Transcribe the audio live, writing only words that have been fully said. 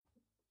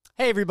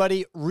Hey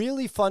everybody,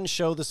 really fun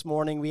show this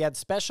morning. We had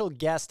special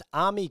guest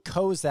Ami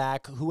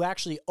Kozak, who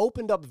actually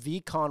opened up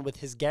VCon with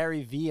his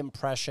Gary V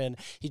impression.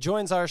 He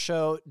joins our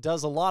show,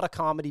 does a lot of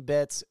comedy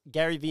bits,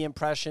 Gary V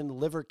impression,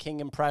 Liver King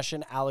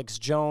impression, Alex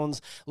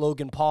Jones,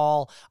 Logan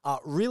Paul.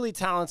 Really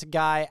talented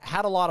guy.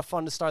 Had a lot of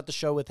fun to start the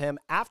show with him.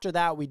 After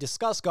that, we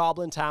discuss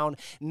Goblin Town.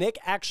 Nick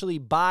actually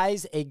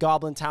buys a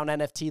Goblin Town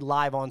NFT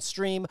live on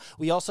stream.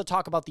 We also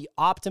talk about the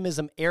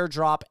Optimism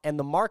airdrop and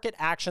the market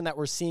action that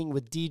we're seeing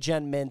with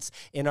DGen Mints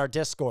in our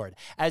Discord.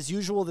 As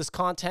usual, this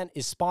content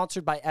is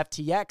sponsored by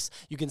FTX.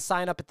 You can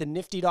sign up at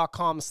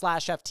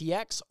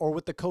thenifty.com/FTX or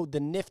with the code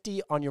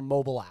THENIFTY on your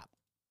mobile app.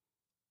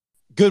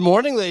 Good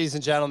morning, ladies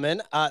and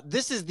gentlemen.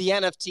 This is the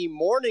NFT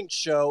Morning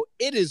Show.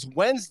 It is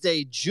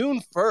Wednesday,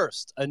 June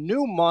 1st, a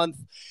new month.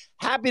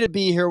 Happy to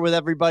be here with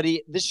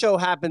everybody. This show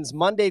happens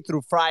Monday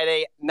through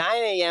Friday, 9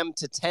 a.m.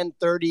 to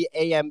 10:30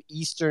 a.m.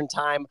 Eastern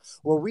Time,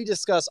 where we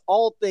discuss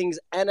all things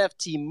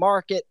NFT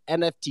market,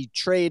 NFT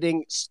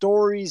trading,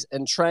 stories,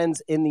 and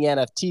trends in the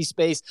NFT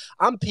space.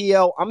 I'm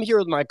P.O. I'm here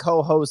with my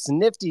co-hosts,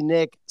 Nifty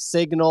Nick,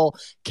 Signal,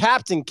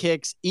 Captain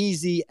Kicks,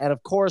 Easy, and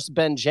of course,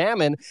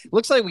 Benjamin.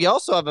 Looks like we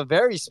also have a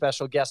very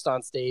special guest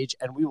on stage,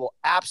 and we will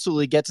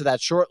absolutely get to that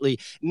shortly.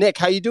 Nick,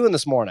 how you doing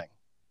this morning?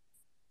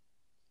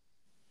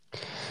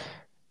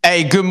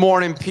 Hey, good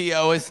morning,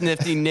 P.O. It's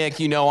Nifty Nick.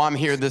 You know, I'm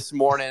here this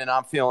morning, and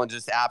I'm feeling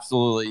just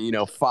absolutely,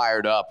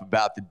 fired up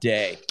about the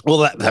day. Well,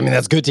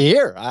 that's good to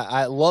hear.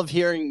 I love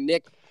hearing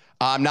Nick.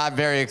 I'm not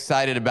very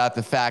excited about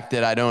the fact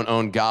that I don't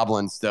own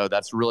goblins, though.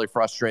 That's really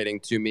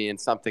frustrating to me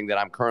and something that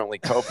I'm currently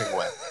coping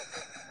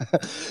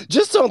with.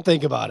 Just don't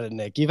think about it,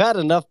 Nick. You've had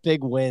enough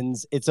big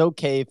wins. It's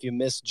okay if you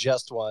miss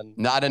just one.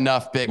 Not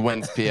enough big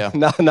wins, P.O.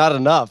 Not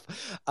enough.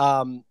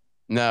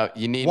 No,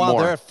 you need more. Wow,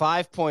 they're at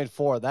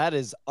 5.4. That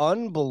is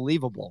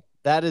unbelievable.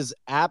 That is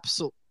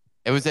absolute.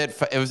 It was at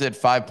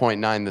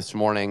 5.9 this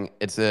morning.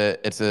 It's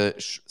a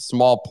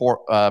small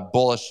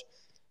bullish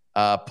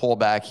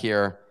pullback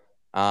here.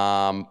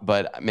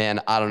 But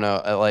man, I don't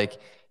know. Like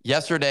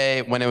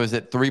yesterday when it was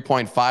at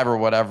 3.5 or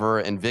whatever,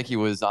 and Vicky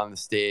was on the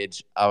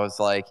stage, I was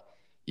like,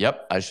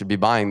 "Yep, I should be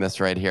buying this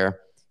right here."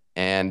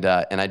 And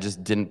I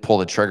just didn't pull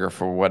the trigger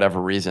for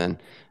whatever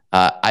reason.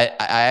 I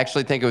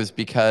actually think it was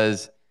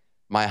because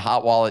my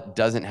hot wallet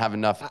doesn't have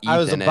enough ETH in it. I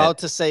was about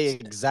to say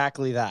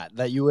exactly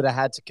that you would have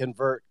had to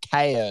convert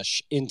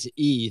cash into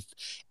ETH,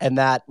 and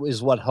that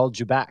is what held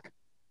you back.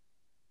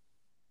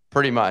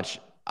 Pretty much.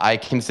 I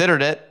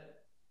considered it,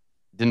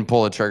 didn't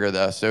pull the trigger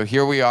though. So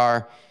here we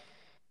are,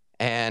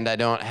 and I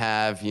don't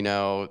have,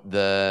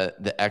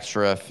 the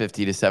extra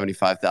 $50,000 to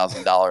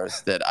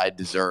 $75,000 that I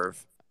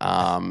deserve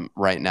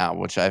right now,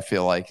 which I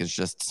feel like is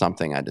just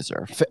something I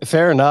deserve.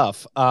 Fair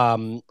enough.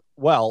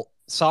 Well,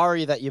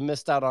 sorry that you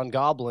missed out on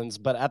goblins,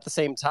 but at the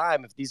same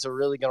time, if these are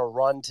really going to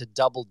run to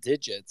double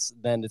digits,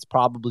 then it's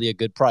probably a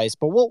good price.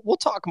 But we'll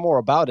talk more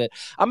about it.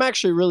 I'm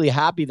actually really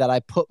happy that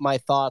I put my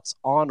thoughts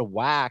on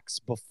wax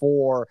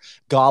before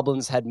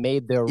goblins had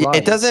made their run.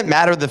 It doesn't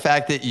matter the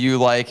fact that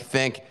you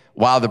think,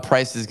 wow, the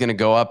price is going to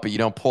go up, but you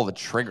don't pull the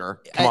trigger.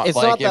 Come on, it's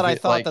not that I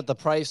thought that the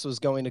price was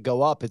going to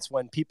go up. It's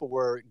when people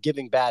were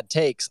giving bad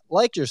takes,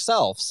 like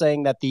yourself,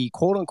 saying that the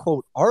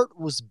quote-unquote art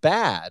was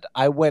bad.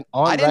 I went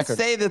on record. I didn't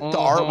say that the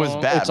art was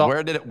bad.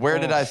 Where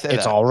did I say that?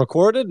 It's all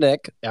recorded,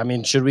 Nick. I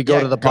mean, should we go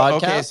to the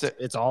podcast? Okay, so,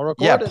 it's all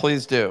recorded. Yeah,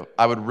 please do.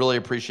 I would really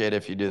appreciate it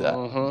if you do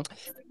that.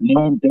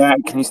 Mom, Dad,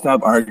 can you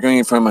stop arguing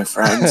in front of my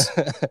friends?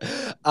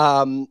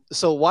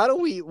 So why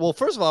don't we, well,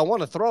 first of all, I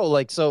want to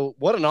throw so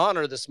what an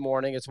honor this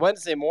morning. It's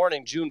Wednesday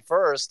morning, June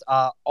 1st,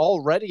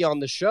 already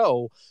on the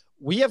show.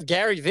 We have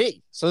Gary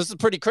V. So this is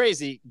pretty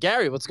crazy.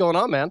 Gary, what's going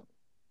on, man?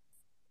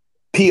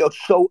 P.O.,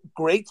 so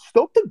great.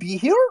 Stoked to be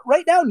here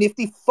right now.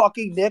 Nifty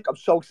fucking Nick. I'm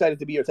so excited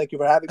to be here. Thank you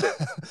for having me.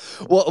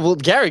 well,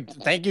 Gary,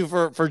 thank you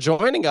for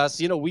joining us.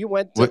 We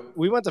went to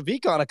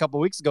VCon a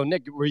couple weeks ago.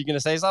 Nick, were you going to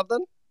say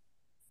something?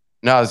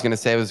 No, I was going to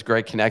say it was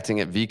great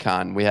connecting at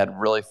VCon. We had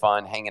really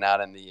fun hanging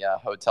out in the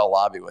hotel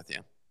lobby with you.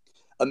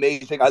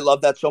 Amazing. I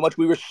love that so much.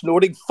 We were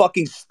snorting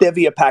fucking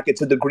stevia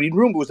packets in the green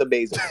room. It was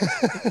amazing.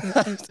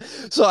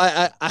 So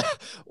I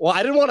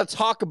didn't want to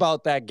talk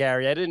about that,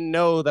 Gary. I didn't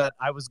know that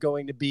I was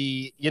going to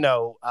be,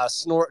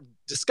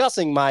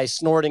 discussing my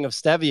snorting of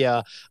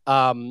stevia.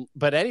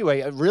 But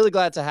anyway, I'm really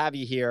glad to have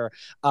you here.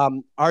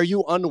 Are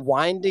you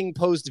unwinding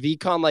post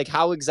VCon?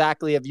 How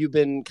exactly have you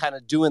been kind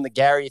of doing the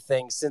Gary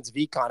thing since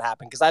VCon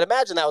happened? Because I'd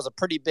imagine that was a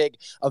pretty big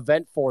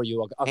event for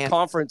you, a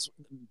conference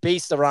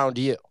based around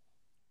you.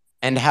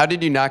 And how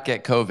did you not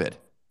get COVID?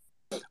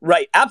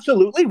 Right.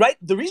 Absolutely. Right.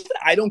 The reason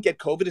I don't get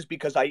COVID is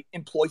because I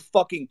employ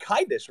fucking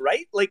kindness.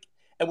 Right.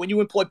 And when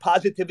you employ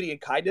positivity and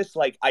kindness,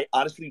 I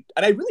honestly,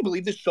 and I really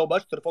believe this so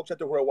much to the folks out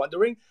there who are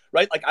wondering,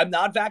 right? I'm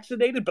not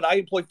vaccinated, but I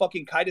employ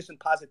fucking kindness and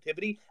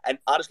positivity. And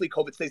honestly,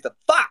 COVID stays the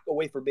fuck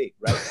away from me.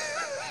 Right.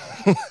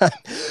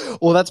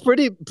 Well, that's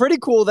pretty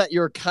cool that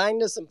your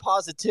kindness and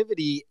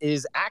positivity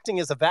is acting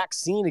as a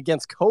vaccine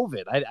against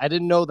COVID. I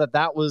didn't know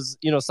that was,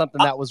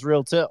 something that was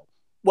real too.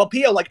 Well,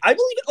 Pio, like I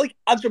believe it, like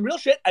on some real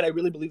shit, and I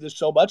really believe this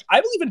so much. I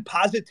believe in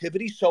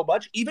positivity so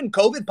much, even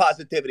COVID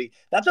positivity.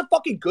 That's a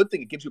fucking good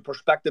thing. It gives you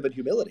perspective and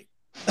humility.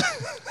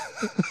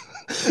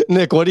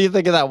 Nick, what do you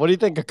think of that? What do you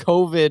think of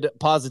COVID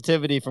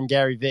positivity from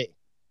Gary V?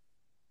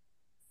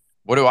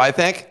 What do I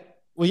think?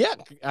 Well, yeah,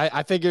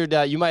 I figured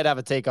you might have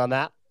a take on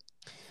that.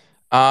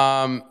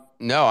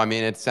 No, I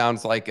mean, it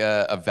sounds like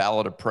a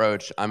valid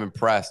approach. I'm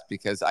impressed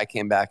because I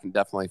came back and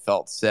definitely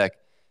felt sick.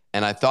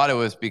 And I thought it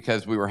was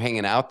because we were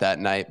hanging out that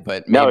night,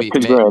 but No, maybe it's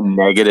because you're a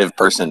negative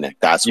person, Nick.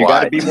 That's You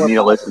why. gotta be You more need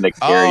to listen to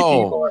Gary V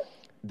more.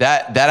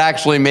 That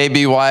actually may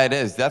be why it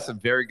is. That's a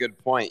very good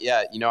point.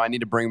 Yeah, I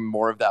need to bring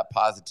more of that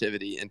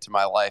positivity into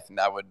my life, and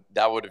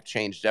that would have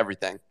changed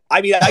everything.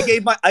 I mean,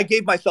 I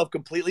gave myself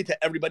completely to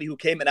everybody who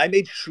came, and I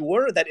made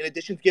sure that in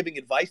addition to giving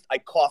advice, I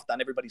coughed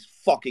on everybody's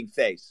fucking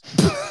face.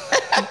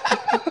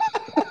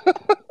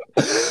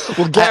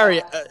 Well,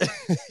 Gary,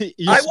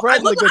 I'm sorry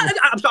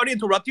to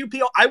interrupt you,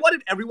 Pio. I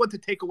wanted everyone to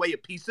take away a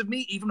piece of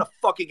me, even a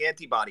fucking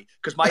antibody,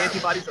 because my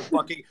antibodies are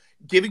fucking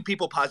giving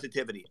people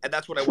positivity, and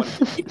that's what I wanted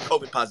to do,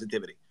 COVID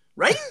positivity,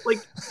 right? Like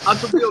on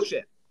some real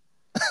shit.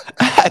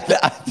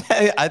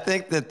 I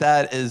think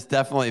that is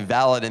definitely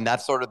valid, and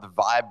that's sort of the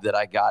vibe that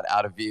I got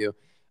out of you,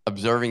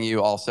 observing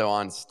you also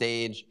on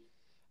stage,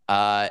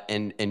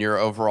 and your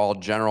overall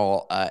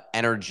general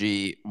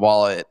energy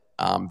while at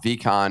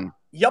VCon.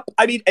 Yep.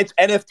 I mean, it's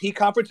NFT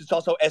conference. It's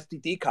also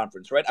STD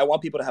conference, right? I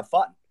want people to have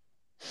fun.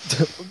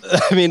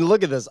 I mean,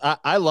 look at this.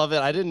 I love it.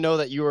 I didn't know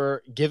that you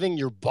were giving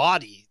your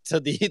body to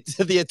the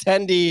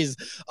attendees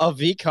of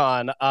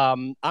VCon.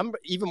 I'm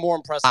even more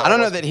impressed. I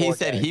don't know that he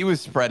said he was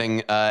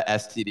spreading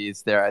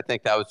STDs there. I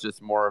think that was just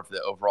more of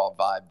the overall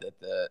vibe that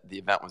the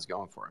event was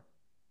going for.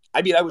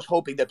 I mean, I was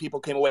hoping that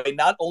people came away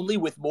not only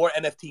with more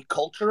NFT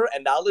culture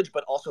and knowledge,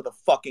 but also the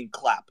fucking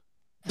clap.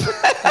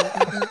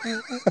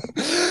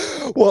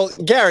 Well,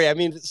 Gary, I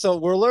mean, so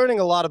we're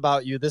learning a lot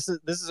about you. This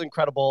is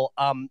incredible.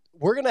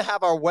 We're gonna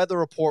have our weather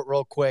report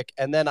real quick,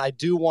 and then I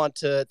do want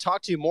to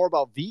talk to you more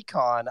about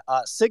VCon.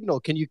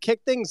 Signal, can you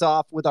kick things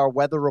off with our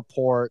weather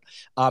report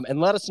and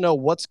let us know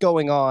what's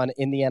going on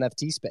in the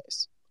NFT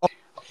space?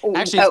 Oh,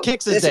 actually, it's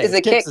Kix'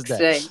 day. Kix'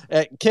 day.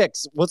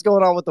 Kix, what's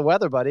going on with the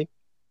weather, buddy?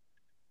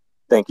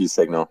 Thank you,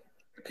 Signal.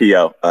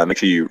 Pio, make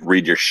sure you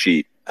read your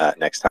sheet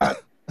next time.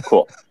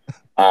 Cool.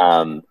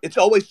 It's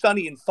always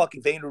sunny in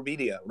fucking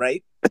VaynerMedia,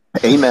 right?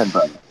 Amen,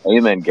 brother.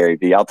 Amen, Gary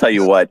V. I'll tell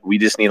you what, we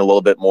just need a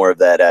little bit more of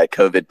that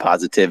COVID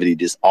positivity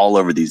just all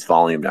over these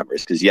volume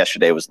numbers, because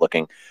yesterday was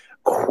looking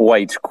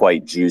quite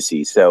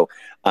juicy. So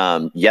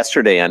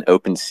yesterday on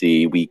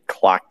OpenSea, we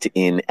clocked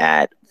in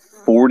at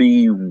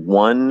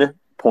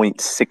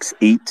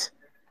 41.68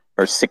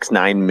 or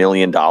 $69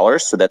 million.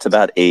 So that's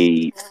about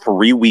a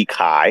 3-week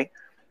high,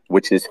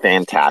 which is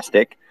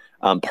fantastic.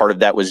 Part of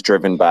that was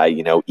driven by,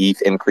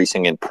 ETH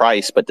increasing in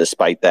price, but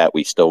despite that,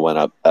 we still went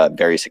up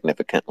very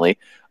significantly.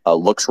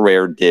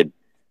 LooksRare did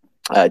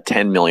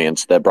 10 million,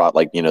 so that brought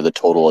the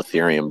total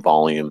Ethereum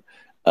volume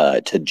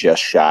to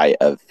just shy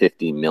of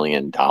 $50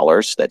 million.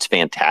 That's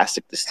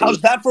fantastic to see.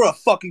 How's that for a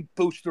fucking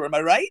booster? Am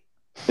I right?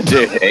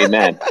 Dude,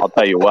 amen. I'll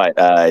tell you what,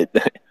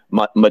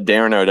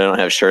 Moderna don't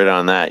have shirt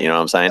on that. You know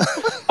what I'm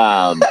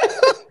saying?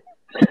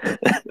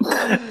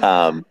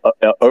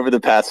 Over the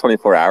past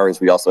 24 hours,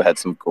 we also had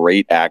some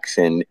great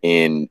action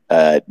in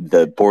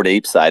the Bored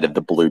Ape side of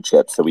the blue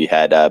chip. So we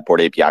had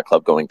Bored Ape Yacht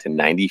Club going to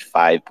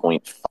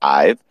 95.5.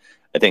 I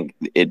think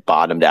it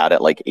bottomed out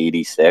at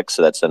 86.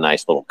 So that's a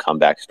nice little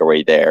comeback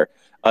story there.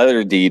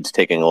 Other deeds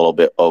taking a little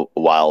bit a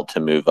while to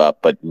move up,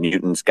 but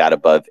Mutants got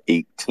above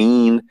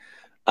 18.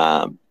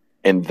 And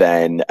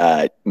then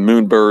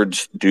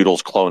Moonbirds,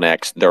 Doodles,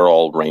 CloneX, they're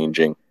all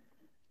ranging.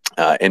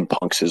 And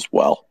Punks as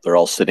well. They're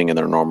all sitting in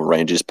their normal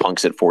ranges.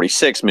 Punks at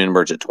 46,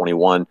 Moonbirds at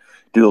 21,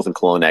 Doodles and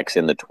CloneX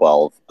in the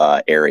 12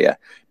 area.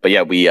 But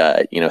yeah, we,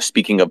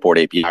 speaking of Bored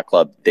Ape Yacht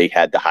Club, they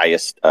had the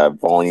highest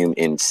volume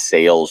in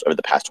sales over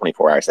the past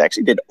 24 hours. They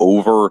actually did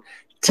over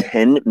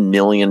 $10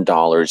 million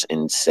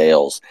in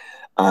sales.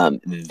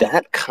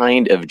 That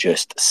kind of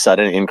just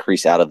sudden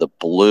increase out of the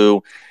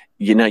blue,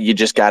 you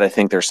just got to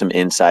think there's some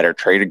insider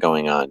trader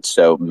going on.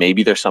 So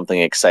maybe there's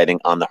something exciting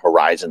on the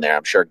horizon there.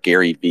 I'm sure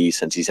Gary V,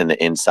 since he's in the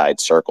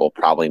inside circle,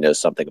 probably knows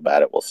something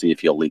about it. We'll see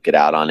if he'll leak it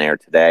out on air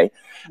today.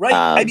 Right.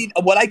 I mean,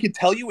 what I can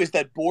tell you is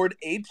that bored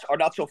apes are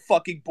not so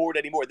fucking bored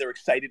anymore. They're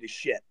excited as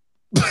shit.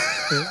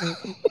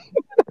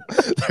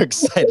 They're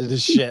excited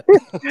as shit.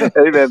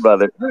 Amen,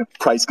 brother.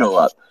 Price go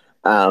up.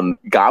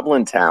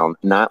 Goblin Town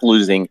not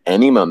losing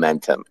any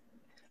momentum.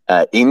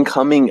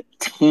 Incoming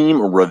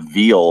team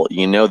reveal,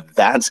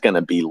 that's going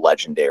to be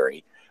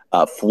legendary.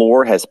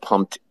 Floor has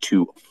pumped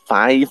to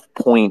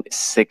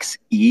 5.6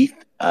 ETH.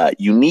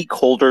 Unique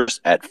holders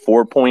at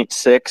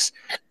 4.6.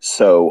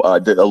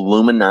 So the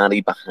Illuminati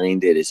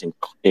behind it is,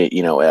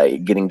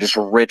 getting just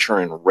richer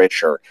and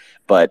richer.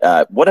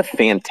 But what a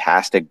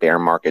fantastic bear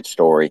market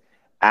story.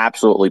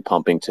 Absolutely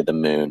pumping to the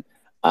moon.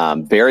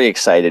 Very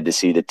excited to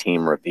see the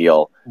team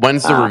reveal.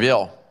 When's the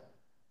reveal?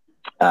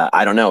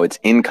 I don't know. It's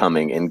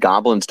incoming, and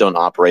goblins don't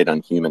operate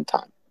on human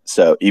time.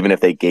 So even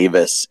if they gave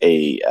us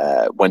a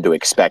when to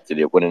expect it,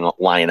 it wouldn't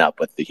line up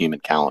with the human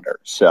calendar.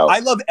 So I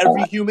love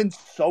every human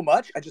so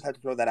much. I just had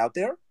to throw that out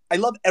there. I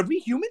love every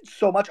human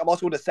so much. I'm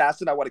also an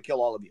assassin. I want to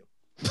kill all of you.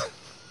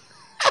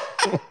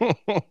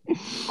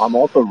 I'm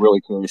also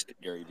really curious,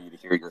 Gary V, to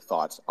hear your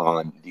thoughts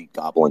on the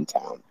Goblin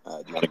Town.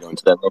 Do you want to go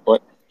into that real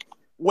quick?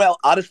 Well,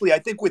 honestly, I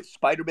think with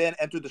Spider-Man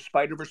Enter the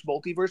Spider-Verse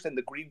multiverse and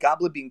the Green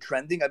Goblin being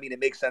trending, I mean, it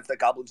makes sense that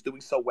Goblin's doing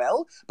so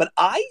well. But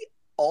I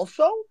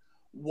also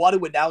want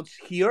to announce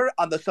here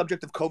on the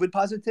subject of COVID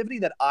positivity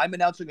that I'm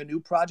announcing a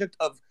new project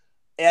of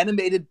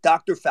animated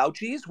Dr.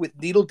 Fauci's with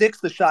needle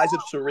dicks the size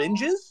of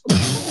syringes,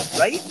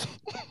 right?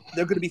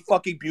 They're going to be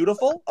fucking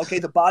beautiful. Okay,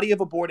 the body of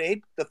a bored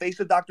ape, the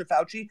face of Dr.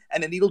 Fauci,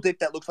 and a needle dick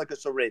that looks like a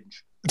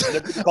syringe. And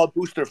they're going to be called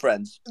Booster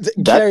Friends.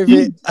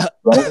 That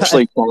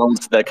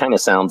kind of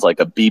sounds like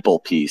a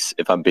Beeple piece,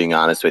 if I'm being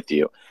honest with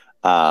you.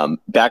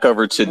 Back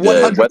over to the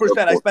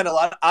 100%. I spent a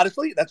lot.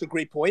 Honestly, that's a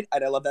great point,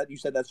 and I love that you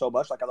said that so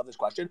much. Like, I love this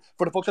question.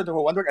 For the folks out there who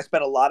are wondering, I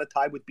spent a lot of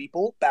time with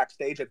people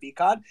backstage at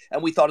VCon,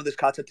 and we thought of this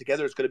concept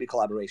together. It's going to be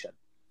collaboration.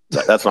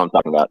 That's what I'm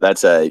talking about.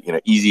 That's a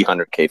easy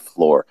 100K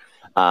floor.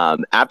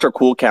 After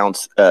Cool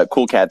Cats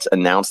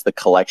announced the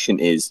collection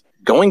is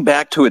going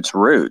back to its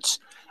roots,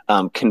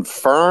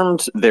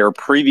 confirmed their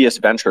previous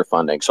venture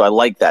funding. So I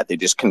like that. They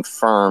just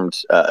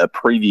confirmed a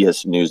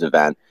previous news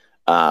event.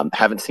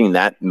 Haven't seen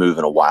that move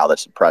in a while.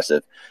 That's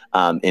impressive.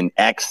 In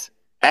ex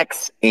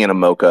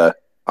Animoca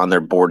on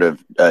their board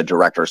of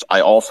directors.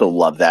 I also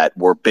love that.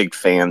 We're big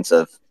fans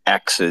of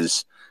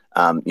X's.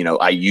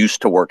 I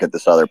used to work at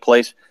this other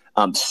place.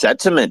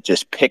 Sentiment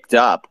just picked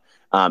up.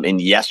 And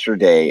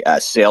yesterday,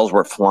 sales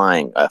were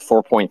flying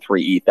 4.3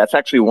 ETH. That's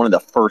actually one of the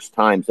first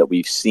times that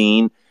we've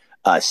seen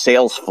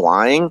sales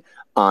flying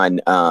on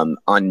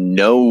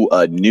no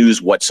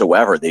news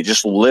whatsoever. They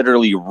just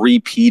literally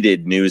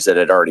repeated news that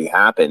had already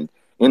happened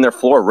in their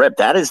floor rip.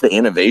 That is the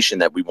innovation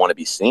that we want to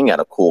be seeing out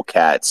of Cool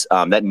Cats.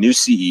 That new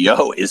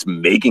CEO is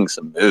making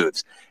some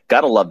moves.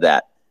 Gotta love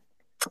that.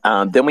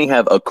 Then we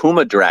have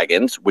Akuma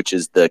Dragons, which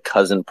is the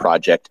cousin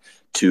project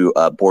to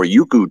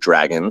Boryuku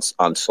Dragons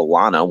on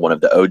Solana, one of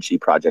the OG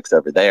projects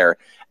over there.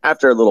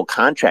 After a little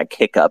contract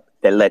hiccup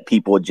that let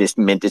people just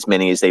mint as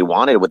many as they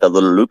wanted with a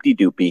little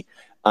loopy-doopy,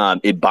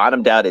 it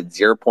bottomed out at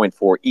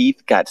 0.4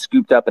 ETH, got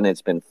scooped up, and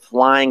it's been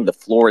flying. The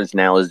floor is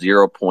now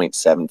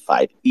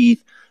 0.75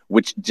 ETH,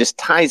 which just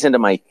ties into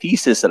my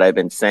thesis that I've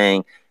been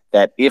saying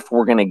that if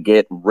we're going to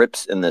get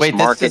rips in this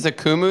market. This is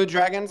Akumu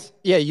Dragons?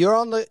 Yeah, you're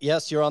on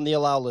the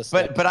allow list.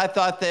 But I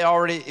thought they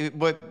already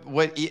what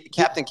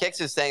Captain Kicks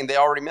is saying they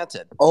already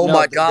minted. Oh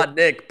my God,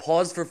 Nick!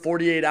 Pause for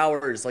 48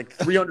 hours. Like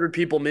 300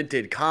 people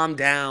minted. Calm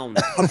down.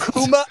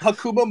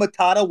 Hakuma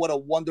Matata. What a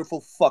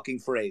wonderful fucking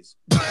phrase.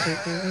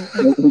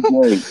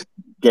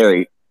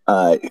 Gary,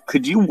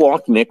 could you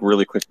walk Nick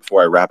really quick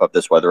before I wrap up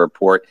this weather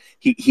report?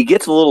 He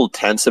gets a little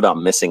tense about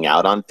missing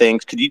out on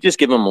things. Could you just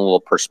give him a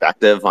little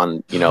perspective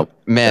on,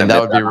 Man,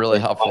 that would be really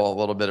helpful. A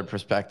little bit of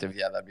perspective.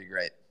 Yeah, that'd be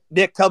great.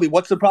 Nick, tell me,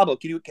 what's the problem?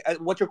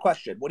 What's your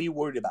question? What are you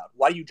worried about?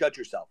 Why do you judge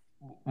yourself?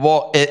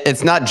 Well,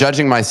 it's not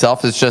judging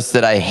myself. It's just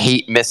that I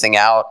hate missing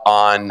out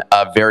on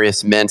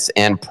various mints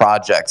and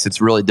projects. It's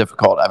really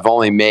difficult. I've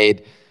only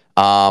made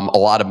a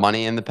lot of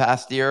money in the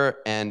past year,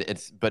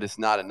 but it's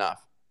not enough.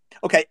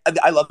 Okay,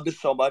 I love this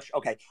so much.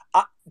 Okay,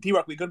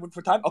 D-Rock, we good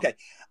for time? Okay,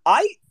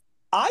 I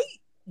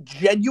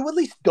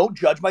genuinely don't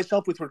judge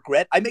myself with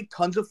regret. I make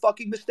tons of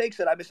fucking mistakes,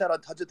 and I miss out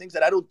on tons of things,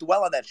 and I don't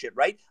dwell on that shit,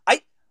 right?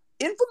 I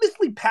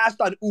infamously passed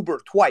on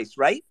Uber twice,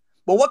 right?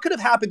 Well, what could have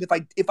happened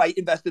if I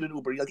invested in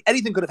Uber? Like,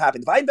 anything could have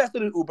happened. If I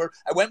invested in Uber,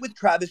 I went with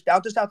Travis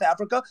down to South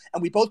Africa,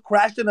 and we both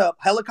crashed in a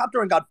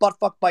helicopter and got butt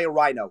fucked by a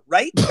rhino,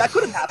 right? That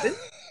could have happened.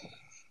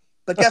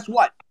 But guess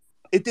what?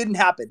 It didn't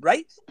happen,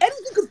 right?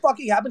 Anything could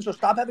fucking happen, so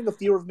stop having a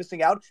fear of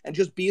missing out and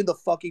just be in the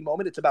fucking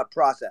moment. It's about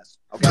process,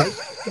 okay?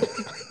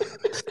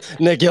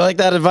 Nick, you like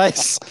that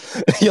advice?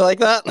 You like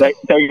that?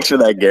 Thanks for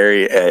that,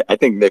 Gary. I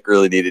think Nick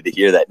really needed to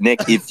hear that.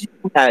 Nick,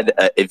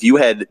 if you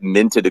had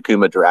minted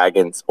Akuma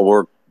Dragons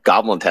or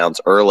Goblin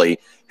Towns early,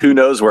 who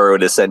knows where it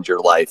would have sent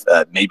your life?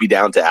 Maybe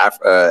down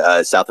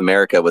to South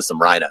America with some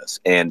rhinos.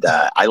 And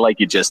I like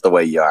you just the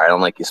way you are. I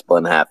don't like you split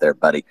in half there,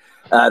 buddy.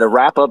 To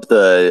wrap up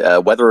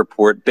the weather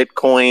report,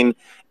 Bitcoin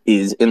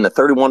is in the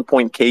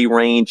 31K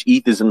range.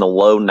 ETH is in the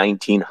low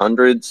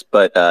 1900s,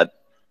 but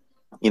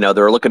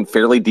they're looking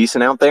fairly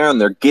decent out there,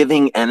 and they're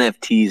giving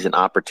NFTs an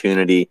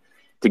opportunity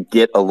to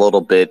get a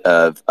little bit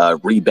of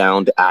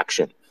rebound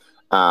action.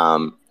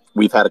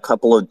 We've had a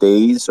couple of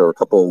days or a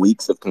couple of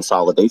weeks of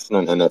consolidation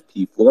on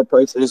NFT floor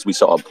prices. We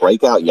saw a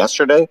breakout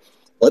yesterday.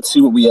 Let's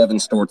see what we have in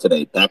store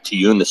today. Back to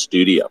you in the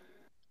studio.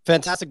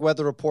 Fantastic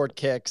weather report,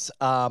 Kicks.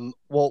 Well,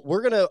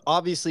 we're going to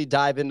obviously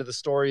dive into the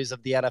stories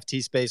of the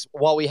NFT space.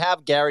 While we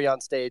have Gary on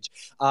stage,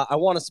 I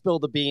want to spill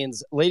the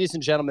beans. Ladies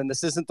and gentlemen,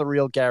 this isn't the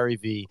real Gary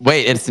V.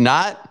 Wait, it's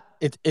not?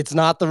 It's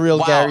not the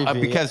real Gary V.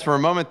 Because for a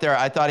moment there,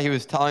 I thought he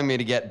was telling me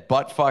to get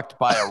butt fucked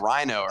by a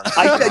rhino or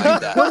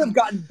something.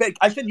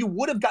 I said you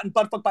would have gotten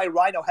butt fucked by a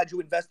rhino had you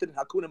invested in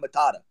Hakuna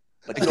Matata.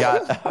 But you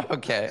know,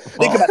 Okay.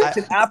 think about it. It's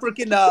an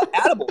African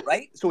animal,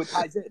 right? So it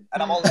ties in.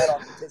 And I'm all about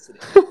authenticity.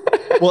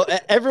 Well,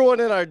 everyone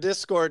in our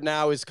Discord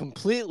now is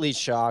completely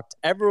shocked.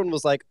 Everyone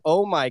was like,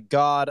 "Oh my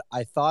God,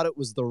 I thought it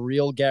was the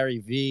real Gary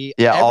V."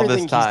 Yeah, all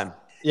Everything this time.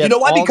 Yeah, you know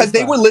why? all Because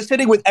this they were time.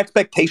 listening with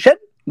expectation,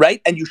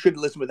 right? And you should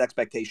listen with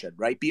expectation,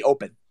 right? Be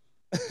open.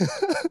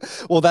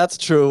 Well, that's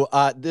true.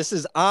 This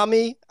is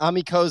Ami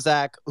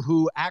Kozak,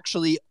 who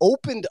actually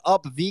opened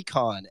up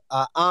VCon.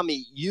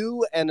 Ami,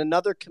 you and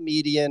another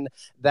comedian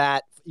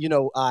that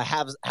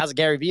has a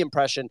Gary V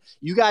impression.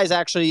 You guys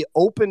actually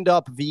opened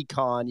up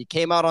VCon. You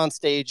came out on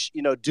stage,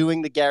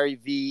 doing the Gary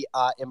V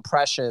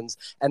impressions,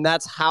 and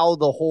that's how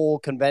the whole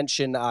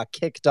convention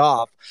kicked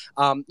off.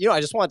 I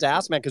just wanted to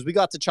ask, man, because we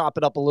got to chop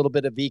it up a little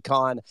bit at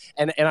VCon,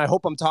 and I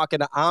hope I'm talking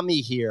to Ami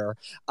here.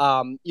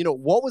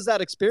 What was that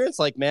experience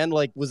like, man?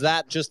 Like, was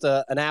that just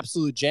an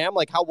absolute jam?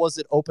 Like, how was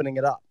it opening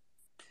it up?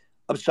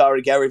 I'm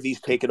sorry, Gary V's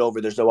taken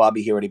over. There's no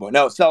Abby here anymore.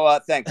 No, so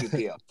thank you,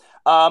 Pio.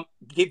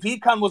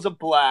 VCon was a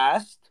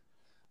blast.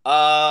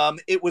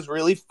 It was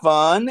really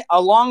fun.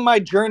 Along my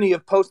journey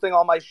of posting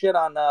all my shit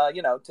on,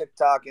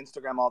 TikTok,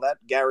 Instagram, all that,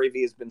 Gary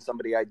V has been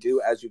somebody I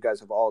do, as you guys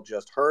have all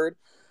just heard.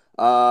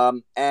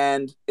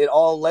 And it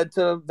all led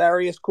to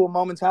various cool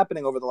moments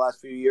happening over the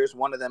last few years.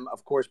 One of them,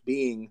 of course,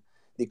 being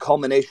the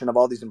culmination of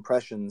all these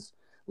impressions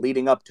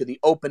leading up to the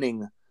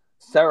opening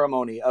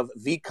ceremony of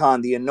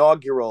VCon, the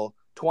inaugural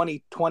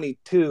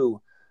 2022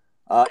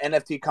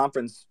 NFT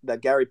conference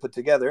that Gary put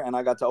together, and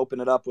I got to open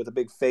it up with a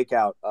big fake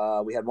out.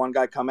 We had one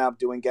guy come out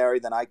doing Gary,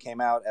 then I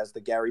came out as the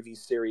Gary V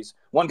Series.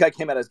 One guy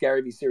came out as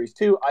Gary V Series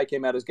 2, I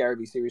came out as Gary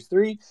V Series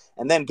 3,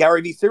 and then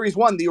Gary V Series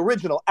 1, the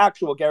original,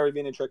 actual Gary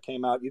Vaynerchuk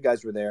came out. You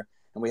guys were there,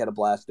 and we had a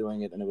blast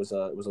doing it, and it was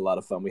a lot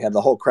of fun. We had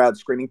the whole crowd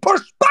screaming,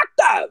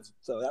 "Perspective!"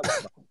 So that was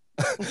fun.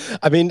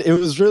 I mean, it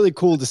was really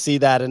cool to see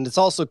that. And it's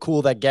also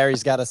cool that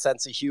Gary's got a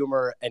sense of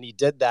humor and he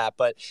did that.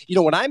 But,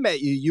 when I met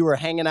you, you were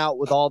hanging out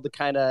with all the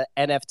kind of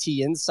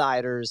NFT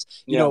insiders,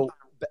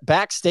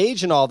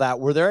 backstage and all that.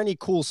 Were there any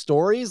cool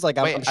stories? Like,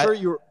 I'm sure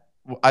you were.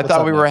 I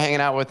thought we were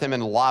hanging out with him in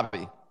the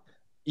lobby.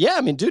 Yeah,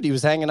 I mean, dude, he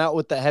was hanging out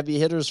with the heavy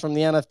hitters from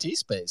the NFT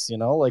space,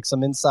 like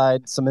some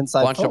inside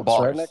bunch folks, of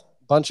ballers. right?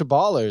 Bunch of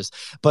ballers.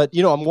 But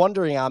I'm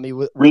wondering, Ami,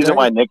 reason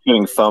why Nick's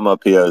getting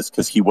FOMO, Pio, is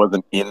because he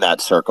wasn't in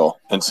that circle,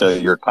 and so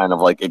you're kind of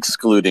like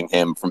excluding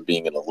him from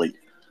being an elite.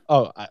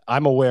 Oh,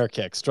 I'm aware,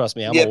 Kicks. Trust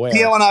me, I'm aware.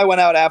 Pio and I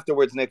went out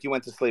afterwards, Nick. You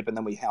went to sleep, and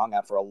then we hung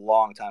out for a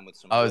long time with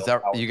some. Oh, is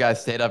that you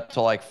guys stayed up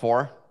till like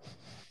 4?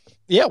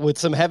 Yeah, with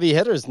some heavy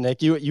hitters,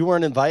 Nick. You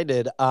weren't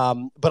invited.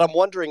 But I'm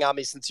wondering,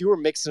 Ami, since you were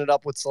mixing it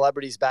up with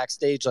celebrities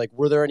backstage, like,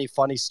 were there any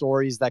funny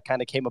stories that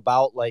kind of came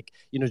about? Like,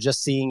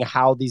 just seeing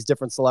how these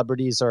different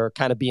celebrities are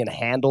kind of being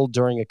handled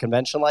during a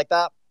convention like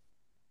that?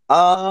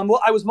 Well,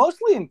 I was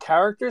mostly in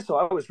character, so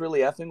I was really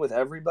effing with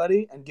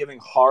everybody and giving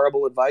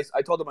horrible advice.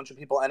 I told a bunch of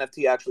people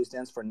NFT actually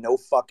stands for no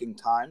fucking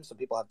time, so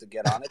people have to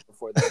get on it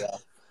before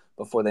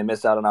they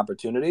miss out on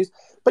opportunities.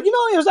 But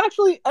it was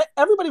actually,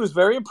 everybody was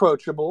very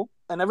approachable,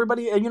 and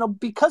everybody,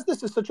 because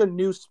this is such a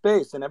new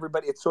space and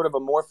everybody, it's sort of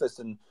amorphous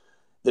and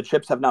the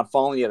chips have not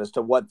fallen yet as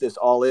to what this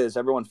all is.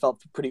 Everyone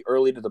felt pretty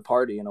early to the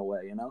party in a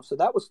way, so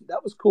that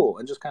was cool.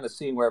 And just kind of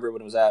seeing where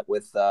everyone was at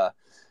with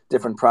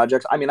different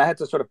projects. I mean, I had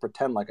to sort of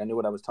pretend like I knew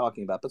what I was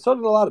talking about, but so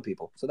did a lot of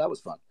people. So that was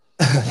fun.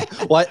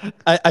 Well,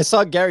 I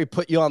saw Gary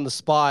put you on the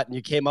spot, and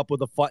you came up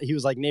with he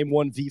was like, name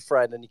one V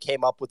friend, and you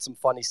came up with some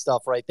funny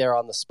stuff right there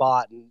on the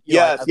spot. And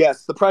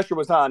yes, the pressure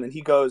was on, and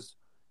he goes,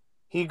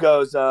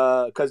 because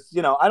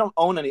I don't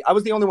own any. I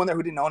was the only one there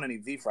who didn't own any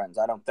V friends.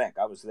 I don't think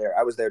I was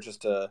there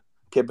just to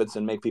kibitz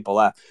and make people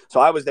laugh. So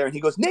I was there, and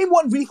he goes, name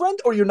one V friend,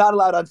 or you're not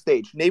allowed on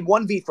stage. Name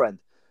one V friend.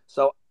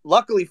 So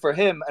luckily for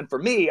him and for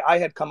me, I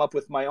had come up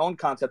with my own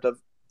concept of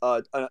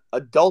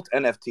adult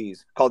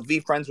NFTs called V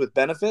Friends with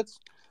Benefits.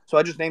 So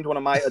I just named one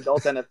of my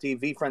adult NFT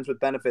V Friends with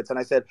Benefits, and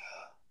I said,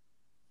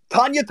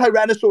 Tanya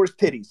Tyrannosaurus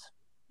titties,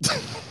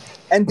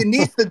 and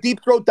Denise the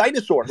Deep Throat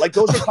Dinosaur. Like,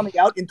 those are coming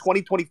out in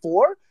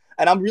 2024,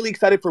 and I'm really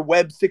excited for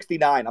Web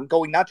 69. I'm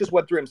going not just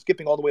Web 3, I'm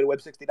skipping all the way to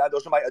Web 69.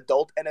 Those are my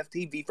adult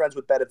NFT V Friends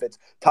with Benefits.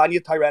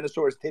 Tanya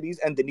Tyrannosaurus titties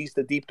and Denise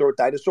the Deep Throat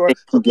Dinosaur.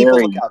 So keep a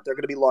lookout. They're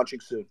going to be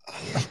launching soon.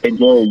 And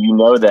Gary,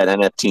 that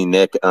NFT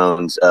Nick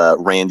owns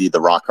Randy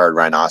the Rock Hard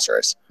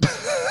Rhinoceros.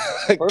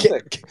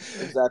 Perfect.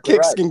 Exactly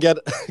right.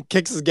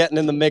 Kicks is getting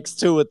in the mix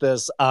too with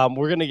this.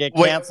 We're gonna get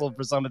canceled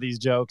for some of these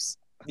jokes.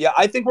 Yeah,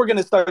 I think we're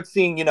gonna start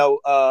seeing,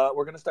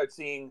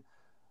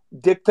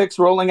 dick pics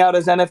rolling out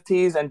as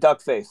NFTs and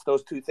duck face.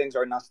 Those two things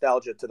are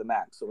nostalgia to the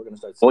max. So we're gonna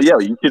start seeing. Well,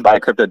 yeah, you should buy a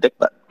crypto dick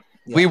butt.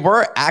 Yeah. We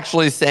were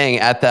actually saying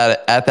at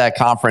that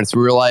conference,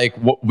 we were like,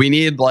 we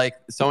need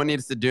someone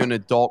needs to do an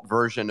adult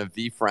version of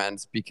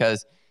VFriends,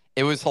 because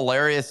it was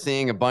hilarious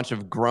seeing a bunch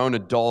of grown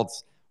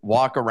adults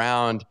walk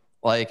around.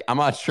 Like, I'm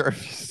not sure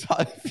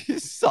if you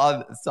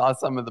saw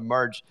some of the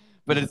merch,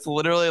 but it's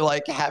literally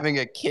like having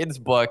a kid's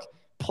book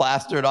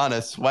plastered on a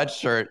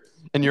sweatshirt.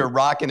 and you're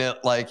rocking it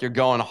like you're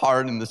going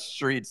hard in the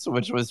streets,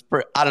 which was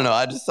I don't know.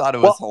 I just thought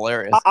it was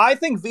hilarious. I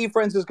think V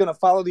Friends is going to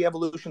follow the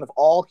evolution of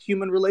all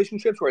human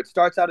relationships, where it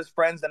starts out as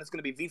friends, then it's going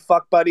to be V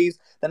fuck buddies,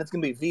 then it's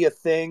going to be V a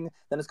thing,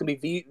 then it's going to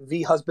be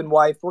V husband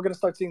wife. We're going to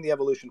start seeing the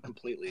evolution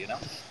completely, you know?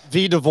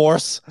 V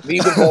divorce. V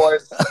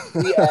divorce.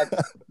 V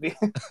ex. V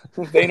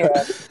Vayner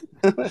ex.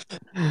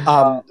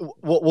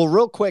 Well,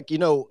 real quick, you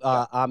know,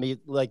 Ami,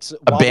 like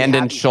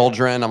abandoned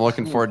children. I'm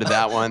looking forward to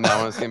that one.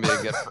 That one's gonna be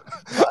a good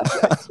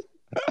project.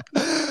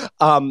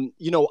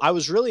 You know, I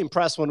was really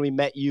impressed when we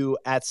met you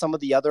at some of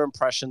the other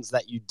impressions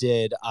that you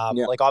did.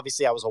 Like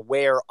obviously I was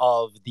aware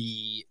of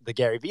the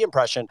Gary Vee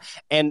impression,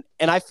 and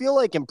I feel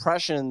like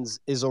impressions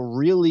is a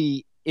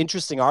really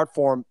interesting art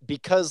form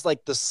because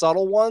like the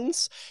subtle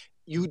ones,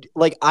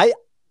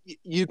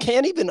 you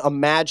can't even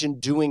imagine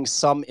doing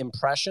some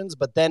impressions,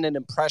 but then an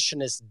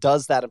impressionist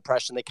does that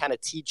impression. They kind of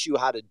teach you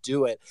how to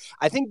do it.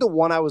 I think the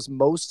one I was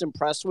most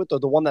impressed with, or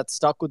the one that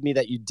stuck with me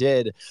that you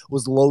did,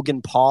 was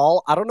Logan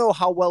Paul. I don't know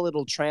how well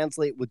it'll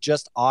translate with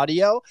just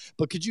audio,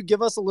 but could you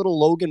give us a little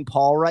Logan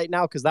Paul right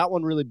now? Because that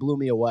one really blew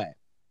me away.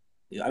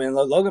 Yeah, I mean,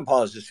 Logan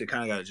Paul is just, you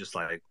kind of got to just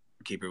like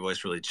keep your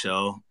voice really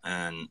chill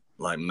and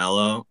like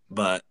mellow.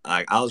 But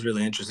I was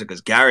really interested because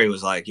Gary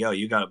was like, "Yo,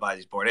 you got to buy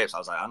these Bored Apes." I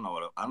was like, I don't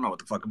know what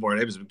the fucking Bored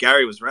Ape is, but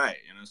Gary was right,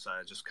 you know. So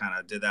I just kind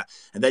of did that,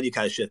 and then you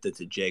kind of shifted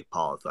to Jake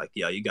Paul. It's like,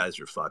 "Yo, you guys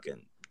are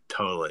fucking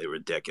totally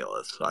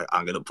ridiculous. Like,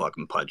 I'm gonna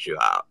fucking punch you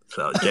out."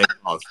 So Jake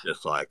Paul's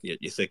just like,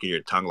 you think of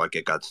your tongue like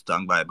it got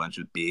stung by a bunch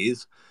of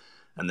bees,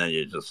 and then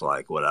you're just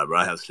like, whatever.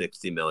 I have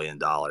 $60 million in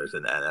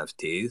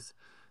NFTs.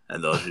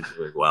 And those are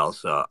doing well,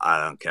 so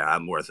I don't care.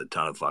 I'm worth a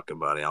ton of fucking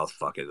money. I'll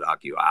fucking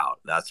knock you out.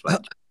 That's my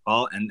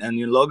Paul. And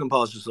your Logan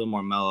Paul is just a little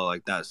more mellow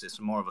like that. It's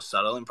more of a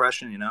subtle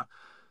impression, you know?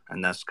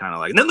 And that's kind of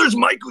like, and then there's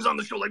Mike who's on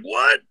the show like,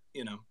 what?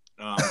 You know?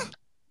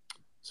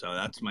 So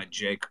that's my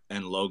Jake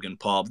and Logan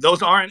Paul.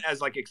 Those aren't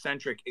as like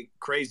eccentric,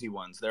 crazy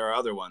ones. There are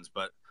other ones,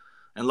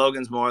 and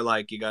Logan's more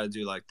like you got to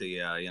do like the,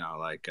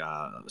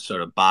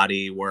 sort of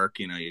body work,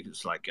 you know, you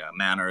just like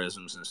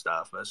mannerisms and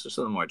stuff. But it's just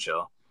a little more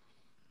chill.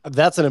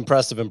 That's an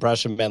impressive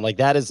impression, man. Like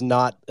that is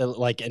not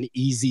like an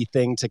easy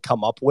thing to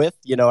come up with.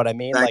 You know what I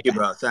mean? Thank you,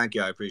 bro. Thank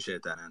you. I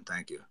appreciate that, man.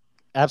 Thank you.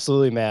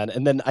 Absolutely, man.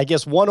 And then I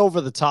guess one over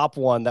the top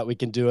one that we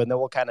can do, and then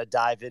we'll kind of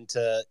dive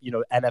into, you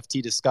know,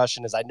 NFT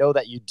discussion is I know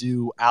that you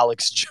do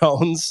Alex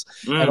Jones,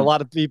 and a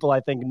lot of people I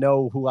think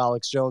know who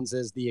Alex Jones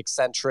is, the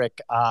eccentric,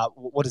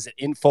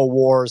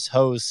 InfoWars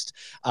host.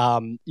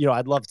 You know,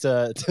 I'd love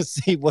to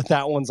see what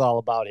that one's all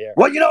about here.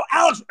 Well, you know,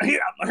 Alex,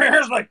 here's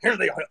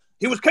the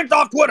he was kicked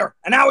off Twitter,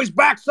 and now he's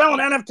back selling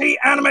NFT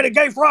animated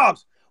gay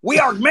frogs. We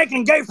are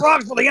making gay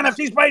frogs for the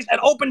NFT space at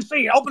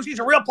OpenSea. OpenSea is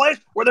a real place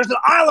where there's an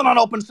island on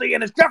OpenSea,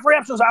 and it's Jeffrey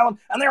Epstein's island,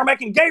 and they are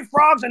making gay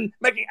frogs and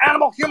making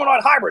animal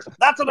humanoid hybrids.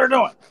 That's what they're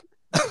doing.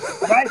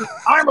 Okay?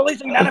 I'm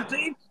releasing an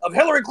NFT of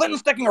Hillary Clinton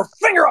sticking her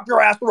finger up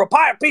your ass through a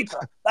pie of pizza.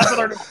 That's what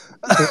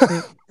they're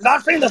doing.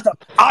 I've seen this stuff.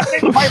 I've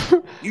seen the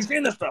paper. You've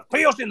seen this stuff.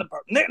 Pio's seen the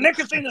paper. Nick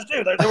has seen this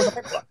too. There was a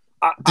picture.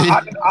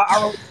 I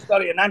wrote a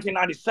study in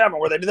 1997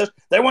 where they did this.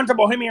 They went to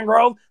Bohemian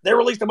Grove. They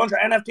released a bunch of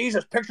NFTs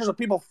as pictures of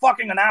people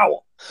fucking an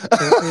owl.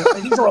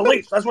 These are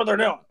released. That's what they're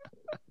doing.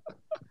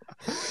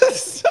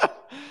 That's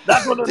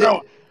what they're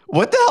doing.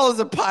 What the hell is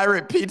a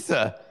pirate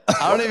pizza?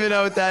 I don't even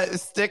know what that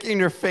is. Sticking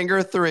your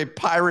finger through a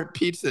pirate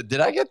pizza. Did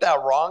I get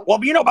that wrong?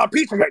 Well, you know about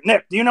Pizzagate,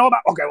 Nick. Do you know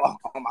about? Okay, well,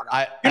 oh my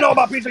God. You know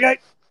about Pizzagate?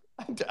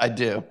 I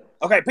do.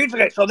 Okay,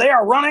 Pizzagate. So they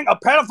are running a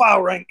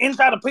pedophile ring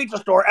inside a pizza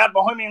store at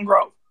Bohemian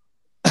Grove.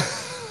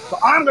 So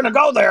I'm going to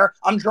go there.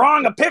 I'm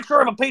drawing a picture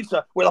of a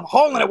pizza with a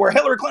hole in it where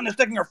Hillary Clinton is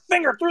sticking her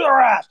finger through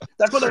their ass.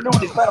 That's what they're doing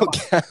with these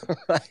pedophiles. Okay,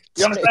 right.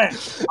 You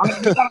understand? I'm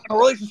going to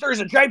release a series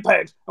of JPEGs,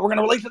 and we're going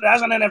to release it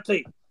as an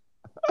NFT.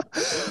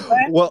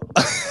 Well,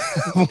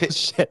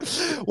 shit.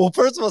 Well,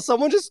 first of all,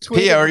 someone just tweeted.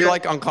 Pia, are you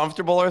like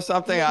uncomfortable or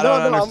something? I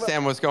don't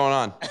understand what's going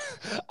on.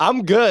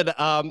 I'm good.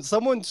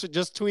 Someone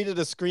just tweeted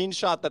a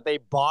screenshot that they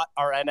bought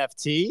our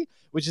NFT,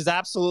 which is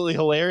absolutely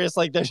hilarious.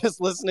 Like they're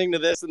just listening to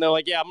this and they're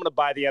like, "Yeah, I'm gonna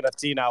buy the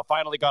NFT now."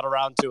 Finally got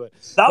around to it.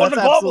 That was a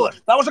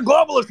globalist. That was a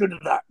globalist who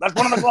did that. That's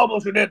one of the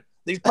globalists who did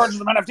these purchases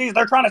of NFTs.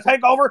 They're trying to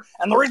take over,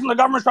 and the reason the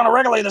government's trying to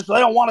regulate this is they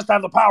don't want us to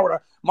have the power to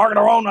market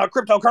our own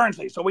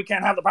cryptocurrency, so we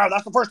can't have the power.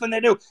 That's the first thing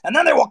they do, and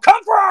then they will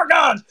come for our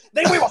guns.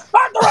 We will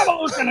start the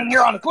revolution in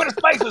here on the Twitter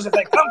Spaces if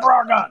they come for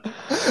our guns.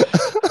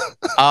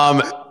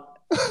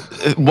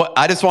 What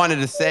I just wanted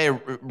to say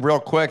real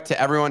quick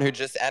to everyone who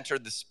just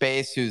entered the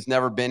space, who's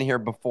never been here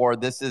before,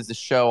 this is the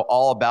show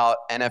all about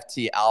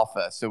NFT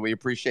alpha. So we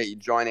appreciate you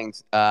joining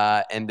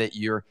and that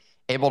you're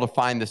able to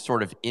find this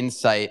sort of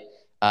insight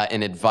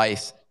and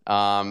advice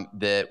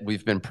that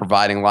we've been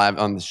providing live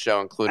on the show,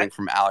 including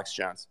from Alex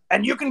Jones.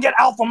 And you can get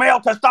alpha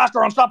male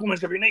testosterone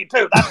supplements if you need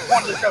too. That's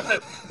one of the show too.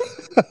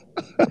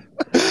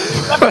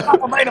 That's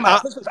alpha beta male.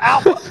 This is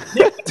alpha.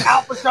 Nick,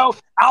 alpha show,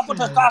 alpha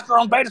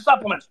testosterone beta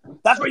supplements.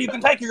 That's what you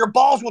can take. Your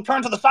balls will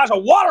turn to the size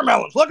of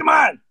watermelons. Look at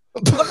mine.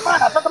 Look at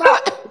mine. I took them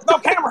out. There's no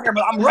camera here,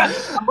 but I'm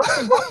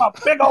resting both my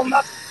big old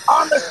nuts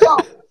on this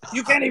phone.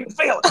 You can't even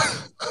feel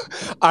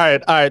it. All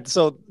right.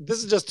 So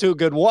this is just too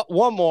good.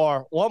 One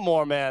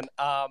more, man.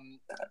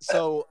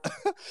 So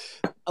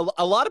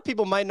a lot of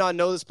people might not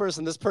know this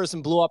person. This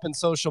person blew up in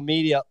social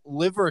media,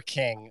 Liver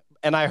King.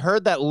 And I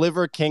heard that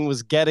Liver King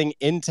was getting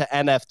into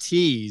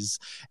NFTs,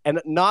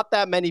 and not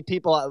that many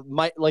people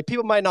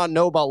might not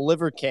know about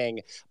Liver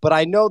King, but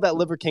I know that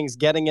Liver King's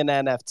getting into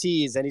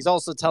NFTs, and he's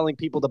also telling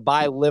people to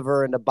buy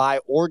liver and to buy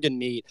organ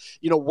meat.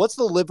 What's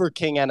the Liver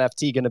King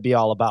NFT going to be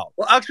all about?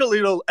 Well, actually,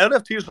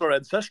 NFTs are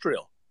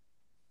ancestral.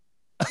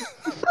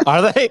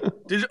 Are they?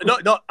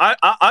 No.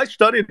 I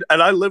studied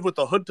and I lived with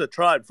the Junta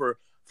tribe for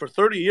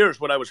 30 years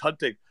when I was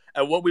hunting.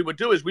 And what we would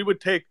do is we would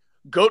take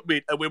goat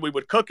meat, and when we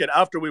would cook it,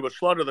 after we would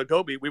slaughter the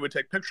goat meat, we would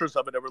take pictures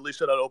of it and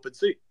release it on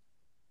OpenSea.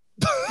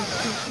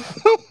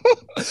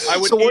 I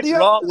would eat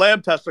raw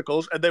lamb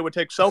testicles, and they would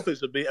take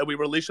selfies of me, and we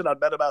release it on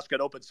MetaMask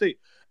and OpenSea.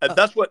 And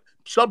that's what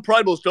some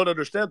tribals don't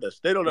understand.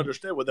 They don't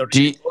understand when they're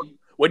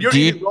when you're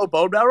eating raw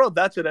bone marrow.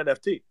 That's an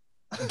NFT.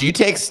 Do you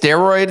take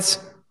steroids?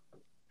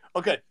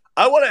 Okay,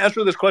 I want to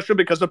answer this question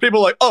because the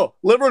people are like, "Oh,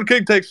 Liver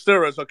King takes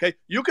steroids." Okay,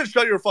 you can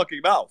shut your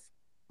fucking mouth.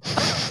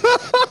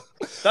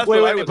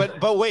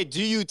 Wait,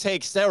 do you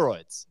take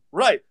steroids?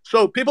 Right.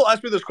 So people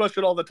ask me this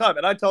question all the time,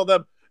 and I tell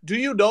them, do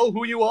you know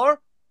who you are?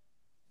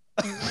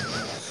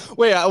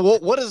 Wait,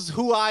 what does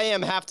who I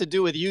am have to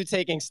do with you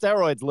taking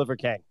steroids, Liver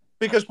King?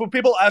 Because when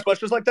people ask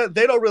questions like that,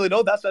 they don't really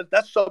know. That's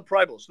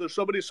sub-tribals. There's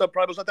so many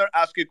sub-tribals out there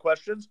asking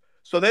questions,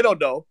 so they don't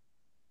know.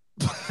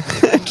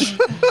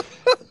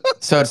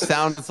 So it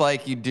sounds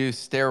like you do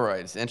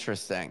steroids.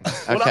 Interesting.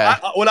 Okay.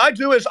 What I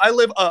do is I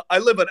live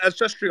an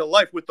ancestral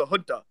life with the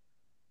Junta.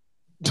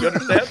 You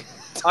understand?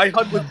 I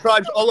hunt with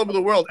tribes all over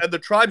the world, and the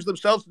tribes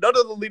themselves, none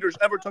of the leaders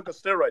ever took a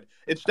steroid.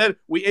 Instead,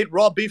 we ate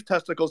raw beef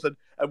testicles, and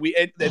we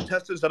ate the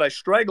intestines that I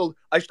strangled.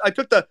 I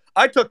took the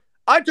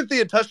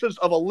intestines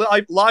of a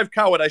live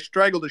cow, and I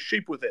strangled a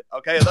sheep with it.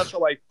 Okay, and that's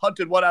how I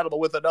hunted one animal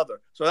with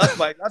another. So that's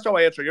how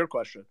I answer your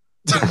question.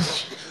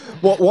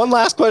 Well, one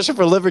last question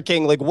for Liver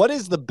King. What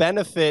is the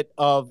benefit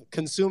of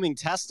consuming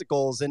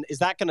testicles, and is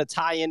that going to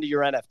tie into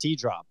your NFT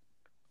drop?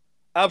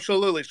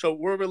 Absolutely. So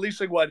we're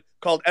releasing one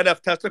called NF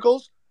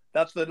Testicles.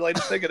 That's the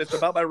latest thing, and it's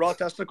about my raw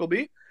testicle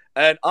meat.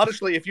 And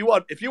honestly, if you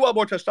want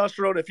more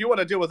testosterone, if you want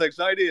to deal with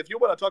anxiety, if you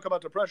want to talk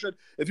about depression,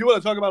 if you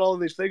want to talk about all of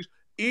these things,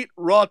 eat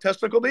raw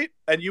testicle meat,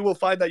 and you will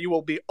find that you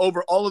will be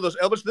over all of those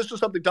ailments. This is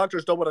something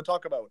doctors don't want to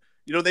talk about.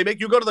 They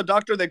make you go to the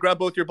doctor, they grab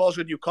both your balls,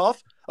 and you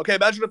cough. Okay,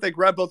 imagine if they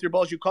grab both your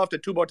balls, you coughed,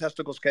 and 2 more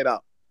testicles came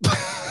out.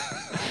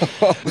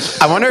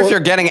 I wonder if you're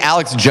getting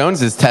Alex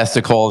Jones's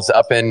testicles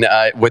up in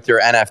with your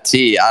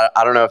NFT.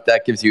 I don't know if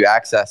that gives you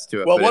access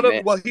to it.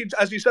 Well,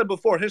 as he said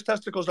before, his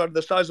testicles are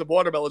the size of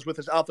watermelons with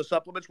his alpha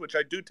supplements, which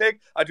I do take.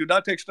 I do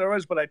not take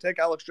steroids, but I take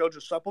Alex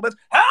Jones's supplements.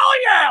 Hell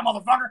yeah,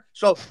 motherfucker!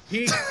 So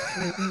he's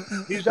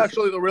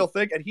actually the real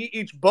thing, and he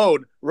eats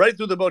bone right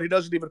through the bone. He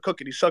doesn't even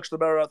cook it. He sucks the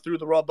marrow out through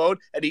the raw bone,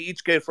 and he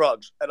eats gay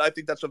frogs. And I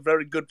think that's a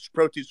very good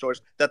protein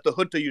source that the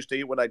Junta used to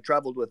eat when I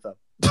traveled with them.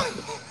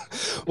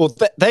 Well,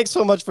 thanks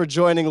so much for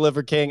joining,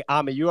 Liver King.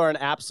 Ami, you are an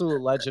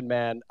absolute legend,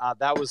 man.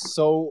 That was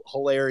so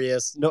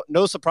hilarious.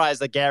 No surprise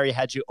that Gary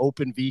had you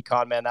open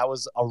VCon, man. That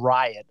was a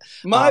riot.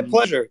 My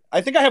pleasure.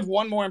 I think I have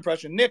one more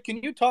impression. Nick,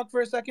 can you talk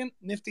for a second?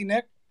 Nifty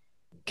Nick?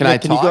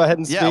 Can you go ahead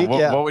and speak?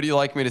 What would you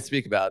like me to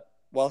speak about?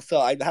 Well, so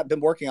I have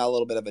been working on a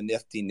little bit of a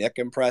Nifty Nick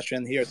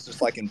impression here. It's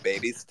just like in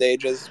baby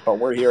stages, but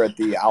we're here at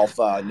the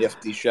Alpha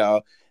Nifty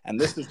show, and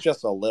this is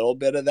just a little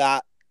bit of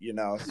that,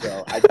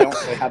 so I don't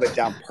really have it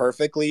down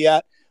perfectly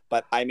yet.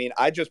 But I mean,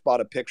 I just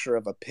bought a picture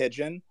of a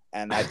pigeon,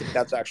 and I think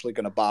that's actually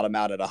going to bottom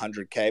out at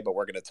 100K, but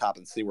we're going to top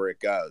and see where it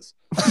goes.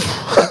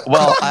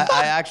 Well,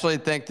 I actually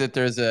think that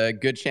there's a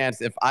good chance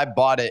if I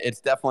bought it,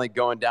 it's definitely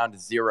going down to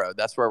 0.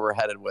 That's where we're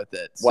headed with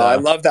it. So. Well, I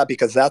love that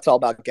because that's all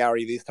about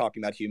Gary Vee's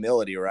talking about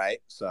humility, right?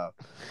 So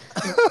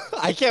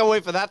I can't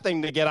wait for that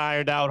thing to get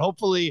ironed out.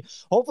 Hopefully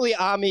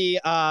Ami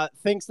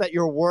thinks that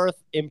you're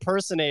worth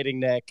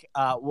impersonating Nick.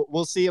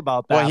 We'll see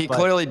about that. Well, he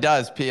clearly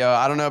does, P.O.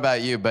 I don't know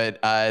about you, but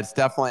it's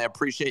definitely, I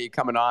appreciate you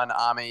coming on,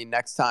 Ami.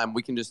 Next time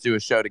we can just do a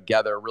show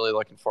together. Really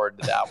looking forward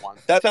to that one.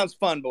 That sounds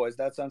fun, boys.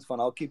 That sounds fun.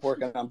 I'll keep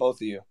working on both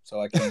of you so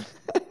I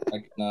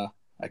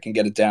can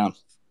get it down.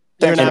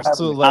 You're an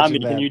absolute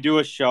legend, man. Can you do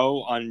a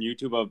show on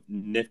YouTube of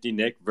Nifty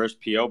Nick versus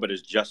PO, but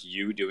it's just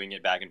you doing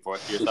it back and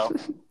forth to yourself?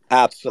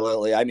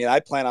 Absolutely. I mean,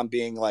 I plan on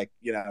being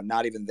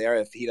not even there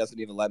if he doesn't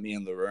even let me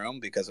in the room,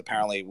 because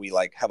apparently we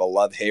have a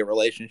love-hate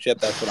relationship.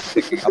 That's what I'm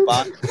picking up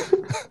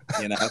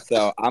on.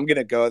 So I'm going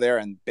to go there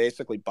and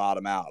basically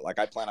bottom out.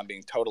 I plan on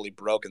being totally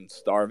broke and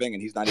starving,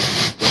 and he's not even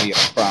giving me a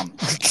crumb.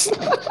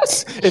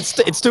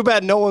 It's too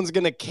bad no one's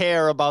going to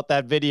care about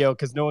that video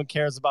because no one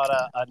cares about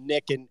a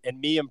Nick and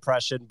me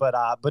impression. But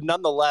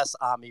nonetheless,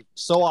 Ami,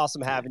 so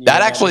awesome having you.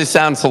 That actually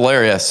sounds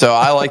hilarious. So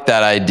I like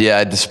that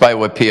idea, despite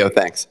what P.O.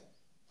 thinks.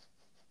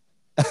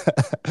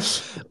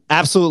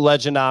 Absolute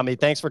legend, Ami.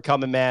 Thanks for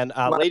coming, man.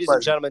 Ladies pleasure.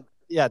 And gentlemen,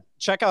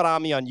 check out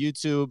Ami on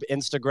YouTube,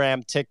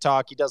 Instagram,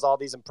 TikTok. He does all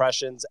these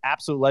impressions.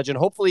 Absolute legend.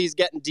 Hopefully he's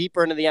getting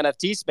deeper into the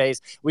NFT space.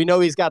 We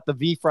know he's got the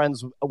V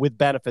Friends with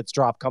Benefits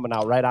drop coming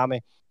out, right,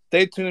 Ami?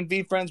 Stay tuned.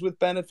 Be friends with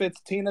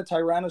benefits. Tina,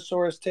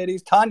 Tyrannosaurus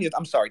titties. Tanya.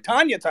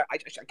 I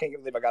can't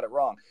believe I got it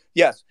wrong.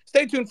 Yes.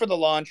 Stay tuned for the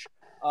launch.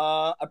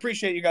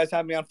 Appreciate you guys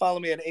having me on. Follow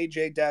me at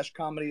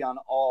AJ-comedy on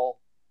all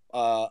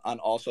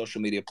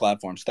social media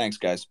platforms. Thanks,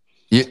 guys.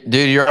 Dude,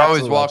 you're Absolute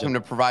always welcome legend.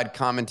 to provide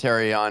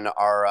commentary on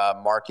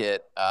our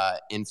market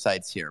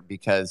insights here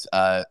because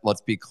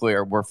let's be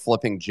clear, we're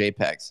flipping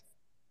JPEGs.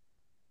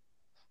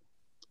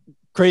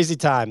 Crazy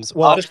times.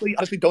 Well, honestly,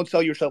 don't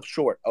sell yourself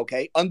short,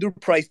 okay?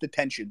 Underpriced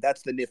attention.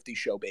 That's the Nifty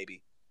show,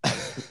 baby.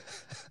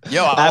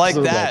 Yo, I like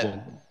absolute that.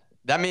 legend.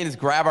 That means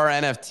grab our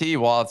NFT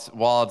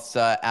while it's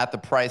at the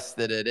price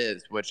that it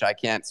is, which I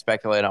can't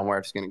speculate on where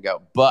it's going to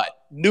go. But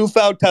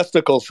newfound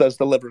testicles, says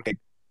the Liver King.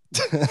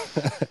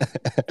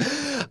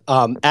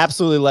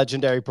 Absolutely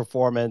legendary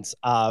performance.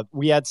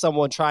 We had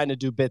someone trying to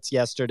do bits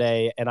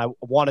yesterday, and I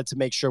wanted to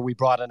make sure we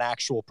brought an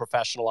actual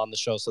professional on the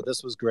show, so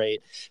this was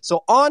great.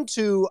 So on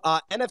to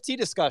NFT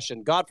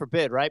discussion, God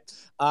forbid, right?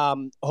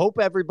 Hope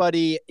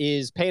everybody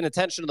is paying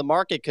attention to the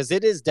market because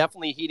it is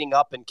definitely heating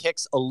up, and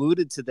Kix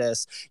alluded to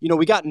this. You know,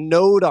 we got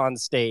Node on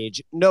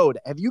stage. Node,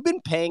 have you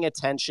been paying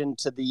attention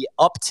to the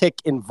uptick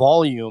in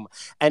volume?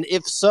 And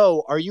if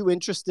so, are you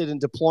interested in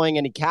deploying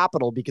any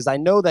capital? Because I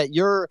know that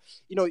you're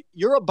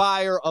a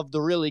buyer of the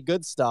really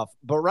good stuff,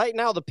 but right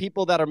now the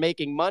people that are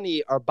making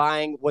money are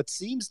buying what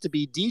seems to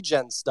be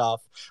degen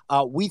stuff.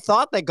 We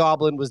thought that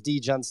Goblin was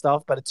degen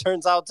stuff, but it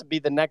turns out to be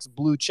the next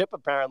blue chip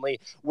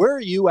apparently. Where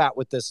are you at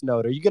with this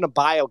Node? Are you going to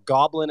buy a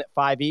Goblin at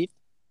 5 ETH?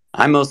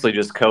 I'm mostly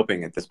just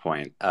coping at this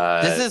point.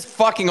 this is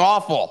fucking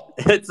awful.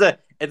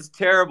 It's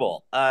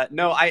terrible.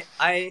 No,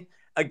 I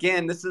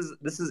again, this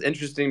is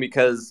interesting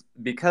because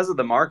of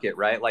the market,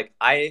 right? Like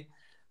I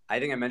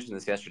think I mentioned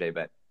this yesterday,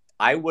 but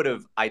I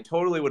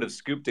totally would have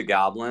scooped a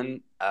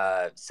Goblin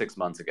 6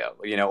 months ago,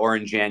 or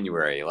in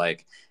January,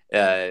 like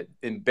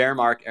in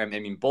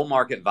bull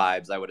market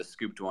vibes, I would have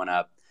scooped one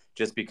up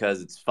just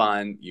because it's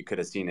fun. You could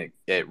have seen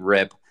it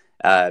rip,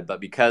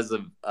 but because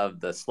of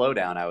the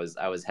slowdown,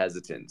 I was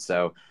hesitant.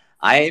 So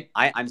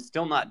I'm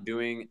still not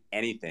doing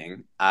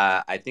anything.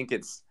 I think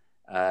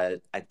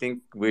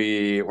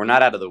we're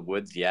not out of the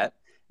woods yet.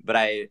 But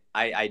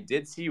I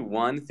did see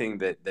one thing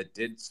that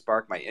did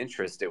spark my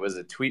interest. It was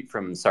a tweet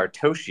from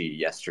Satoshi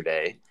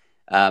yesterday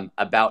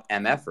about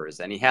MFers.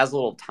 And he has a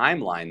little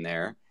timeline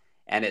there.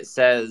 And it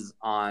says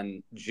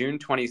on June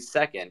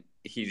 22nd,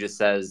 he just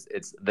says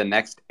it's the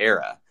next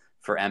era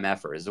for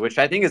MFers, which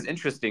I think is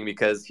interesting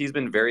because he's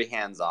been very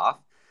hands-off.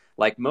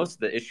 Like most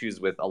of the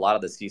issues with a lot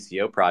of the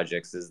CCO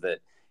projects is that,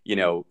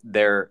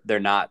 they're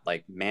not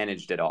like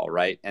managed at all,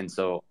 right? And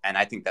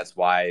I think that's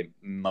why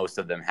most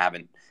of them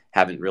haven't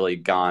really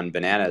gone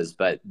bananas.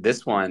 But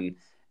this one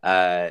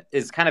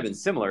is kind of been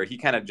similar. He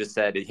kind of just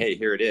said, hey,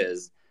 here it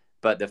is.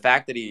 But the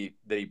fact that he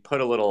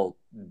put a little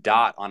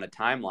dot on a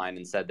timeline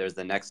and said there's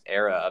the next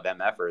era of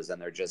MFers and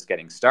they're just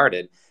getting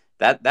started,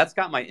 that's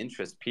got my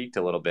interest peaked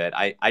a little bit.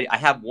 I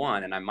have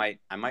one and I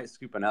might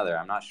scoop another.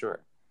 I'm not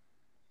sure.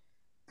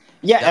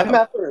 Yeah,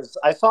 MFers.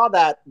 I saw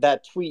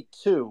that tweet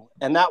too,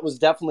 and that was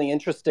definitely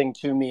interesting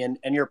to me.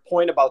 And your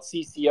point about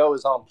CCO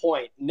is on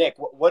point. Nick,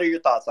 what are your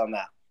thoughts on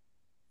that?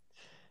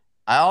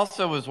 I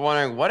also was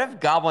wondering, what if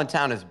Goblin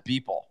Town is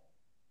Beeple?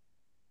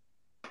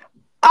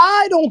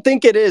 I don't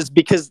think it is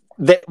because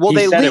he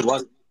said it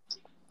wasn't.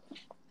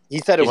 He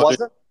said it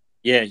wasn't?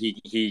 Yeah,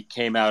 he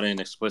came out and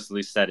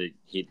explicitly said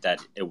that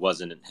it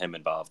wasn't him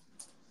involved.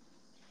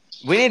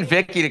 We need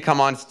Vicky to come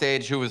on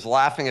stage, who was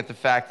laughing at the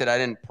fact that I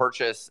didn't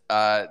purchase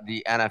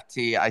the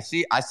NFT. I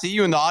see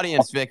you in the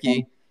audience,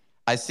 Vicky.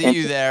 I see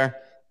you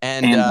there,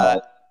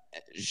 and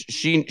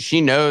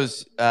she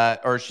knows,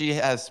 or she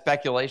has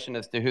speculation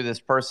as to who this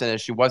person is.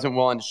 She wasn't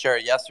willing to share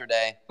it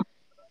yesterday.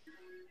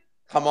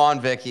 Come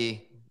on,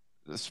 Vicky.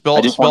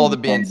 Spill the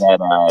beans.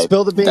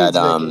 Spill the beans.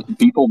 That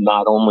people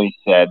not only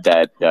said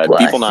that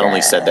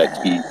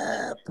he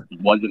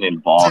wasn't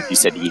involved. He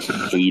said he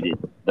hated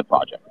the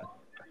project.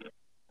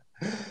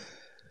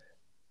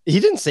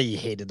 He didn't say he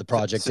hated the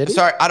project, did he?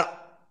 Sorry,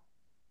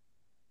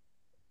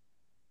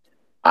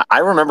 I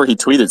remember he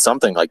tweeted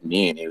something like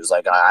me, and he was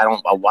like,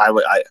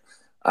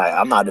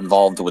 I'm not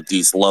involved with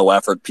these low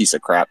effort piece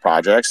of crap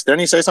projects.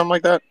 Didn't he say something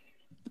like that?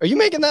 Are you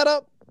making that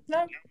up?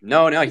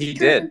 No, he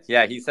did.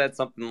 Yeah, he said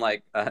something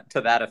like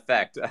to that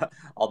effect.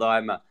 Although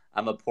I'm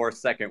a poor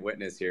second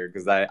witness here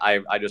because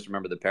I just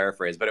remember the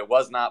paraphrase, but it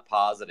was not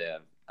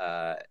positive.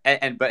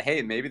 But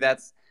hey, maybe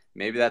that's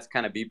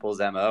kind of Beeple's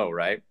MO,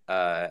 right?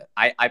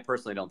 I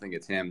personally don't think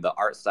it's him. The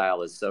art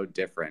style is so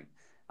different.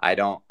 I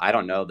don't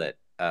know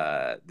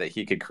that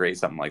he could create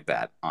something like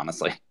that,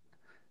 honestly.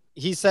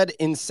 He said,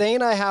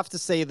 insane, I have to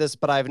say this,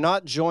 but I've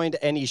not joined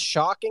any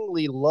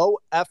shockingly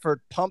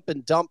low-effort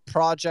pump-and-dump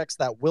projects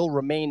that will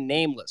remain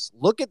nameless.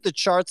 Look at the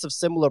charts of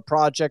similar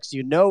projects.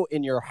 You know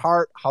in your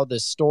heart how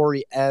this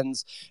story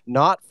ends,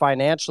 not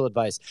financial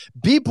advice.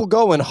 People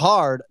going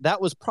hard, that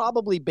was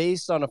probably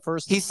based on a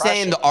first He's impression.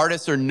 saying the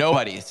artists are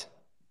nobodies.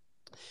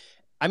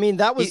 I mean,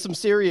 that was some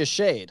serious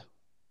shade.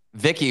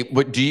 Vicky,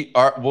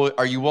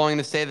 are you willing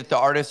to say that the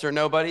artists are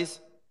nobodies?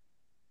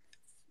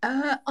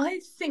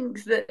 I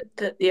think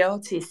that the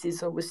artist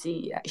is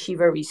obviously actually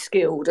very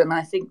skilled, and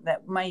I think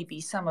that maybe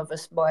some of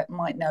us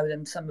might know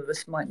them, some of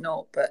us might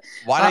not. But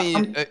why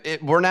don't you?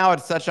 We're now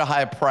at such a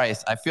high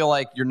price. I feel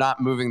like you're not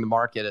moving the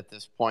market at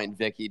this point,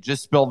 Vicky.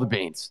 Just spill the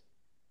beans.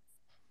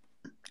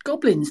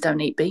 Goblins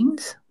don't eat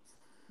beans.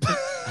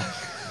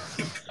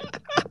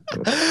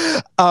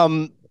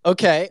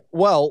 Okay.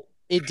 Well,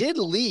 it did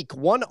leak.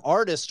 One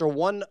artist or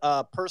one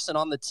person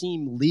on the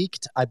team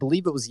leaked, I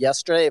believe it was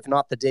yesterday, if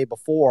not the day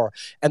before.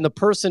 And the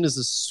person is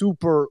a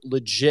super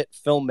legit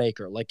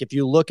filmmaker. Like, if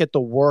you look at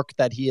the work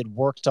that he had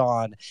worked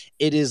on,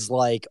 it is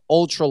like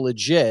ultra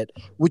legit,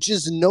 which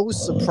is no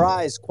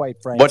surprise,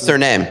 quite frankly. What's their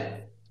name?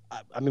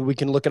 I mean, we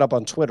can look it up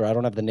on Twitter. I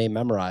don't have the name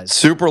memorized.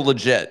 Super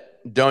legit.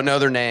 Don't know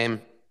their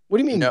name. What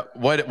do you mean? No,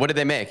 what did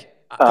they make?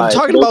 I'm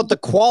talking about the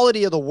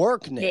quality of the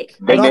work, Nick.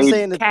 They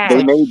made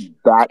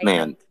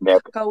Batman,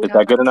 Nick. Is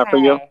that good enough for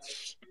you?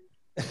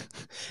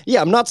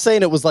 Yeah, I'm not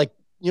saying it was like,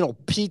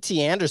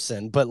 P.T.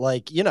 Anderson, but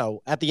like,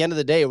 at the end of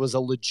the day, it was a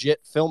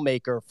legit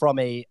filmmaker from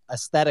a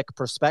aesthetic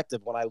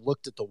perspective when I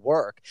looked at the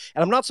work.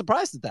 And I'm not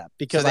surprised at that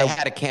because they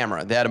had a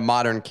camera. They had a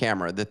modern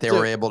camera that they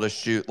were able to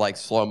shoot like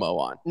slow-mo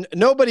on.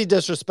 Nobody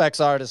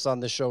disrespects artists on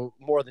this show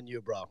more than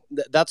you, bro.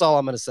 That's all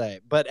I'm going to say.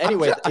 But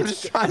anyway, I'm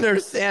just trying to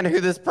understand who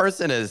this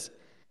person is.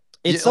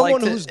 It's someone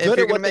who's good at what they do. If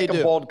you're going to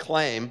make a bold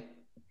claim.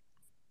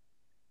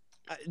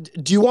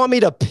 Do you want me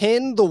to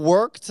pin the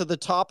work to the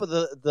top of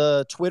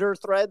the Twitter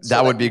thread?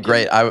 That would be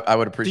great. I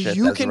would appreciate that.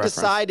 You can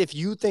decide if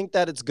you think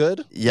that it's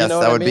good. Yes,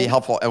 that would be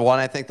helpful. And one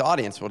I think the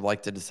audience would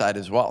like to decide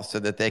as well, so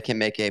that they can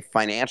make a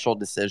financial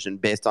decision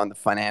based on the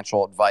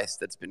financial advice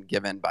that's been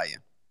given by you.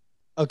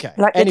 Okay.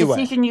 Like the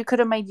decision you could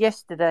have made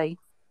yesterday.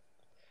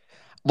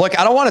 Look,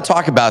 I don't want to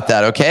talk about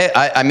that, okay?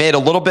 I made a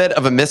little bit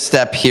of a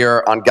misstep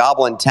here on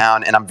Goblin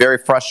Town, and I'm very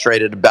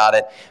frustrated about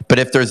it. But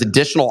if there's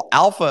additional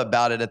alpha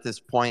about it at this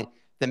point,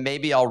 then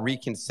maybe I'll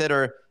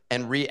reconsider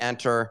and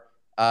re-enter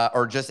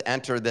or just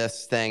enter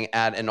this thing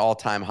at an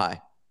all-time high.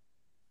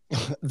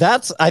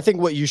 That's, I think,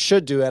 what you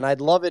should do. And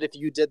I'd love it if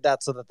you did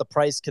that so that the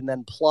price can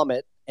then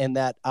plummet and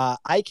that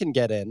I can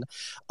get in.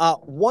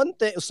 One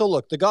thing. So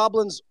look, the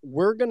Goblins,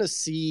 we're going to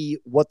see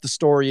what the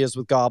story is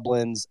with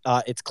Goblins.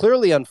 It's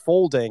clearly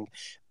unfolding.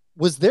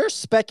 Was there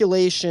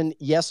speculation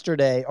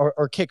yesterday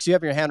or Kix, you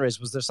have your hand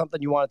raised. Was there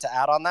something you wanted to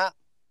add on that?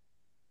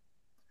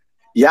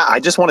 Yeah, I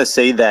just want to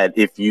say that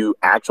if you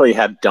actually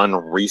have done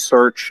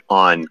research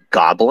on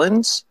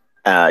goblins,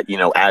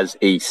 as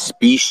a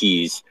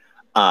species,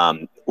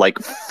 like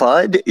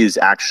FUD is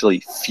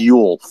actually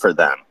fuel for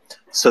them.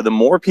 So the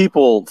more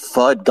people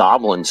FUD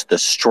goblins, the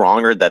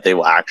stronger that they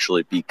will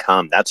actually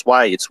become. That's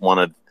why it's one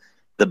of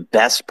the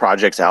best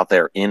projects out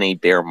there in a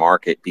bear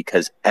market,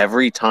 because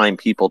every time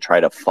people try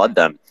to FUD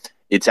them,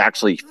 it's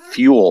actually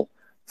fuel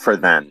for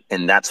them.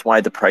 And that's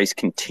why the price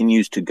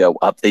continues to go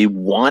up. They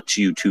want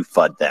you to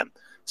FUD them.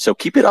 So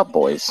keep it up,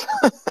 boys.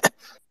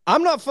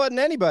 I'm not FUDing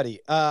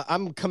anybody.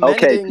 I'm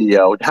commending. Okay,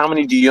 Theo, how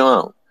many do you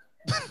own?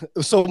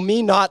 So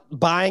me not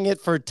buying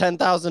it for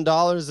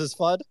 $10,000 is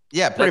FUD?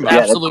 Yeah, pretty much.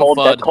 Absolute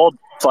FUD. That's called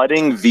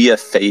FUDing via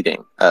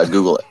fading.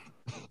 Google it.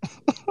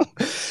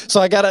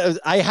 So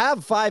I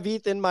have 5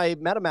 ETH in my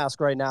MetaMask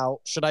right now.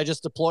 Should I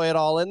just deploy it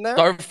all in there?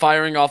 Start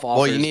firing off offers.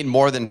 Well, you need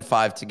more than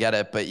 5 to get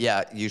it, but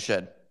yeah, you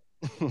should.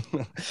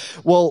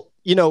 Well,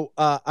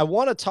 I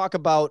want to talk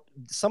about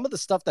some of the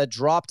stuff that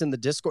dropped in the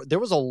Discord. There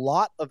was a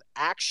lot of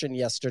action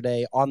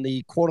yesterday on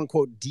the quote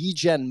unquote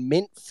degen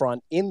mint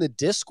front in the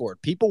Discord.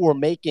 People were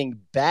making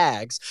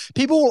bags.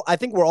 People, I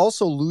think, were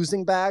also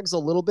losing bags a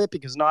little bit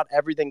because not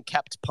everything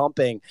kept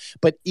pumping,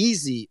 but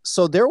easy.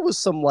 So there was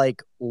some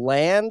like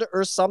land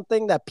or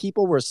something that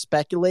people were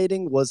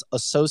speculating was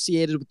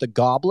associated with the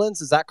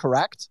goblins. Is that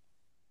correct?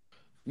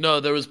 No,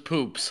 there was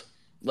poops,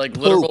 like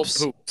literal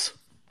poops.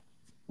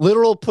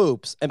 Literal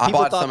poops. And people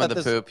I bought some of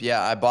the poop.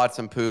 Yeah, I bought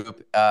some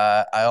poop.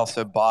 I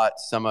also bought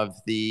some of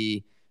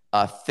the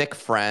thick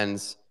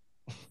friends.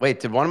 Wait,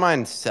 did one of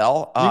mine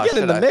sell? You're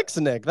getting in the mix,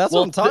 Nick. That's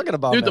what I'm talking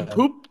about, dude, man. The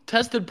poop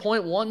tested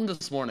 0.1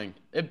 this morning.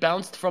 It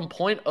bounced from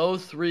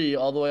 0.03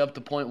 all the way up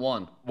to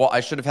 0.1. Well, I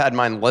should have had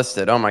mine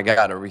listed. Oh, my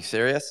God. Are we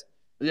serious?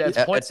 Yeah, it's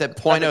at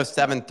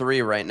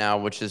 0.073 right now,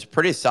 which is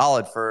pretty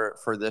solid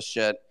for this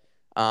shit.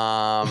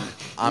 I'm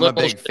a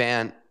big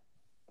fan.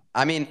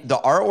 I mean, the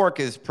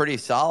artwork is pretty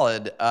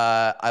solid.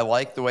 I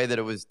like the way that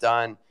it was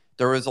done.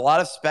 There was a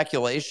lot of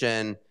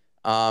speculation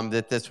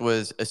that this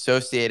was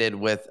associated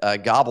with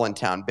Goblin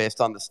Town based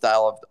on the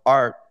style of the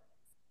art.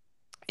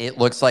 It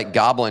looks like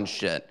goblin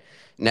shit.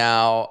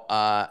 Now,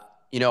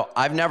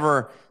 I've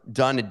never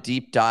done a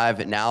deep dive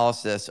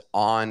analysis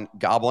on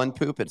goblin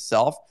poop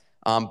itself.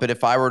 But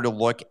if I were to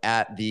look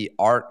at the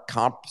art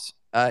comps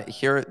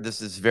here,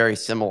 this is very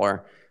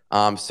similar.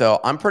 So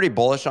I'm pretty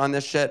bullish on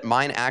this shit.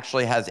 Mine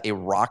actually has a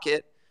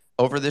rocket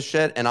over this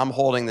shit, and I'm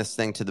holding this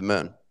thing to the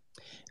moon.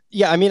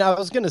 Yeah, I mean, I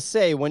was going to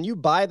say, when you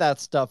buy that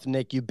stuff,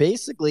 Nick, you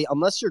basically,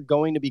 unless you're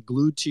going to be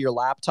glued to your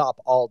laptop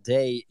all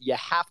day, you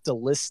have to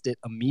list it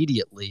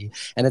immediately.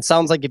 And it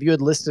sounds like if you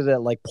had listed it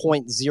at like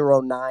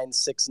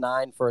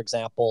 0.0969, for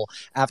example,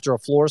 after a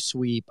floor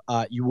sweep,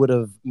 you would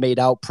have made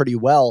out pretty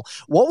well.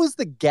 What was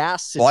the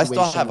gas situation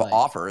Well, I still have like?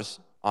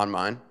 offers on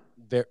mine.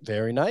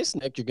 Very nice,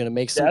 Nick. You're going to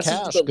make some Gas has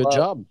cash. been Good low.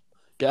 job.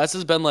 Gas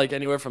has been like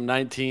anywhere from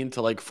 19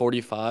 to like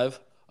 45.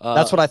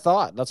 That's what I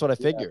thought. That's what I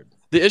figured.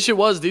 The issue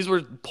was these were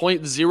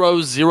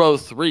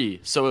 0.003,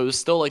 so it was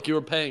still like you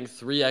were paying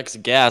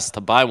 3x gas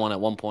to buy one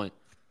at one point.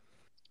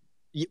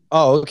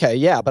 Oh, okay.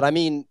 Yeah. But I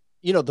mean,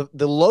 the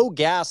low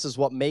gas is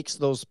what makes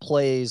those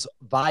plays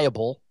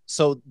viable.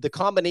 So the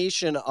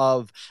combination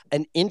of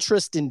an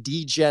interest in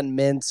degen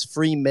mints,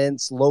 free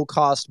mints, low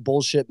cost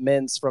bullshit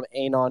mints from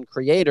Anon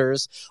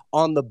creators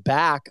on the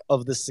back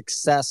of the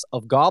success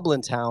of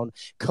Goblin Town,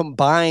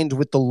 combined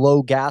with the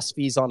low gas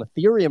fees on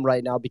Ethereum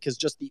right now, because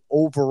just the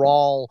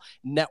overall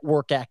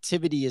network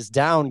activity is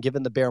down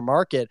given the bear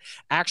market,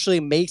 actually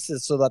makes it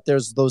so that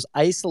there's those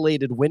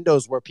isolated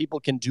windows where people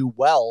can do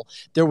well.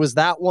 There was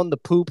that one, the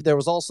poop. There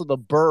was also the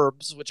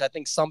burbs, which I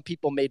think some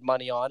people made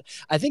money on.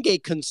 I think a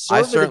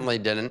conservative. I certainly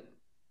didn't.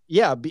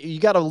 Yeah, you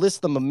got to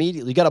list them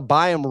immediately. You got to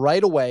buy them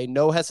right away,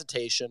 no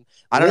hesitation.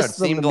 I don't know. It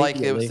seemed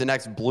like it was the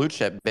next blue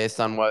chip based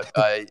on what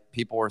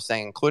people were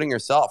saying, including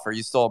yourself. Are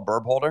you still a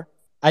burb holder?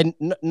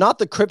 Not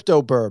the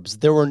crypto burbs.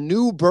 There were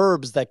new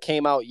burbs that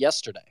came out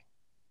yesterday.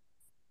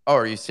 Oh,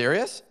 are you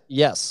serious?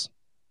 Yes.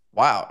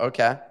 Wow.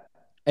 Okay.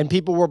 And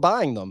people were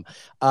buying them.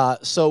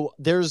 So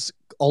there's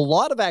a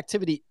lot of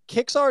activity.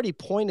 Kick's already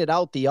pointed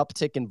out the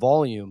uptick in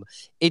volume.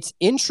 It's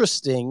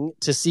interesting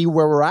to see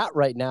where we're at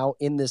right now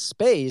in this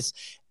space.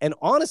 And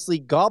honestly,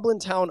 Goblin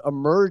Town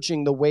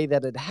emerging the way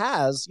that it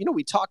has,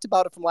 we talked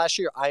about it from last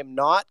year. I am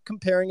not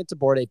comparing it to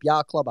Bored Ape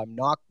Yacht Club. I'm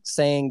not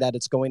saying that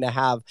it's going to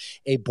have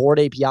a Bored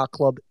Ape Yacht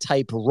Club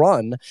type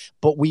run,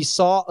 but we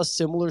saw a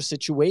similar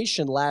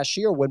situation last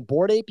year when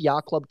Bored Ape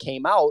Yacht Club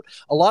came out.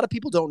 A lot of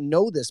people don't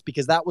know this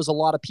because that was a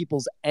lot of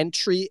people's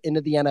entry into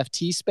the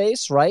NFT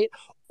space, right?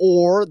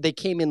 Or they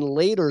came in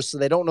later, so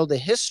they don't know the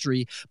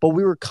history. But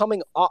we were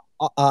coming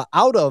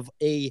out of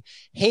a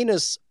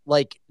heinous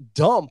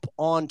dump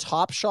on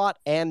Top Shot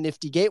and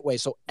Nifty Gateway.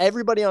 So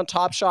everybody on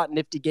Top Shot and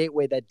Nifty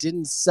Gateway that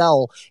didn't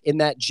sell in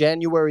that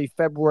January,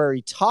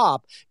 February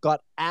top got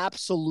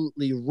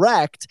absolutely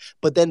wrecked.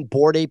 But then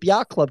Bored Ape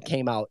Yacht Club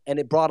came out, and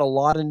it brought a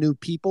lot of new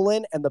people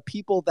in, and the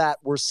people that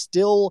were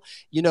still,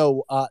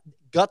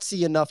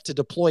 gutsy enough to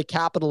deploy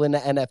capital into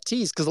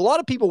NFTs, because a lot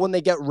of people, when they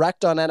get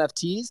wrecked on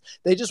NFTs,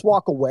 they just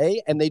walk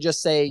away and they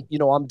just say,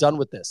 I'm done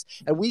with this.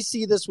 And we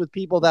see this with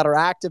people that are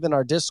active in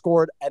our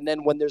Discord. And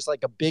then when there's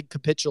like a big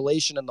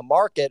capitulation in the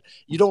market,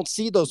 you don't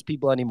see those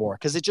people anymore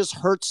because it just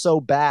hurts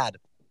so bad.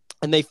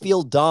 And they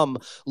feel dumb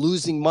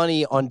losing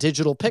money on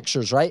digital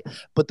pictures, right?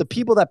 But the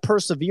people that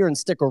persevere and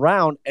stick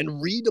around and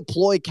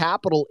redeploy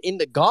capital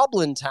into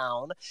Goblin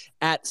Town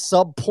at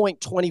sub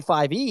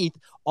 0.25 ETH,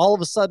 all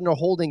of a sudden are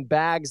holding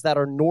bags that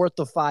are north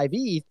of 5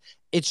 ETH.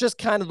 It's just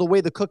kind of the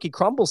way the cookie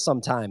crumbles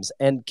sometimes.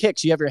 And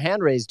Kix, you have your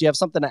hand raised. Do you have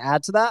something to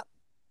add to that?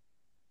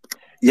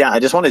 Yeah, I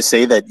just want to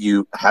say that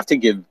you have to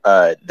give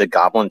the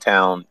Goblin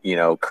Town,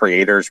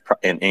 creators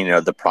and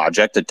the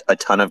project a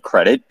ton of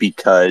credit,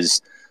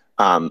 because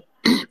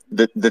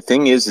the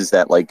thing is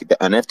that like the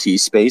NFT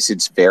space,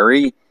 it's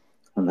very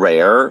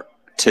rare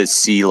to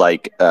see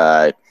like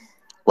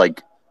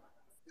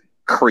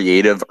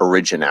creative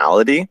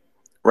originality,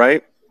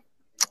 right?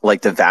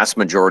 Like the vast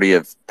majority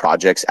of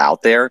projects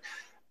out there,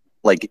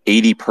 like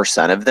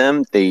 80% of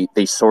them,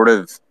 they sort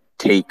of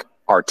take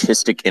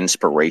artistic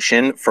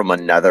inspiration from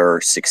another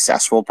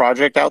successful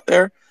project out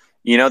there.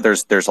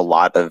 There's a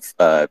lot of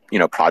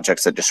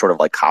projects that just sort of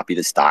like copy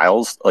the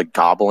styles. Like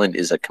Goblin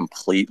is a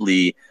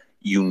completely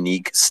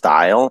unique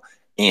style,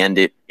 and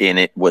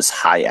it was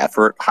high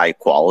effort, high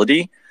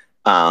quality.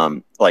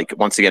 Like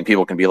once again,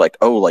 people can be like,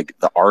 oh, like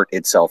the art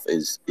itself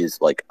is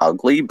like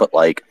ugly, but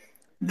like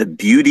the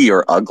beauty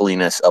or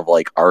ugliness of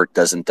like art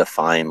doesn't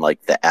define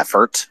like the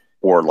effort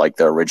or like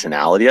the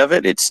originality of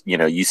it. It's,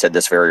 you said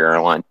this very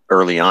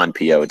early on,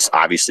 Pio, it's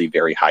obviously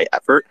very high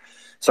effort.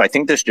 So I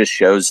think this just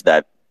shows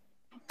that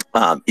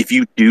if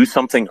you do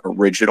something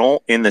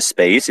original in the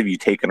space, if you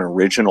take an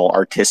original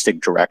artistic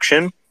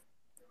direction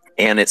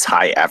and it's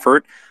high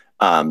effort,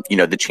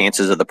 the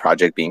chances of the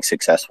project being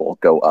successful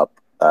go up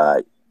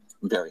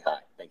very high.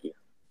 Thank you.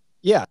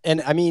 Yeah.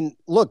 And I mean,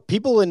 look,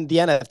 people in the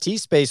NFT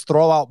space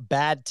throw out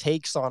bad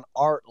takes on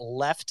art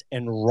left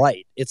and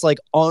right. It's like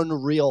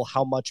unreal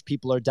how much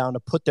people are down to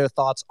put their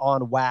thoughts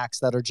on wax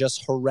that are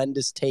just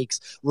horrendous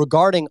takes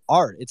regarding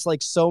art. It's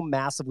like so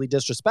massively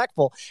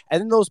disrespectful.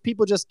 And then those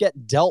people just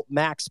get dealt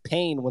max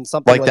pain when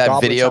something like that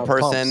Goblin video Town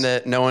person pumps.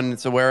 that no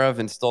one's aware of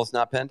and still it's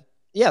not pinned.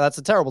 Yeah, that's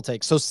a terrible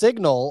take. So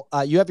Signal,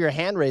 you have your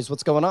hand raised.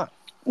 What's going on?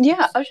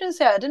 Yeah, I was going to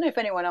say, I don't know if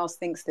anyone else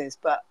thinks this,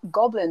 but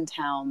Goblin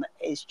Town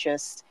is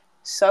just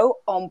so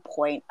on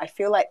point. I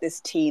feel like this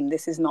team,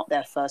 this is not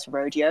their first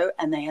rodeo,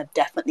 and they have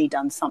definitely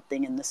done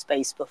something in the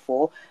space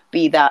before,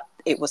 be that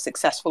it was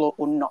successful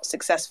or not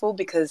successful,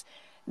 because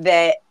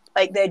they're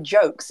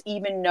jokes,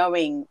 even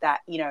knowing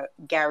that,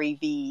 Gary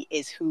Vee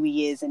is who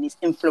he is and his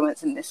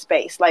influence in this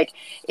space. Like,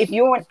 if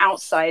you're an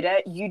outsider,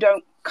 you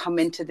don't come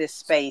into this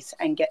space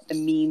and get the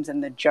memes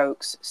and the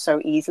jokes so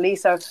easily.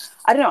 So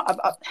I don't know.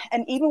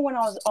 And even when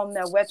I was on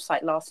their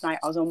website last night,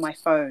 I was on my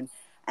phone,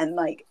 and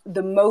like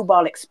the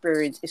mobile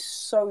experience is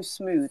so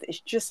smooth. It's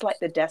just like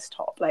the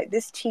desktop. Like,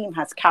 this team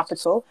has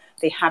capital,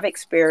 they have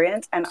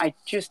experience, and I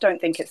just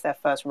don't think it's their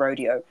first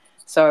rodeo.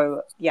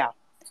 So yeah,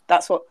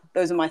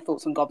 those are my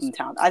thoughts on Goblin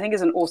Town. I think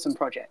it's an awesome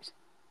project.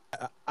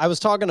 I was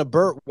talking to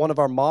Bert, one of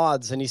our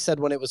mods, and he said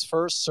when it was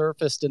first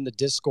surfaced in the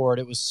Discord,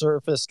 it was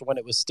surfaced when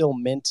it was still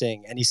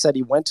minting. And he said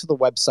he went to the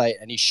website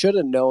and he should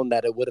have known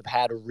that it would have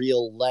had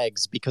real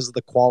legs because of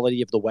the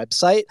quality of the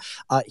website.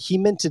 He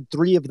minted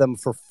 3 of them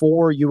for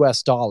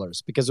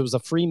 $4 because it was a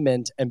free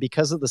mint. And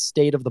because of the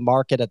state of the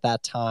market at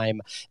that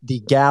time, the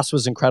gas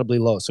was incredibly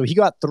low. So he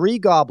got 3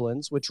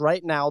 goblins, which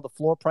right now the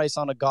floor price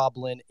on a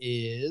goblin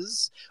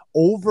is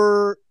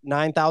over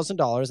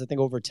 $9,000. I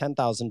think over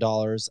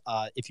 $10,000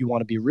 if you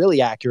want to be really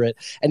accurate.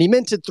 And he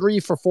minted 3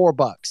 for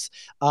 $4.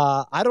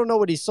 I don't know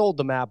what he sold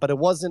them at, but it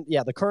wasn't.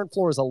 Yeah, the current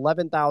floor is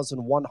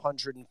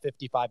 $11,155,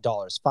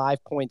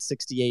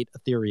 5.68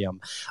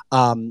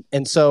 Ethereum.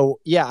 And so,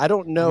 yeah, I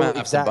don't know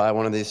exactly. Have to buy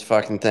one of these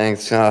fucking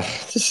things. No,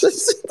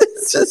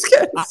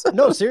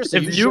 seriously.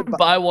 If you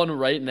buy one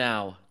right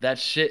now, that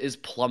shit is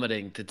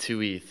plummeting to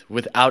 2 ETH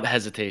without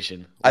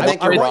hesitation. I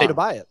think you're want wrong. you to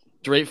buy it.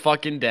 Straight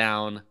fucking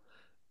down.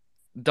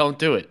 Don't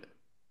do it.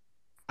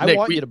 I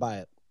want you to buy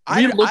it.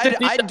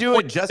 I'd do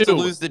it just to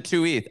lose the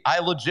 2 ETH. I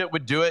legit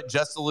would do it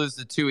just to lose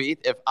the 2 ETH.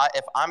 If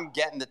I'm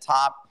getting the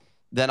top,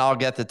 then I'll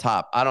get the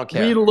top. I don't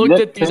care. We looked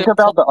at these. Think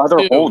about the other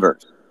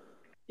holders.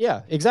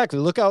 Yeah, exactly.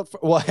 Look out for.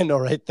 Well, I know,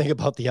 right? Think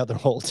about the other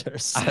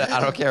holders. I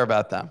don't care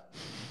about them.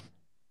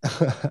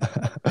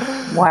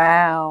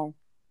 Wow.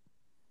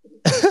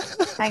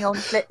 Hang on.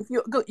 If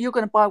you're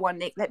going to buy one,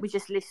 Nick, let me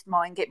just list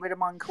mine, get rid of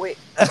mine quick.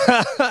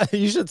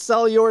 You should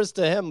sell yours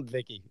to him,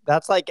 Vicky.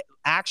 That's like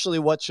actually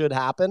what should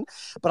happen.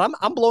 But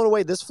I'm blown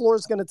away. This floor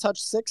is going to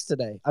touch 6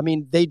 today. I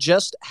mean, they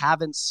just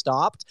haven't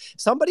stopped.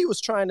 Somebody was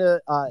trying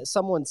to,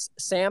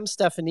 Sam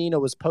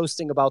Stefanino was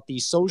posting about the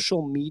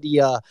social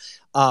media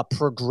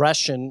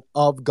progression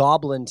of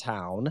Goblin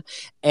Town.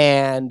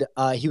 And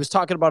he was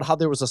talking about how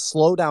there was a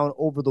slowdown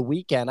over the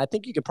weekend. I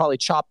think you could probably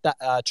chalk that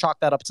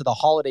up to the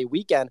holiday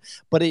weekend,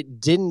 but it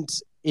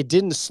didn't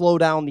slow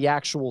down the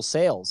actual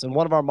sales. And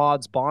one of our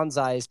mods,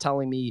 Bonsai, is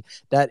telling me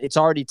that it's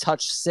already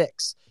touched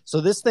 6. So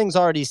this thing's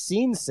already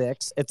seen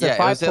 6. It's at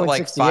 5.68. It was at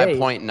like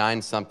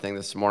 5.9 something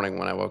this morning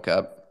when I woke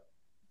up.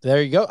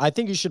 There you go. I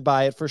think you should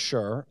buy it for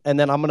sure. And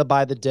then I'm going to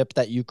buy the dip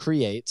that you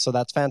create. So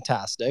that's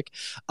fantastic.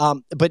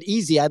 But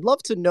Easy, I'd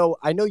love to know,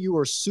 I know you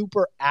were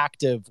super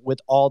active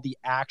with all the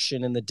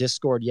action in the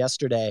Discord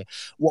yesterday.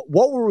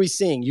 What were we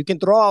seeing? You can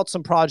throw out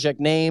some project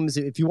names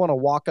if you want to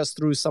walk us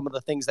through some of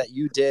the things that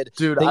you did.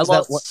 Dude, I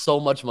lost so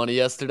much money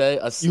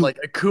yesterday. Like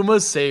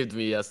Akuma saved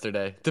me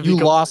yesterday. You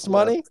lost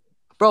money?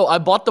 Bro, I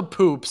bought the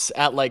poops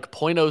at like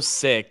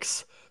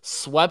 0.06,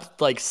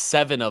 swept like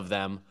 7 of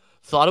them.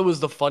 Thought it was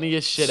the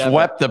funniest shit ever.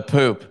 Swept the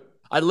poop.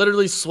 I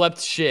literally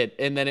swept shit,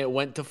 and then it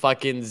went to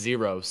fucking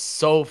 0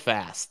 so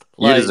fast.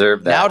 You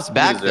deserve that. Now it's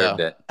back, though.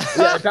 Yeah,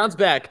 it bounced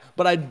back,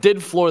 but I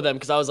did floor them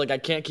because I was like, I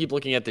can't keep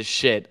looking at this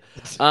shit.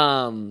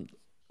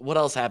 What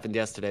else happened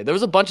yesterday? There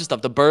was a bunch of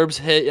stuff. The Burbs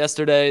hit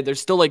yesterday.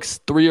 There's still like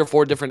 3 or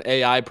 4 different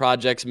AI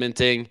projects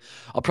minting.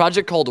 A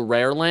project called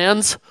Rare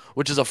Lands,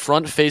 which is a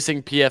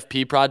front-facing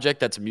PFP project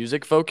that's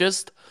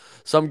music-focused.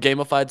 Some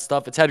gamified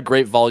stuff. It's had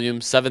great volume,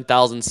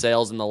 7,000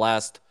 sales in the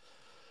last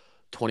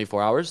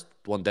 24 hours,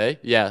 one day.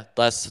 Yeah,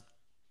 last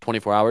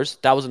 24 hours.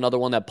 That was another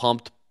one that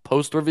pumped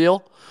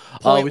post-reveal.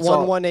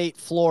 0.118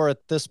 floor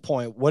at this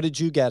point. What did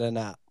you get in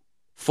that?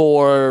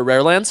 For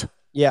Rare Lands?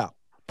 Yeah.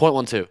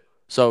 0.12.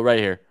 So right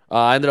here.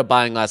 I ended up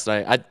buying last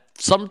night.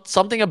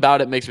 Something about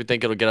it makes me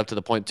think it'll get up to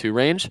the 0.2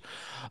 range.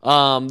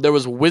 There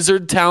was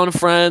Wizard Town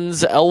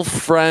Friends, Elf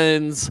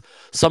Friends,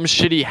 some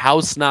shitty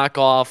house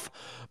knockoff.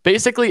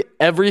 Basically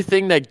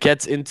everything that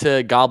gets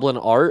into Goblin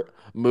art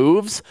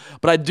moves.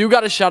 But I do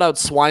got to shout out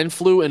Swine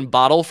Flu and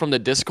Bottle from the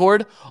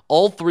Discord.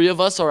 All 3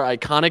 of us are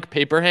iconic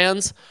paper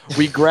hands.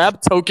 We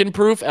grabbed Token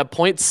Proof at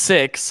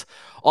 0.6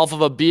 off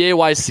of a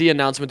BAYC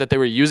announcement that they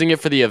were using it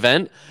for the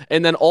event.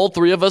 And then all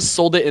 3 of us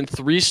sold it in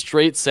 3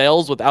 straight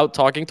sales without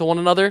talking to one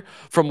another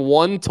from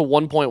 1 to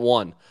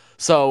 1.1.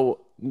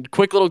 So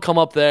quick little come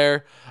up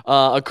there.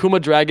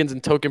 Akuma Dragons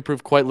and Token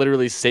Proof quite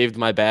literally saved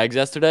my bags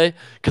yesterday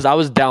because I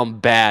was down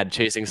bad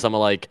chasing some of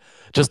like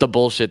just the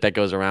bullshit that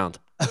goes around.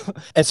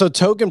 And so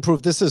Token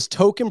Proof, this is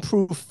Token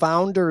Proof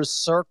Founders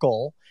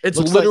Circle. It's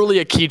literally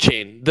a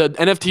keychain. The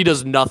NFT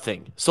does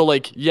nothing. So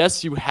like,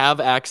 yes, you have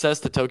access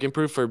to Token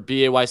Proof for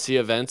BAYC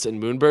events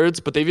and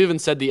Moonbirds, but they've even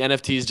said the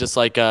NFT is just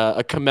like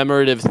a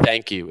commemorative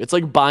thank you. It's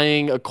like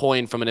buying a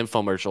coin from an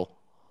infomercial.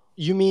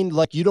 You mean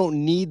like you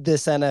don't need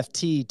this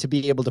NFT to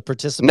be able to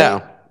participate?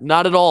 No,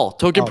 not at all.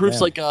 Token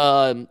Proof's like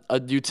a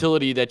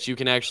utility that you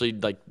can actually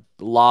like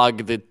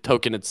log the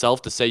token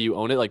itself to say you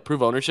own it, like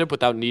prove ownership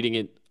without needing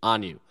it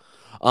on you.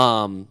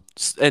 And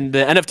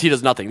the NFT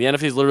does nothing. The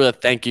NFT is literally a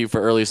thank you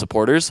for early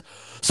supporters.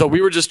 So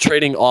we were just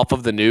trading off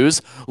of the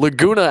news.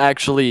 Laguna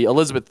actually,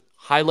 Elizabeth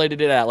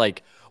highlighted it at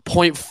like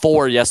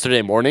 0.4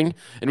 yesterday morning,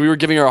 and we were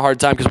giving her a hard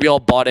time because we all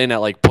bought in at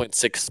like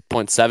 0.6,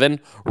 0.7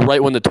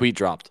 right when the tweet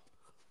dropped.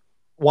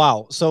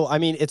 Wow. So, I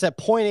mean, it's at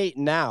 0.8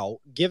 now.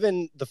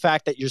 Given the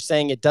fact that you're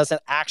saying it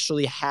doesn't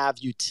actually have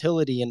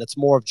utility and it's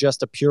more of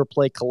just a pure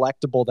play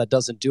collectible that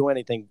doesn't do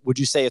anything, would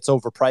you say it's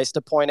overpriced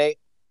at 0.8?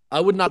 I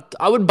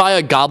would buy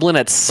a goblin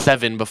at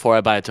 7 before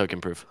I buy a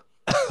token proof.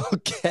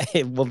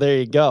 Okay, well, there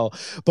you go.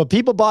 But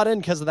people bought in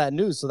because of that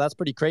news, so that's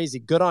pretty crazy.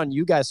 Good on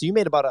you guys. So you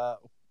made about a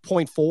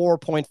 0.4,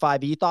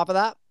 0.5 ETH off of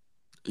that?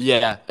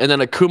 Yeah, and then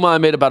Akuma, I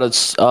made about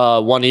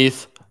a 1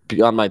 ETH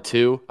on my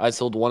 2. I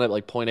sold one at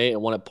like 0.8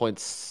 and one at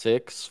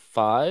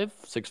 0.65,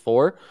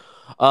 64.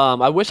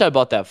 I wish I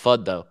bought that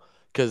FUD, though,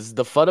 because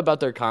the FUD about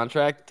their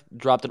contract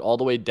dropped it all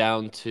the way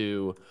down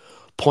to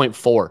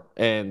 0.4,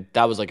 and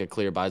that was like a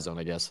clear buy zone,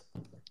 I guess.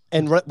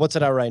 And what's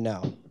it at right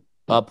now?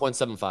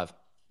 0.75.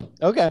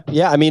 Okay.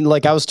 Yeah. I mean,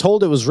 like I was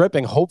told it was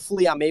ripping.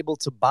 Hopefully I'm able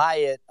to buy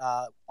it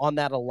on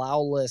that allow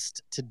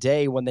list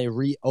today when they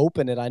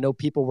reopen it. I know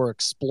people were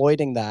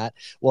exploiting that.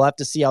 We'll have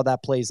to see how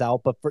that plays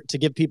out. But to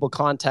give people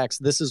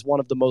context, this is one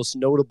of the most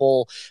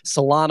notable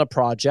Solana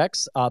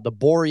projects, the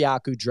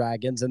Boryaku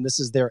Dragons, and this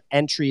is their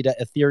entry to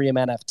Ethereum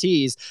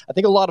NFTs. I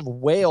think a lot of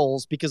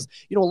whales, because,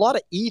 you know, a lot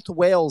of ETH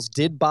whales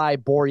did buy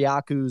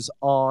Boryakus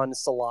on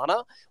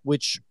Solana,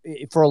 which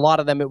for a lot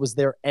of them, it was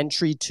their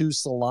entry to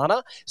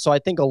Solana. So I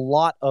think a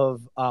lot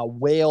of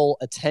whale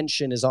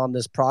attention is on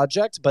this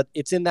project, but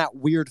it's in that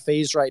weird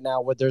phase right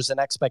now where there's an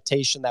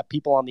expectation that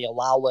people on the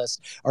allow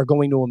list are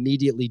going to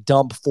immediately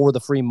dump for the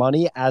free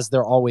money, as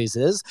there always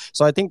is.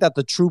 So I think that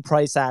the true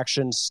price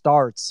action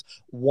starts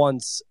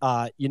once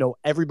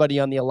everybody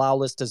on the allow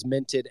list is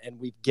minted and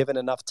we've given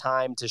enough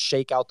time to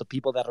shake out the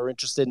people that are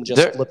interested in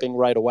just flipping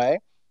right away.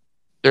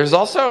 There's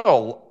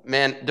also,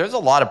 there's a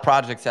lot of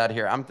projects out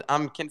here.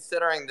 I'm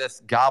considering this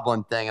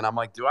goblin thing, and I'm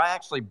like, do I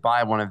actually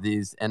buy one of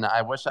these? And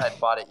I wish I had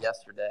bought it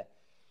yesterday.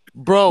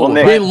 Bro, Well,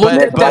 Nick, they look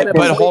at that.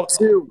 But hold,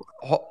 do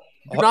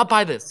not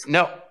buy this.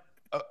 No.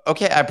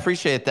 Okay, I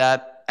appreciate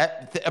that.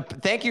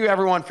 Thank you,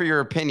 everyone, for your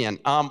opinion.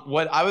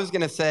 What I was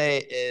going to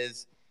say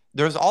is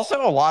there's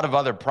also a lot of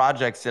other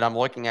projects that I'm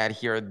looking at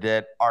here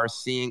that are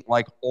seeing,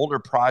 like, older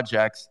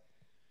projects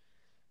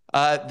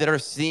that are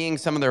seeing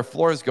some of their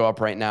floors go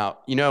up right now.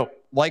 You know,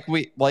 like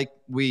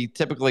we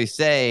typically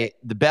say,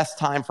 the best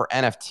time for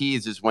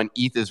NFTs is when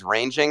ETH is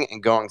ranging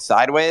and going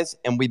sideways,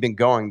 and we've been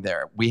going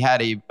there. We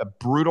had a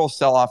brutal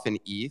sell-off in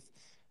ETH.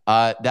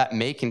 That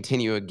may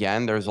continue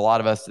again. There's a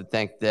lot of us that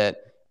think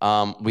that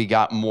we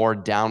got more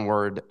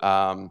downward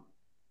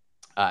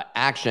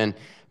action,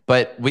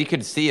 but we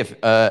could see if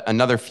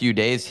another few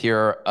days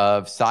here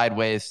of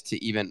sideways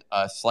to even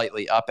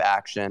slightly up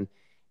action,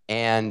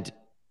 and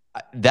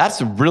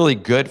that's really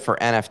good for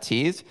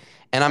NFTs.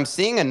 And I'm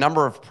seeing a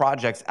number of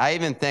projects. I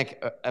even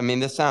think,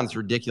 this sounds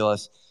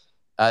ridiculous.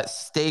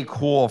 Stay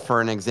Cool,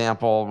 for an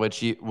example,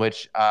 which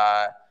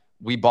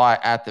we bought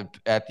at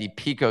the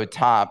Pico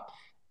top.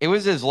 It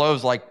was as low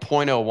as like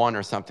 0.01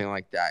 or something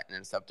like that, and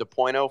it's up to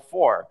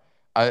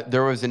 0.04.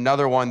 There was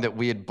another one that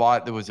we had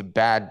bought that was a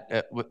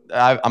bad.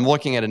 I'm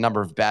looking at a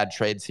number of bad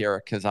trades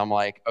here because I'm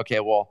like,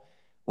 okay, well,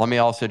 let me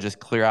also just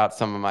clear out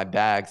some of my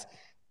bags.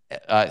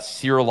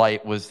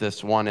 Searlight was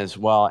this one as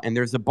well, and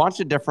there's a bunch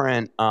of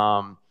different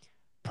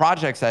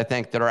projects, I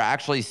think, that are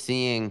actually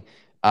seeing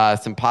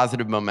some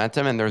positive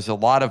momentum, and there's a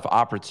lot of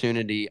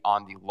opportunity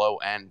on the low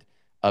end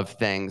of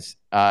things,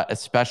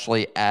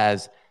 especially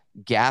as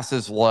gas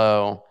is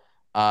low,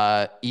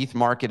 ETH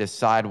market is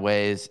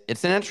sideways.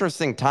 It's an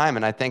interesting time,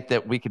 and I think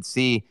that we could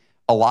see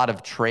a lot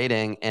of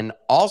trading. And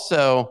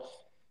also,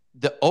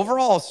 the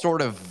overall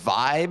sort of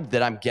vibe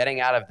that I'm getting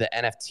out of the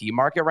NFT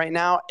market right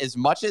now, as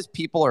much as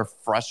people are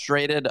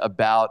frustrated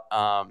about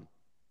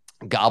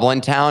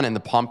Goblin Town and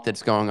the pump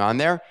that's going on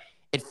there,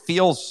 it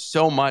feels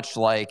so much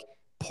like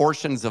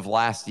portions of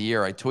last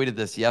year. I tweeted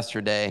this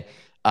yesterday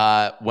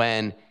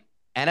when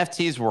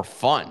NFTs were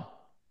fun,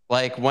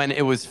 like when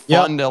it was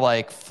fun to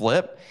like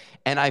flip.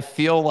 And I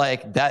feel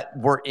like that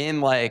we're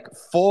in like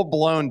full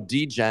blown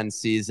degen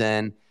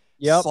season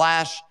 /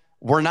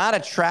 we're not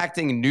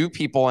attracting new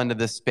people into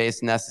this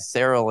space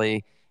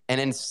necessarily.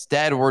 And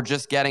instead we're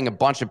just getting a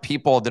bunch of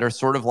people that are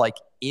sort of like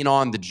in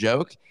on the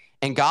joke.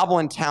 And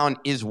Goblin Town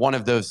is one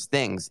of those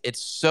things.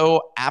 It's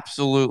so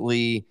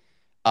absolutely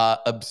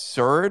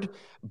absurd,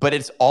 but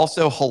it's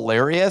also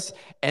hilarious.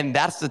 And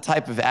that's the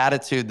type of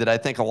attitude that I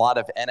think a lot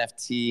of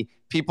NFT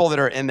people that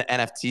are in the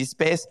NFT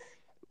space,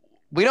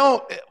 we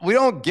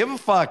don't give a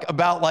fuck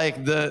about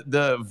like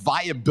the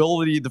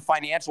viability, the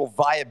financial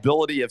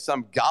viability of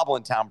some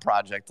Goblin Town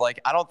project. Like,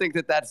 I don't think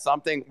that that's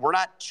something, we're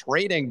not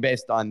trading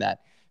based on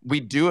that. We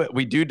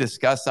do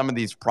discuss some of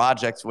these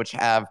projects which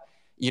have,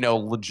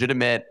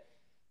 legitimate,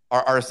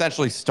 are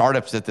essentially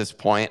startups at this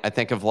point. I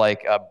think of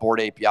like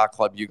Bored Ape Yacht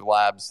Club, Yuga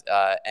Labs,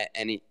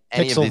 any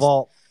Pixel of these.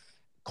 Vault.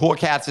 Cool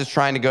Cats is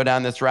trying to go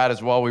down this route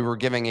as well. We were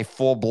giving a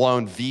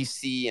full-blown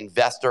VC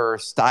investor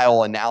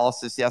style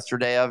analysis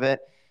yesterday of it.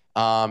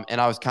 And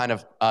I was kind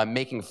of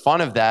making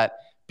fun of that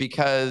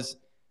because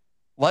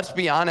let's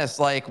be honest,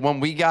 like when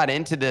we got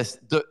into this,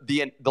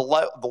 the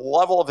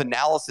level of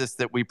analysis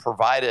that we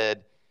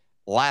provided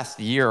last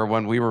year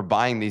when we were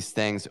buying these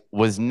things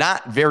was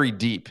not very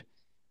deep.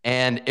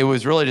 And it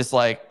was really just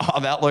like, oh,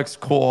 that looks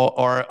cool,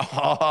 or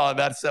oh,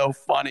 that's so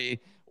funny.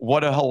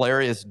 What a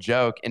hilarious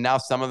joke. And now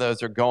some of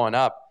those are going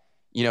up,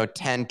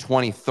 10,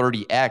 20,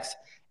 30x.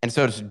 And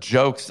so it's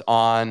jokes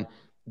on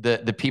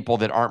the people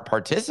that aren't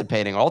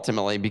participating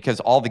ultimately, because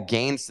all the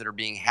gains that are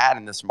being had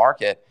in this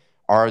market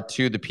are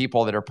to the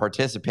people that are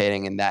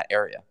participating in that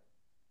area.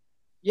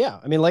 Yeah.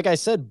 I mean, like I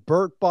said,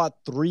 Bert bought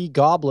 3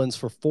 goblins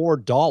for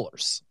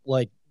 $4.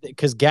 Like,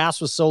 because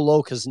gas was so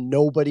low because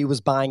nobody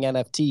was buying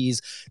NFTs.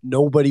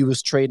 Nobody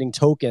was trading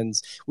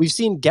tokens. We've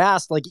seen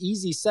gas, like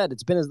Easy said,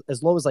 it's been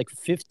as low as like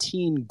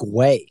 15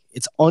 gwei.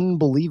 It's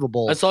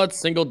unbelievable. I saw it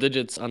single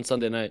digits on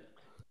Sunday night.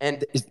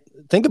 And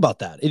think about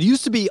that. It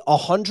used to be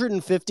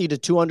 150 to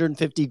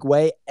 250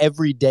 gwei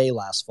every day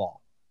last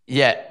fall.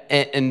 Yeah.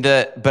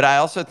 But I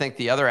also think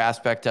the other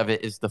aspect of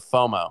it is the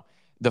FOMO.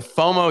 The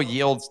FOMO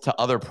yields to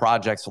other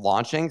projects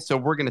launching. So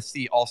we're going to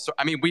see also,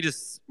 I mean,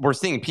 we're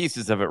seeing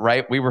pieces of it,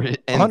 right? We were in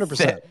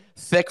 100%.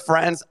 Thick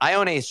Friends. I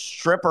own a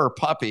stripper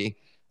puppy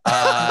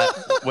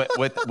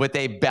with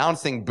a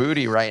bouncing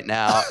booty right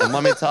now. And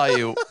let me tell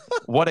you,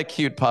 what a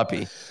cute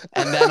puppy.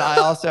 And then I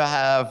also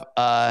have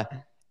I'll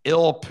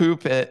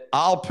Poop It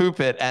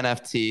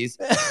NFTs.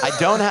 I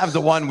don't have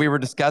the one we were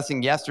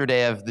discussing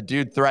yesterday of the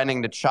dude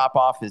threatening to chop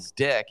off his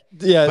dick.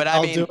 Yeah, but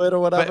I'll do it or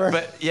whatever.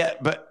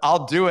 But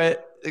I'll do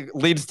it. It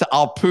leads to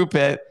I'll Poop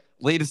It,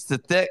 leads to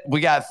Thick.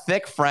 We got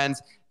Thick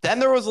Friends. Then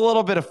there was a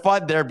little bit of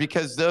FUD there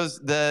because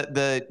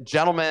the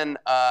gentleman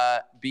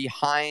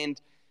behind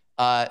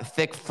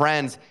Thick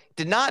Friends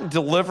did not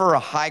deliver a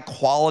high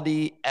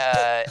quality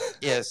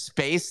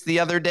space the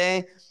other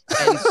day.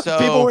 And so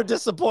people were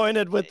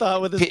disappointed with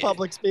his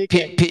public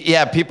speaking.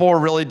 People were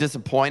really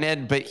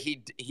disappointed, but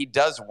he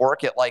does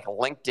work at like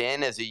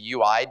LinkedIn as a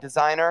UI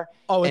designer.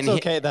 Oh, it's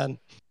okay then.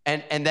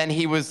 And then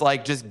he was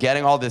like just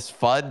getting all this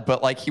FUD,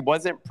 but like he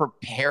wasn't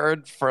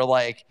prepared for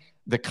like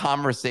the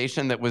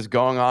conversation that was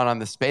going on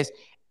the space.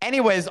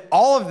 Anyways,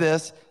 all of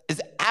this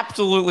is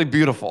absolutely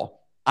beautiful.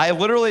 I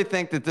literally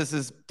think that this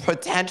is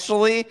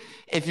potentially,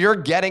 if you're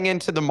getting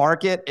into the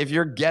market, if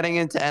you're getting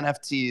into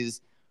NFTs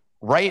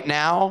right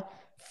now,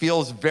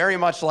 feels very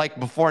much like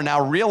before.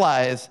 Now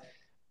realize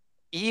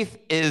ETH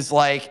is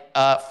like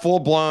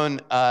full-blown,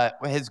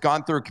 has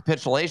gone through a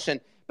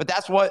capitulation, but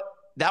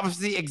that was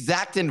the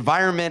exact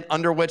environment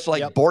under which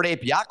like Bored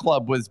Ape Yacht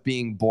Club was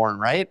being born,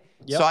 right?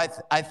 Yep.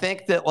 So I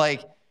think that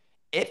like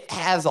it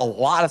has a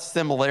lot of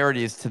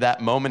similarities to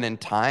that moment in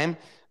time.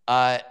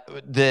 And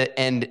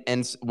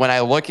when I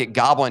look at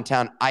Goblin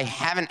Town, I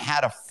haven't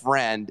had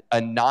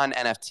a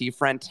non-NFT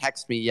friend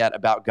text me yet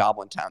about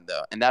Goblin Town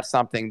though. And that's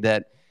something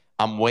that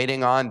I'm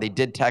waiting on. They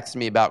did text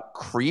me about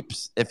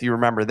Creeps, if you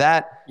remember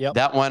that. Yep.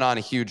 That went on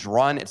a huge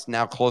run. It's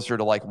now closer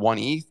to like 1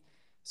 ETH.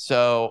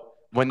 So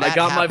when that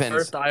happens, my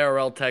first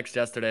IRL text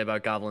yesterday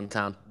about Goblin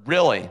Town.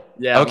 Really?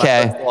 Yeah.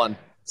 Okay. My first one.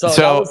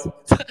 So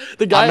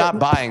the guy, I'm not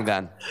buying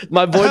then.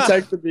 My boy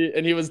texted me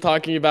and he was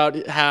talking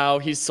about how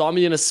he saw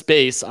me in a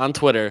space on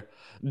Twitter,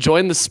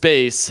 joined the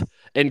space,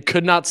 and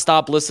could not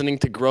stop listening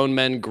to grown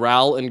men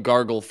growl and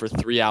gargle for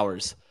 3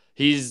 hours.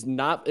 He's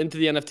not into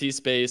the NFT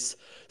space,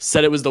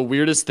 said it was the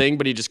weirdest thing,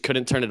 but he just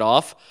couldn't turn it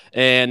off.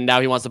 And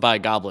now he wants to buy a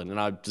Goblin. And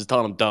I just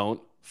telling him,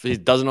 don't. If he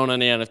doesn't own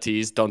any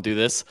NFTs, don't do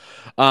this.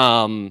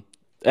 And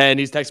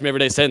he's texted me every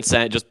day since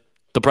saying, just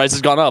the price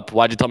has gone up.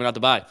 Why'd you tell me not to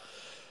buy?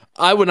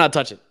 I would not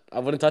touch it. I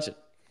wouldn't touch it.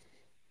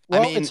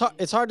 Well, I mean,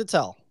 it's hard to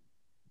tell.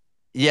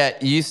 Yeah,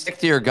 you stick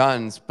to your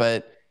guns,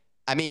 but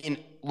I mean,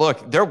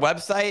 look, their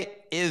website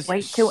is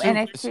wait till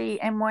NFT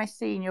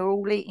NYC and you're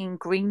all eating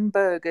green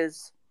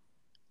burgers.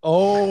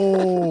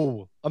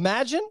 Oh,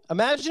 imagine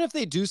if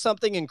they do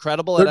something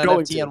incredible at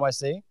NFT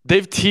NYC.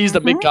 They've teased a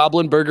big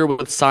Goblin Burger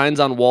with signs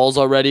on walls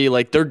already.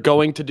 Like they're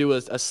going to do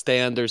a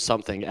stand or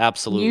something.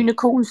 Absolutely.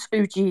 Unicorn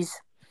spoogies.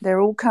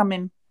 They're all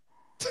coming.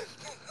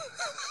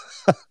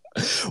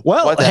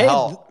 Well, what the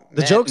hell?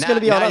 The joke's going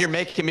to be on now us. You're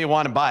making me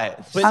want to buy it.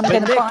 I'm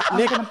going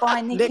to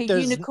buy Nick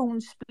a unicorn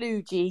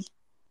sploogie.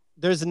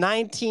 There's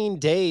 19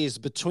 days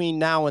between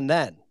now and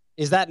then.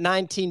 Is that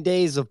 19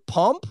 days of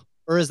pump?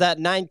 Or is that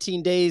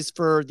 19 days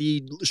for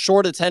the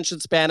short attention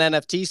span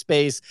NFT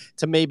space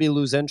to maybe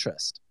lose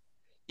interest?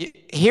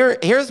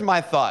 Here's my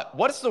thought.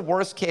 What's the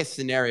worst case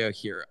scenario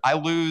here? I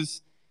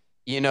lose,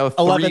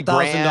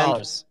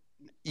 $11,000.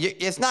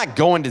 It's not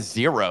going to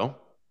zero.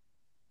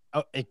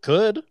 Oh, it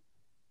could.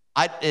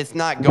 It's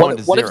not going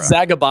to zero. What if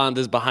Zagabond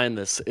is behind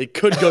this? It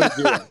could go to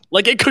zero.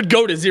 Like it could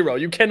go to zero.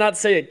 You cannot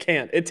say it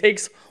can't. It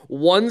takes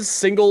one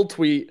single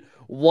tweet,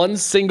 one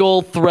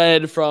single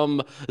thread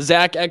from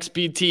Zach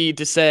XBT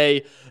to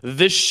say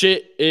this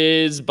shit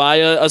is by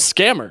a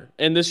scammer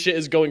and this shit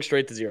is going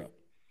straight to zero.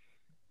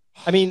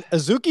 I mean,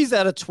 Azuki's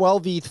at a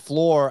 12 ETH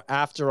floor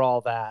after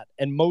all that,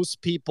 and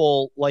most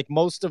people, like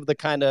most of the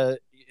kind of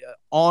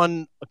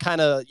on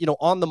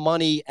the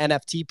money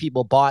NFT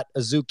people bought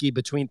Azuki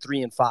between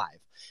 3 and 5.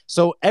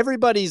 So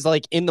everybody's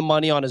like in the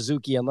money on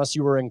Azuki unless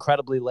you were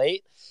incredibly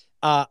late.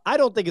 I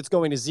don't think it's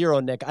going to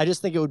zero, Nick. I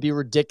just think it would be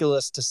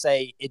ridiculous to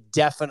say it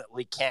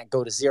definitely can't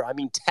go to zero. I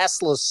mean,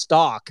 Tesla's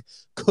stock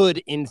could,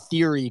 in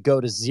theory, go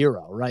to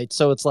zero, right?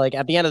 So it's like,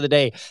 at the end of the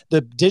day,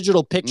 the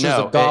digital pictures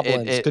of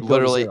goblins could go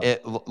to zero.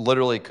 It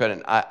literally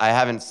couldn't. I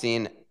haven't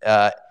seen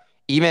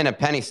even a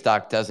penny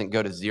stock doesn't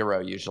go to zero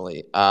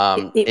usually.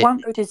 It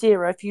won't go to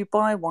zero if you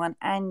buy one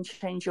and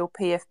change your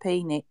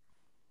PFP, Nick.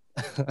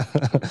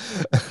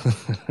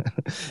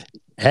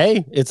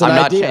 Hey, it's an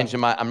idea.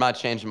 I'm not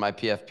changing my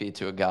PFP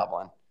to a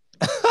goblin.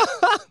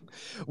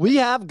 We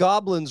have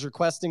goblins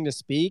requesting to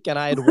speak, and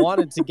I had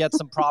wanted to get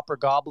some proper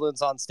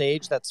goblins on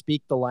stage that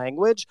speak the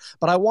language,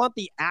 but I want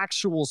the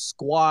actual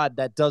squad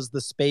that does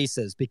the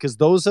spaces, because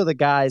those are the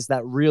guys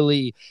that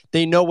really,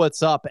 they know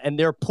what's up, and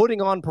they're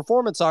putting on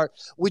performance art,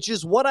 which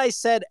is what I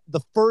said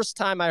the first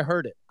time I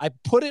heard it. I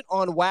put it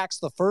on wax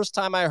the first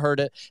time I heard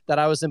it, that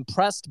I was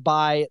impressed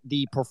by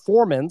the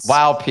performance.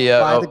 Wow, Pia,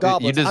 by the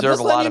goblins. You deserve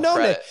a lot of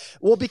credit. Nick.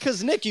 Well,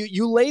 because Nick,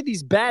 you lay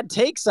these bad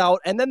takes out,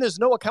 and then there's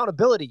no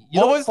accountability.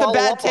 What was the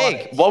bad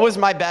take? What was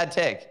my bad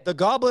take? The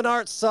goblin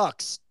art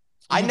sucks.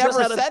 I never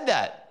said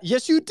that.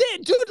 Yes, you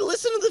did. Dude,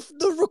 listen to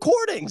the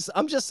recordings.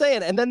 I'm just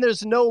saying. And then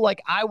there's no,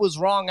 like, I was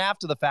wrong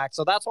after the fact.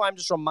 So that's why I'm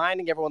just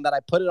reminding everyone that I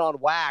put it on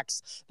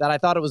wax, that I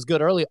thought it was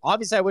good early.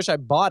 Obviously, I wish I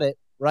bought it,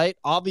 right?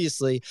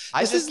 Obviously.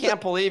 I just can't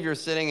believe you're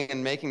sitting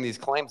and making these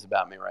claims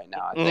about me right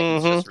now. I think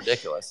it's just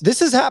ridiculous. This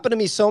has happened to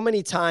me so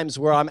many times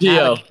where I'm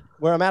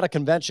at a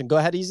convention. Go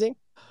ahead, Easy.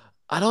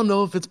 I don't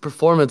know if it's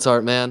performance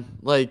art, man.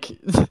 Like,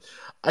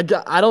 I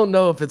don't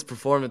know if it's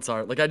performance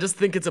art. Like, I just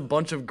think it's a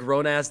bunch of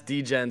grown-ass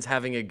degens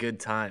having a good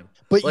time.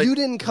 But like, you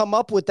didn't come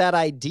up with that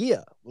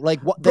idea.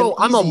 Like, what? Bro,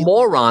 I'm a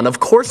moron. Of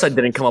course I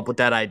didn't come up with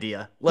that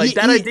idea. Like,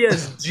 that idea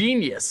is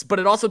genius, but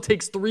it also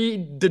takes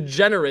 3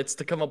 degenerates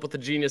to come up with a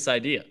genius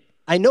idea.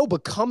 I know,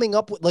 but coming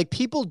up with, like,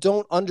 people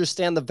don't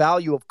understand the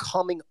value of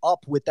coming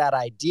up with that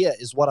idea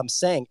is what I'm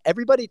saying.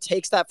 Everybody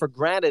takes that for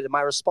granted, and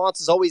my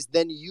response is always,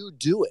 then you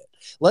do it.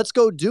 Let's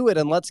go do it,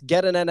 and let's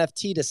get an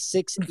NFT to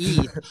 6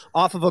 ETH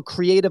off of a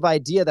creative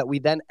idea that we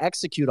then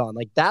execute on.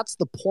 Like, that's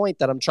the point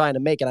that I'm trying to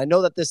make, and I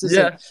know that this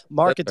isn't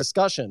market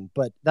discussion,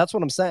 but that's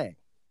what I'm saying.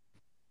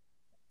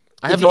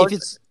 I got no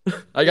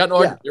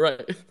argument. You're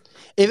right.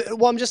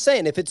 Well, I'm just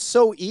saying, if it's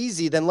so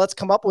easy, then let's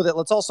come up with it.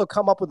 Let's also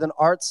come up with an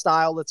art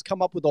style. Let's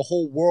come up with a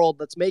whole world.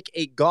 Let's make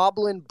a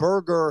Goblin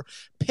Burger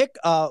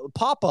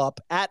pop-up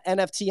at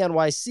NFT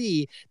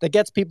NYC that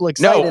gets people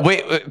excited. No,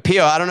 wait,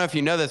 Pio, I don't know if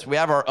you know this. We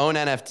have our own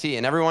NFT,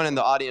 and everyone in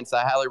the audience,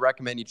 I highly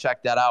recommend you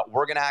check that out.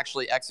 We're going to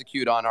actually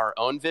execute on our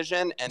own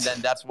vision, and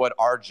then that's what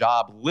our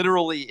job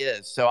literally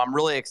is. So I'm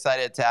really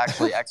excited to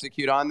actually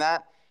execute on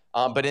that.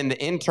 But in the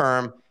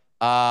interim,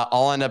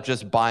 I'll end up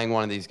just buying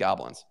one of these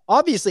goblins.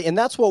 Obviously, and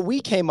that's what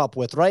we came up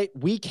with, right?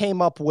 We came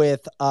up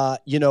with,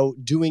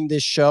 doing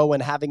this show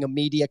and having a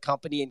media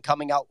company and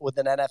coming out with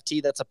an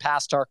NFT that's a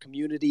past our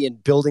community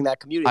and building that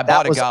community.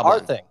 That was our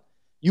thing.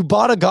 You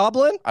bought a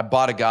goblin? I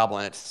bought a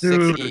goblin at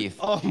 6 ETH.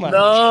 Oh my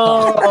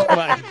god! Oh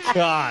my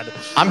god!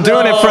 I'm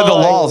doing it for the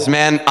lulz,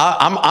 man.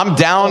 I'm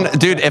down,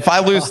 dude. If I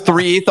lose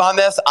 3 ETH on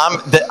this,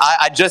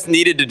 I just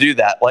needed to do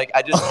that. Like,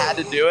 I just had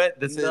to do it.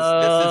 This is.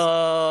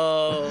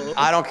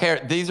 I don't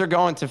care. These are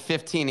going to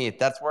 15 ETH.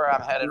 That's where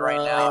I'm headed right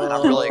now, and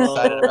I'm really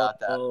excited about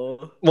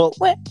that. Well,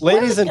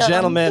 ladies and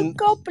gentlemen,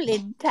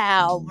 Goblin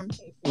Town.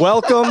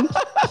 Welcome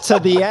to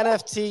the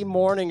NFT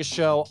Morning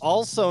Show,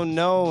 also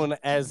known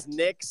as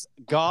Nick's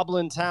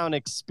Goblin Town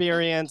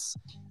Experience.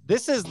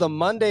 This is the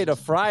Monday to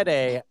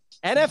Friday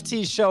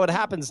NFT show. It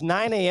happens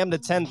 9 a.m. to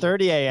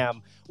 10:30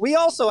 a.m. We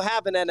also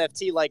have an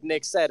NFT, like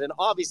Nick said, and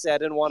obviously I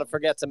didn't want to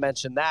forget to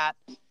mention that.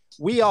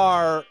 We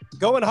are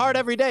going hard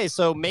every day,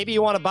 so maybe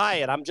you want to buy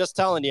it. I'm just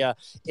telling you,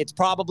 it's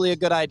probably a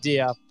good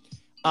idea.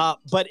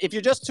 But if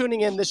you're just tuning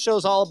in, this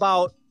show's all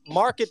about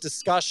market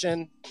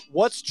discussion,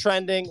 what's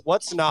trending,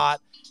 what's not.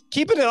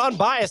 Keeping it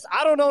unbiased,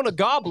 I don't own a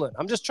goblin.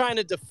 I'm just trying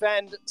to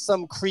defend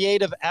some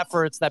creative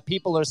efforts that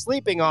people are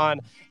sleeping on.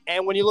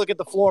 And when you look at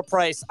the floor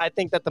price, I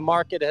think that the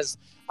market has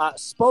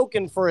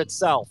spoken for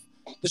itself.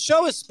 The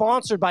show is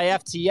sponsored by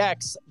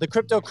FTX, the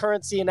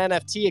cryptocurrency and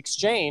NFT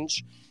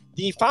exchange.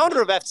 The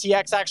founder of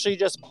FTX actually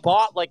just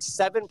bought like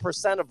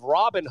 7% of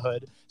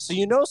Robinhood. So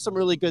you know some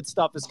really good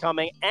stuff is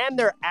coming. And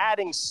they're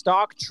adding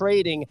stock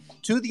trading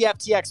to the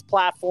FTX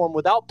platform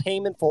without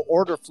payment for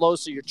order flow.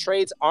 So your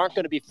trades aren't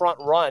going to be front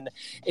run.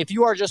 If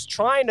you are just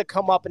trying to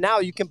come up now,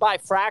 you can buy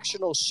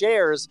fractional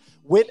shares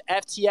with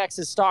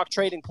FTX's stock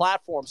trading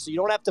platform. So you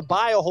don't have to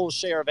buy a whole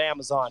share of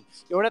Amazon.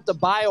 You don't have to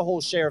buy a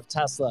whole share of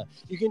Tesla.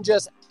 You can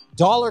just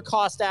dollar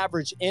cost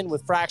average in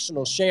with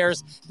fractional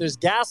shares. There's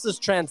gasless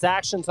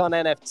transactions on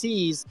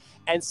NFTs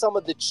and some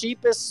of the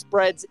cheapest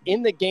spreads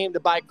in the game to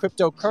buy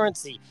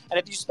cryptocurrency. And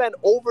if you spend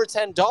over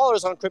 $10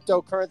 on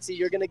cryptocurrency,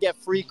 you're going to get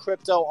free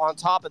crypto on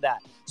top of that.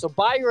 So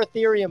buy your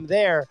Ethereum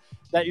there.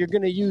 that you're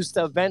going to use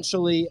to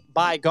eventually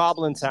buy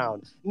Goblin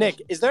Town.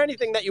 Nick, is there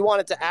anything that you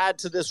wanted to add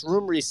to this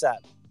room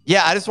reset?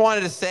 Yeah, I just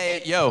wanted to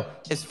say, yo,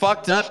 it's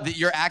fucked up that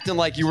you're acting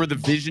like you were the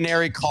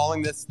visionary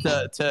calling this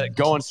to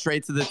going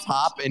straight to the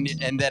top and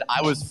that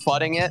I was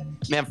fudding it.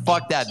 Man,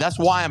 fuck that. That's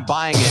why I'm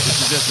buying it,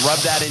 is to just rub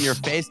that in your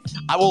face.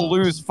 I will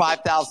lose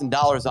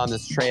 $5,000 on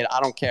this trade.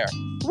 I don't care.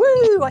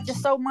 Woo! I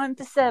just sold mine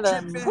for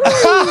 7.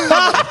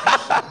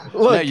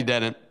 Woo! No, you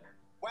didn't.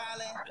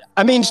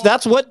 I mean,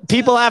 that's what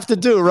people have to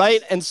do,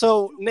 right? And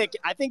so, Nick,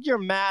 I think you're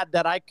mad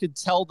that I could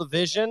tell the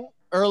vision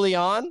early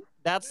on.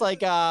 That's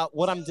like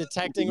what I'm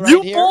detecting right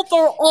here. You both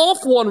are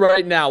off one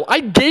right now. I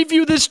gave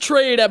you this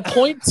trade at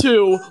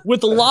 0.2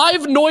 with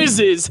live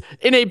noises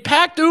in a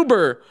packed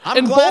Uber.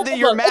 I'm glad that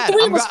you're mad.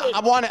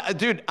 I want to,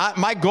 dude.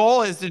 My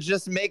goal is to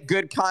just make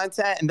good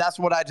content, and that's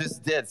what I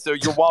just did. So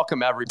you're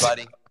welcome,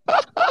 everybody.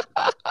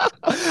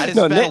 I just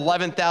spent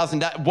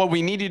 $11,000. What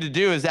we need you to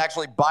do is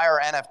actually buy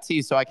our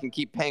NFT so I can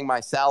keep paying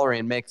my salary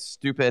and make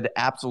stupid,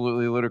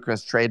 absolutely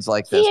ludicrous trades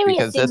like this. Serious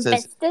because this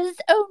investors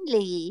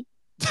only.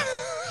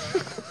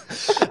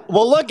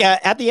 Well, look,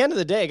 at the end of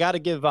the day, I got to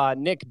give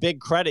Nick big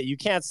credit. You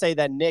can't say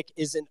that Nick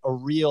isn't a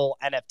real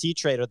NFT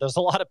trader. There's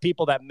a lot of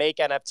people that make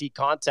NFT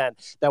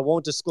content that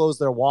won't disclose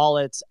their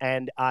wallets.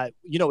 And,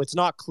 it's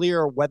not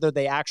clear whether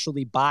they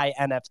actually buy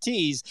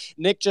NFTs.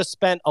 Nick just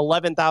spent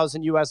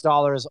 $11,000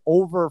 US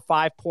over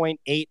 5.8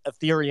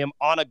 Ethereum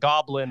on a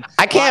Goblin.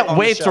 I can't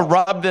wait to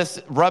rub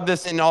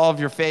this in all of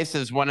your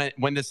faces when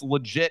this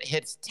legit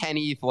hits 10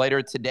 ETH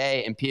later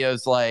today. And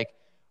Pio's like,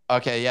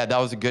 okay, yeah, that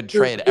was a good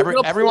trade.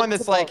 Everyone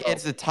that's like,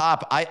 it's the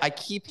top. I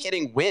keep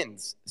hitting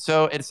wins.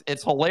 So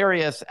it's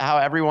hilarious how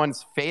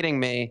everyone's fading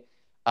me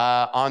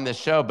on this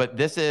show. But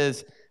this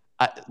is,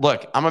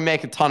 look, I'm going to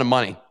make a ton of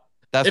money.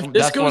 If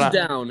this goes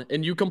down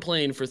and you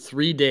complain for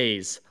 3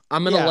 days,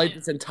 I'm going to light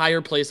this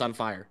entire place on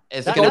fire.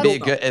 It's going to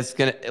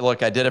be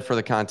look, I did it for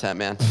the content,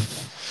 man.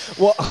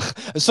 Well,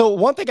 so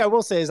one thing I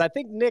will say is I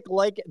think Nick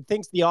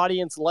thinks the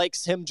audience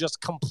likes him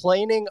just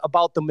complaining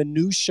about the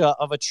minutia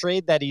of a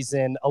trade that he's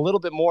in a little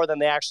bit more than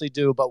they actually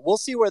do. But we'll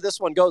see where this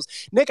one goes.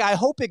 Nick, I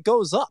hope it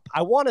goes up.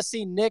 I want to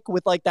see Nick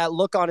with like that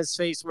look on his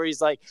face where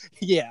he's like,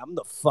 yeah, I'm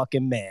the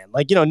fucking man.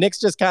 Like, Nick's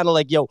just kind of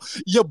like, yo,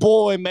 your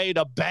boy made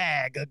a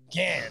bag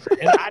again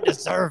and I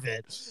deserve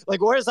it.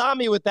 Like, where's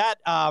Ami with that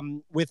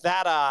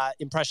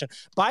impression?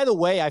 By the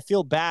way, I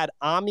feel bad.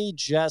 Ami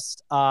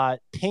just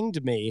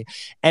pinged me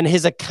and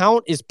his account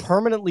is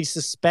permanently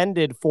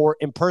suspended for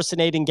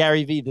impersonating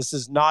Gary Vee. This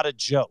is not a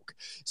joke.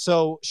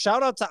 So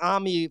shout out to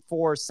Ami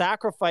for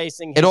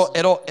sacrificing.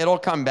 It'll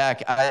come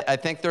back. I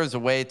think there's a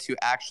way to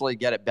actually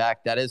get it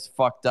back. That is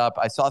fucked up.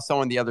 I saw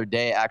someone the other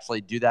day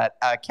actually do that.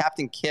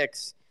 Captain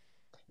Kicks.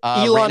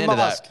 Elon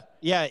Musk.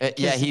 Yeah,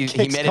 he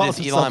made it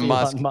as Elon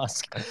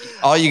Musk.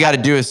 All you got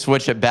to do is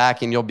switch it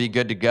back and you'll be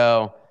good to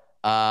go.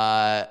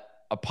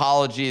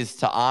 Apologies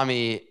to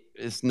Ami.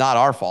 It's not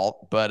our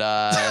fault, but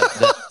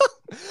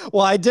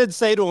well, I did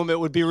say to him it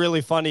would be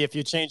really funny if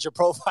you change your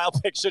profile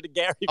picture to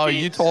Gary Vee. Oh,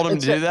 you told him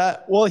to do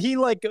that? Well,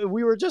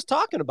 we were just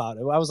talking about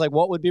it. I was like,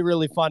 what would be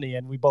really funny?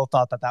 And we both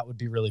thought that would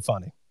be really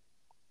funny.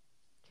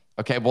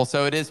 Okay, well,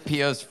 so it is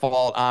Pio's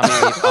fault. Ami,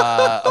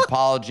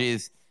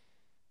 apologies.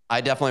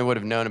 I definitely would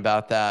have known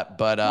about that,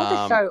 but what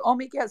a show.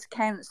 Ami gets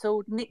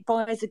cancelled. Nick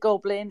buys a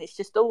Goblin. It's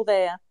just all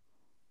there.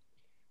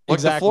 Look,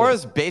 the floor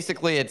is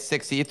basically at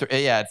 6 ETH.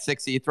 Yeah, it's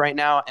 6 ETH right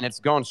now, and it's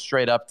going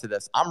straight up to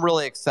this. I'm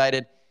really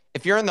excited.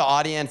 If you're in the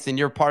audience and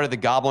you're part of the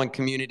Goblin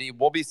community,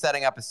 we'll be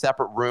setting up a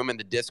separate room in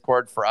the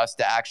Discord for us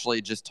to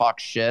actually just talk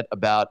shit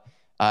about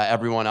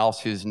everyone else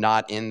who's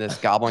not in this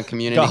Goblin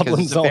community.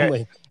 Goblins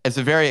only. It's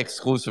a very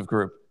exclusive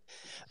group.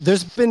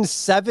 There's been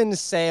 7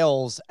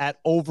 sales at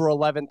over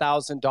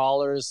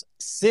 $11,000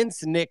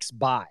 since Nick's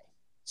buy.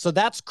 So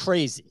that's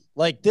crazy.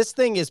 Like, this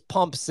thing is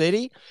Pump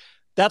City.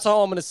 That's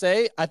all I'm going to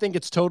say. I think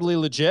it's totally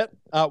legit.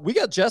 We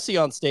got Jesse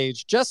on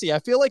stage. Jesse, I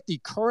feel like the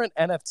current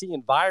NFT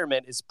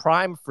environment is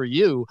prime for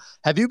you.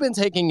 Have you been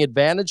taking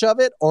advantage of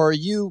it, or are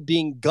you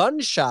being gun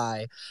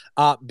shy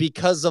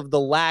because of the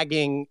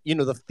lagging,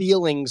 the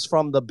feelings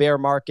from the bear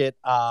market,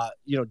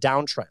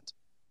 downtrend?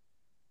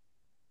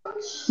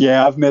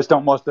 Yeah, I've missed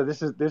almost.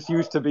 This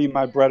used to be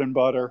my bread and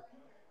butter.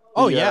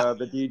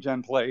 The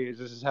degen plays.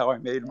 This is how I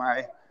made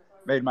my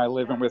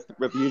living with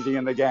Yeezy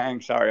and the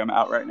gang. Sorry, I'm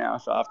out right now,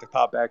 so I have to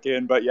pop back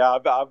in. But yeah,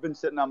 I've been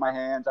sitting on my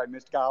hands. I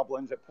missed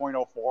Goblins at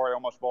 0.04. I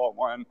almost bought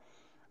one.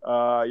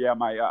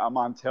 I'm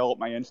on tilt.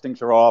 My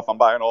instincts are off. I'm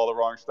buying all the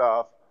wrong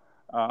stuff.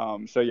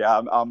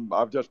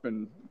 I've just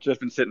been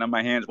sitting on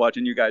my hands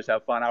watching you guys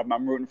have fun.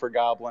 I'm rooting for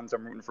Goblins.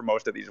 I'm rooting for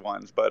most of these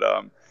ones, but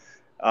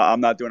I'm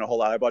not doing a whole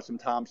lot. I bought some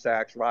Tom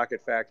Sachs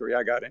Rocket Factory.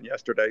 I got in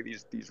yesterday.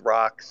 These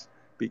rocks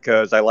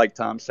because I like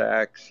Tom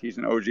Sachs. He's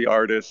an OG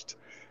artist.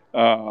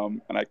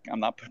 And I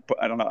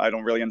don't know. I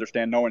don't really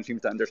understand. No one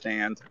seems to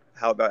understand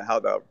how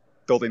the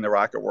building the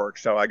rocket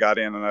works. So I got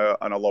in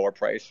on a lower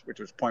price,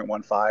 which was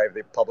 0.15,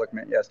 the public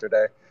mint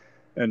yesterday.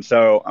 And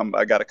so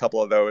I got a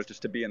couple of those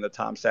just to be in the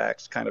Tom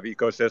Sachs kind of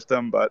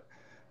ecosystem. But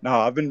No,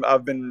 I've been,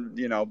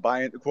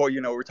 buying. Well,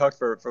 we talked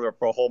for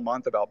a whole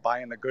month about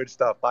buying the good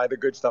stuff, buy the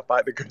good stuff,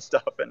 buy the good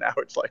stuff, and now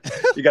it's like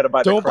you got to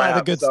buy the Don't crap. buy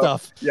the good So,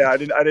 stuff. Yeah, I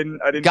didn't.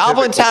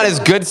 Goblin Town is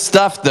good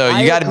stuff, though.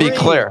 You got to be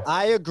clear.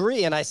 I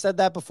agree, and I said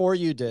that before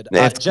you did.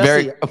 It's Jesse,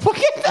 very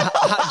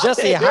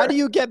Jesse, how do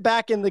you get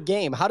back in the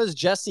game? How does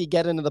Jesse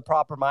get into the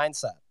proper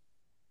mindset?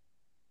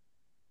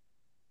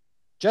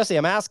 Jesse,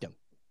 I'm asking.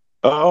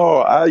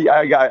 Oh,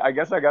 I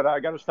guess I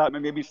gotta stop.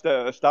 Maybe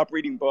stop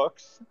reading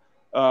books.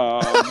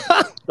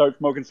 Start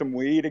smoking some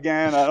weed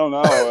again. I don't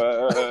know.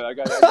 I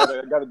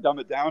gotta dumb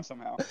it down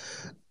somehow.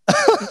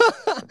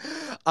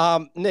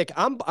 Nick,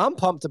 I'm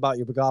pumped about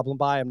your Goblin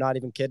buy. I'm not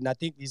even kidding. I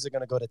think these are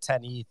going to go to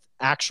 10 ETH.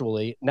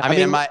 Actually, I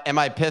mean, am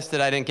I pissed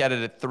that I didn't get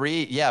it at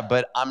 3? Yeah,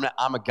 but I'm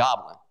a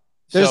goblin.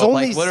 There's so,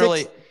 only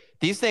literally.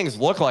 These things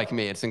look like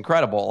me. It's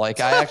incredible. Like,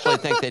 I actually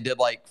think they did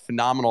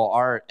phenomenal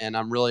art, and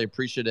I'm really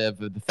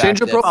appreciative of the fact. Change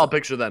your profile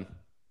picture then.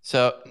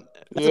 So,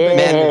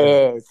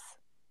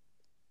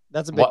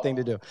 that's a big thing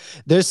to do.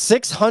 There's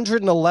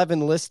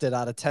 611 listed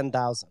out of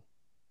 10,000.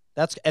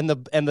 That's and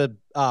the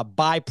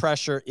buy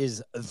pressure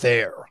is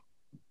there.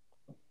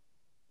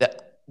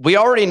 We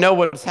already know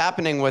what's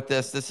happening with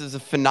this. This is a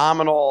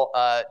phenomenal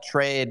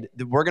trade.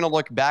 We're going to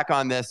look back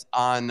on this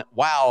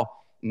wow.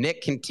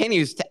 Nick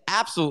continues to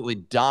absolutely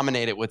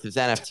dominate it with his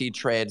NFT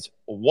trades.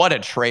 What a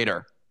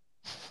trader.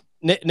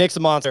 Nick's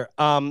a monster.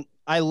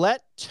 I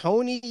let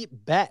Tony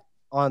bet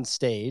on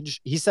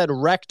stage. He said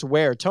wrecked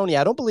where? Tony,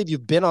 I don't believe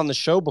you've been on the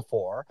show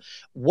before.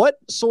 What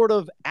sort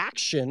of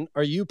action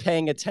are you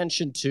paying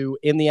attention to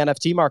in the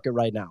NFT market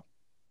right now?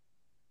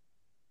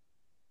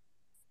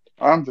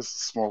 I'm just a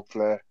small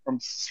player.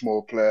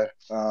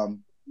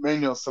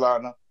 Mainly on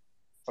Solana.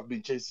 I've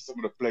been chasing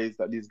some of the plays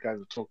that these guys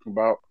are talking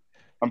about.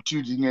 I'm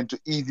tuning into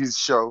Easy's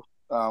show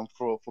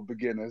for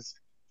beginners.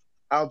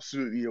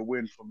 Absolutely a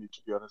win for me, to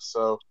be honest.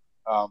 So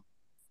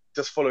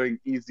just following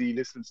Easy,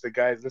 listening to the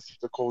guys, listening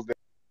to the calls.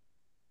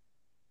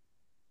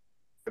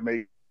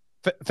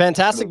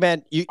 Fantastic,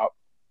 man.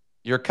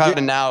 You're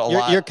cutting out a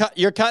lot.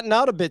 You're cutting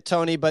out a bit,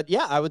 Tony. But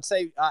yeah, I would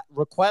say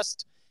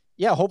request.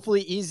 Yeah,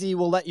 hopefully Easy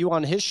will let you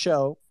on his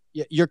show.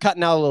 You're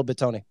cutting out a little bit,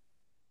 Tony.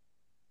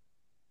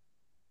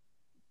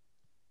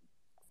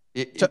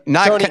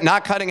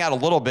 Not cutting out a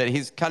little bit.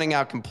 He's cutting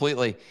out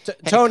completely.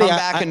 Tony, come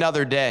back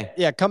another day.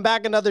 Yeah, come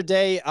back another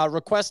day.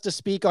 Request to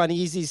speak on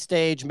Easy's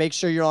stage. Make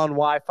sure you're on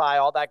Wi-Fi,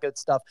 all that good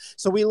stuff.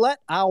 So we let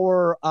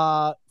our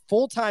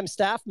full-time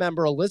staff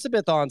member,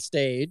 Elizabeth, on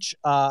stage,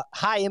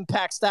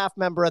 high-impact staff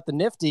member at the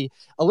Nifty.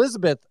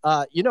 Elizabeth,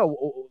 what do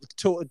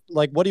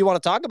you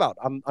want to talk about?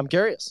 I'm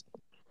curious.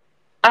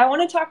 I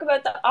want to talk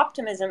about the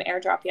Optimism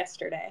airdrop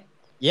yesterday.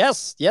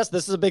 Yes,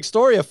 this is a big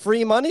story, a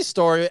free money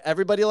story.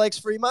 Everybody likes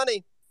free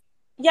money.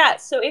 Yeah,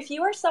 so if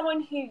you are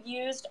someone who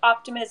used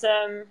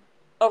Optimism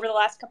over the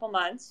last couple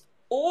months,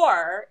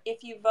 or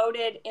if you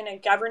voted in a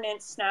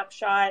governance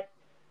snapshot,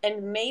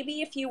 and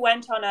maybe if you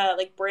went on a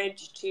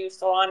bridge to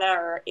Solana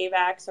or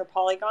AVAX or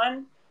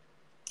Polygon,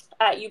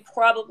 you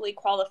probably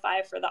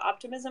qualify for the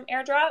Optimism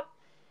airdrop.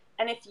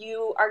 And if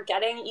you are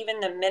getting even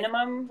the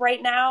minimum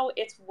right now,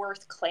 it's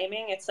worth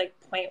claiming. It's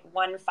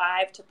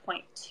 0.15 to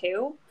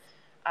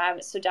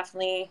 0.2. So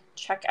definitely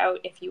check out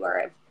if you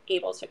are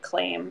able to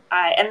claim.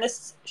 And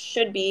this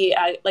should be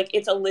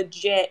it's a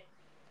legit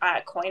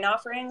coin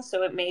offering,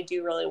 so it may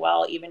do really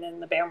well even in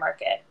the bear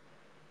market.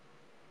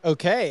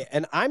 Okay,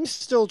 and I'm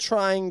still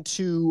trying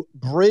to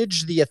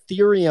bridge the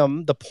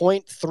Ethereum, the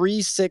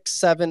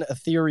 0.367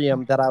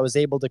 Ethereum that I was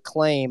able to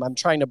claim. I'm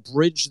trying to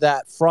bridge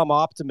that from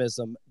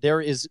Optimism.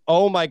 There is,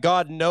 oh my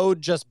God, Node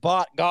just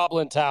bought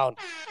Goblin Town.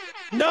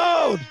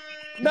 Node!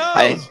 No!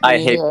 I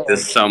hate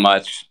this so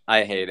much.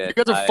 I hate it.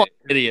 You guys are fucking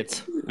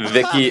idiots.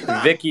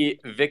 Vicky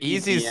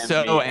Easy's DM'd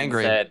so me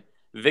angry.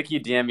 Vicky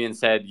DM'd me and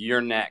said,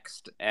 "You're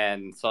next."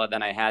 And so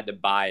then I had to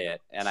buy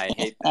it. And I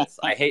hate this.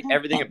 I hate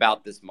everything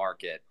about this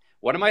market.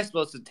 What am I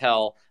supposed to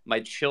tell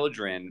my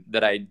children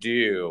that I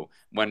do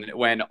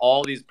when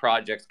all these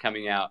projects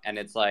coming out and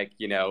it's the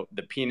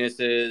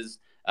penises,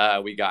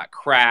 we got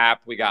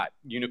crap, we got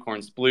unicorn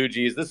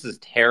sploogies. This is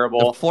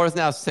terrible. The floor is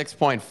now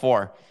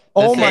 6.4.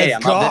 Oh my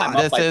God. I'm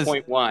up by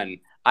 0.1.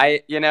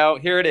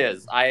 Here it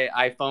is.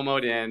 I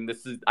FOMO'd in.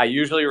 I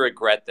usually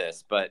regret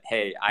this, but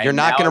hey, you're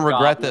not going to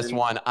regret this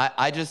one.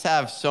 I just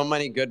have so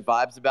many good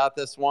vibes about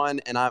this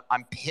one, and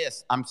I'm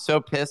pissed. I'm so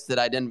pissed that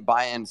I didn't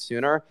buy in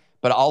sooner.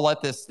 But I'll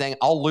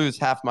lose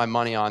half my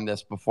money on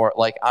this before.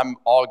 I'm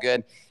all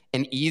good.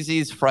 And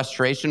Easy's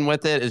frustration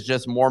with it is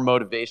just more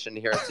motivation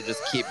here to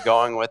just keep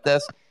going with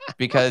this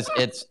because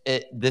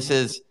this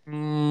is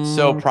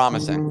so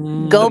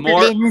promising.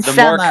 Goblin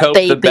summer, coke,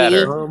 baby. the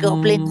better.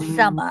 Goblin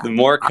summer. The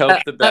more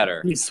coke, the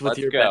better. Let's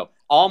go.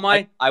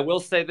 I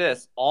will say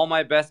this. All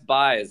my best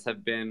buys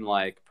have been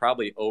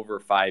probably over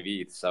 5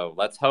 ETH. So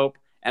let's hope.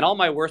 And all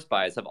my worst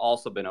buys have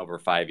also been over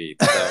 5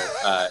 ETH.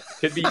 So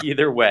could be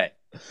either way.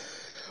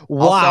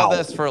 Wow. I'll sell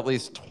this for at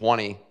least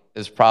 20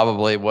 is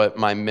probably what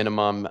my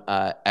minimum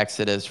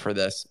exit is for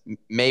this.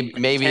 Maybe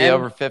 10?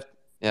 over 50.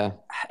 Yeah.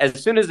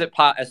 As soon as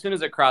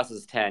it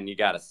crosses 10, you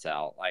got to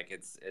sell. Like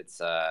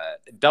it's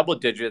double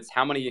digits.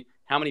 How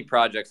many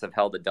projects have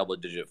held a double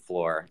digit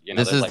floor? You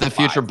know, This is like the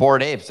future 5.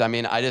 Bored Apes. I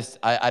mean,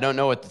 I don't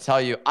know what to tell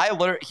you.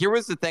 Here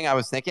was the thing I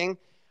was thinking.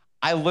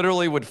 I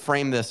literally would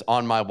frame this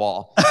on my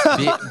wall.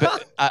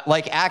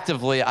 Like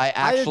actively,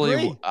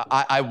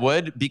 I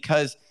would,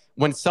 because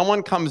when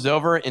someone comes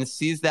over and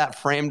sees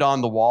that framed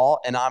on the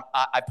wall, and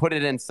I put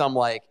it in some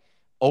like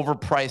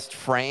overpriced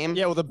frame.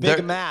 Yeah, with a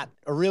big mat,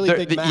 a really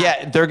big mat.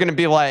 Yeah, they're gonna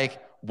be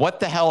like, "What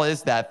the hell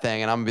is that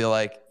thing?" And I'm gonna be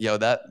like, "Yo,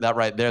 that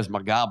right there's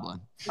my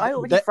goblin." I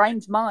already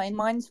framed mine.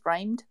 Mine's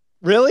framed.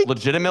 Really?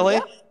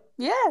 Legitimately?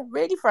 Yeah,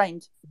 really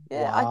framed.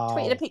 Yeah, Wow. I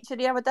tweeted a picture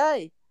the other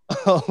day.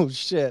 Oh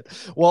shit!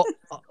 Well,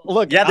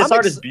 look. Yeah, this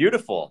art is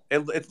beautiful.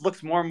 It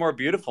looks more and more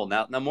beautiful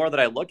now. The more that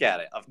I look at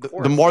it, of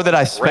course. The more that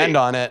I spend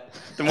on it,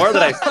 the more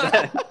that I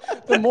spend,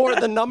 the more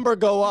the number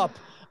go up.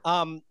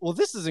 Well,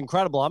 this is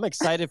incredible. I'm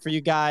excited for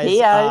you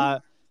guys.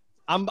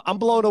 I'm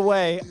blown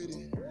away.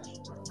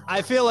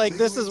 I feel like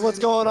this is what's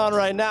going on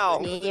right now.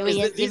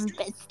 These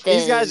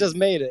guys just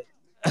made it.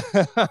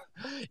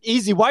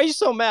 Easy. Why are you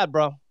so mad,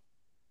 bro?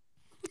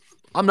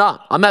 I'm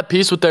not. I'm at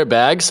peace with their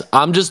bags.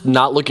 I'm just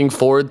not looking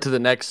forward to the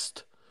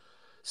next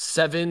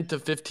 7 to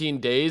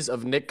 15 days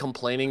of Nick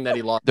complaining that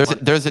he lost.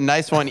 There's a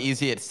nice one,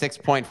 Easy, at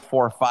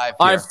 6.45. All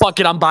right, fuck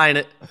it. I'm buying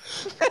it.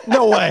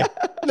 No way.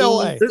 No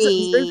way. There's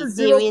a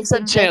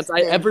 0% chance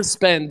I ever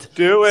spend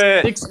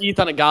 6 ETH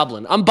on a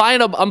goblin. I'm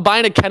buying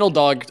a kennel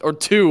dog or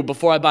 2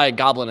 before I buy a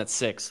goblin at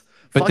 6.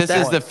 But this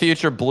is the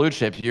future blue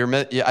chip.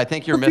 I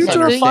think you're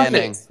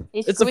misunderstanding.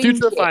 It's the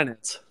future of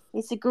finance.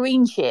 It's a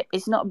green chip.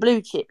 It's not a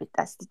blue chip.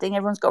 That's the thing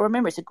everyone's got to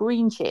remember. It's a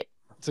green chip.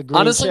 It's a green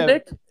Honestly, chip.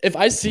 Nick, if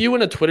I see you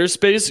in a Twitter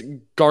space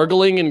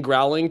gargling and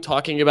growling,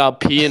 talking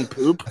about pee and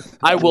poop,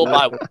 I will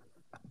buy one.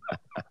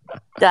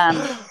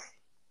 Done.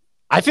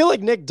 I feel like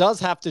Nick does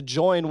have to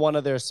join one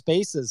of their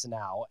spaces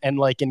now and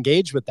like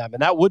engage with them,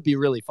 and that would be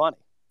really funny.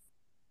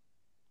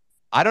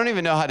 I don't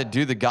even know how to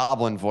do the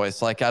goblin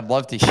voice. Like, I'd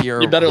love to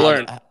hear. You better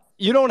learn.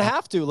 You don't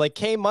have to. Like,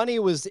 K Money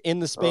was in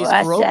the space.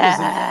 Farouk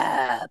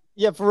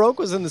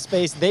was in the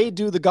space. They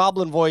do the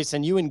goblin voice,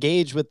 and you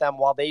engage with them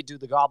while they do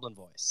the goblin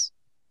voice.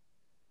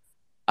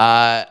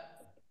 Well,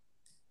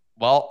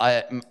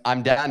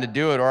 I'm down to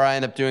do it, or I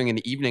end up doing an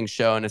evening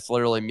show, and it's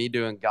literally me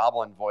doing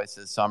goblin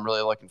voices. So I'm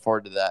really looking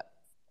forward to that.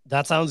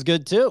 That sounds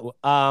good too.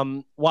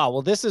 Wow.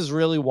 Well, this is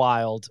really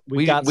wild.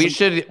 We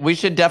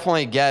should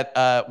definitely get.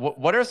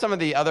 What are some of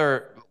the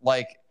other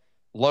like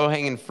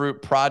low-hanging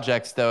fruit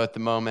projects though at the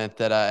moment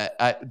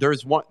that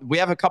there's one. We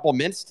have a couple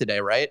mints today,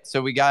 right?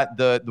 So we got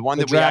the one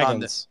that we got on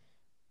this.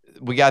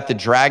 We got the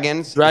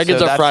dragons.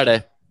 Dragons are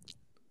Friday.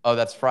 Oh,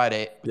 that's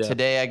Friday. Yeah.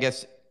 Today, I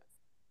guess.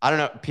 I don't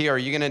know. P, are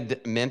you going to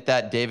mint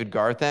that David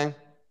Garr thing?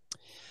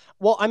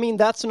 Well, I mean,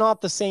 that's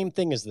not the same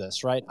thing as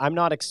this, right? I'm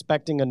not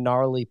expecting a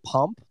gnarly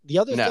pump. The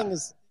other thing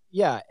is,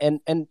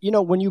 and you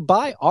know, when you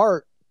buy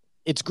art,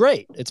 it's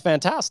great. It's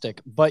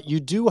fantastic. But you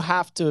do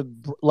have to,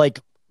 like,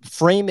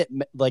 frame it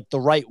like the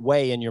right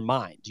way in your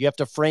mind. You have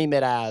to frame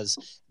it as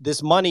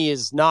this money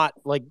is not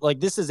like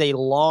this is a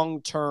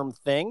long-term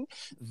thing.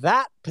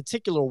 That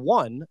particular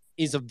one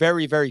is a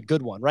very, very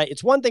good one, right?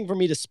 It's one thing for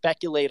me to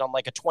speculate on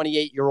like a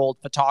 28-year-old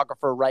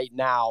photographer right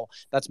now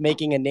that's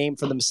making a name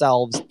for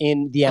themselves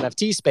in the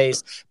NFT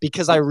space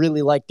because I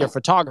really like their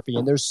photography.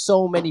 And there's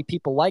so many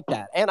people like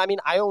that. And I mean,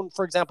 I own,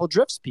 for example,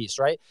 Drift's piece,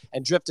 right?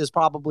 And Drift is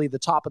probably the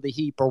top of the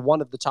heap or one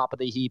of the top of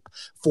the heap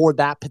for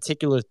that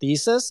particular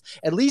thesis.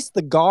 At least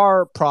the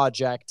Gar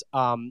project,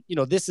 you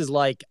know, this is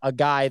like a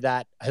guy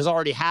that has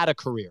already had a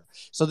career.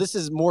 So this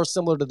is more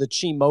similar to the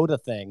Chimoda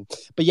thing.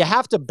 But you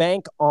have to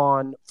bank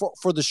on,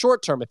 for the short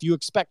term, if you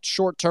expect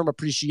short-term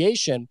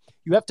appreciation,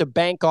 you have to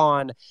bank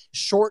on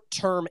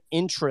short-term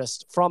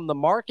interest from the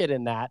market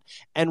in that.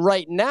 And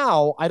right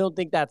now, I don't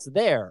think that's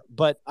there.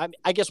 But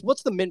I guess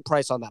what's the mint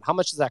price on that? How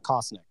much does that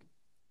cost, Nick?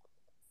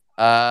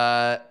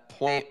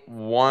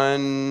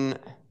 0.1.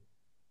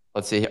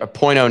 Let's see here.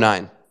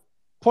 0.09.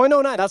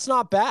 0.09. That's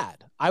not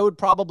bad. I would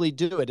probably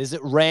do it. Is it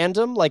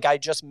random? Like I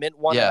just mint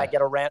one and I get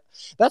a rant.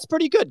 That's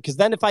pretty good. Because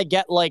then if I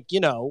get like, you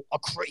know, a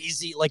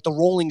crazy, like the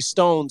Rolling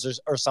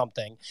Stones or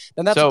something,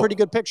 then that's a pretty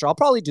good picture. I'll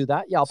probably do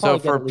that. Yeah, I'll probably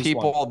get at least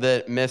one. So for people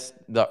that missed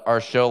our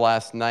show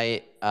last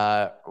night,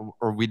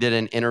 or we did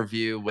an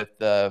interview with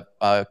the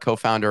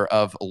co-founder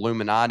of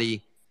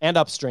Illuminati. And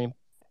Upstream.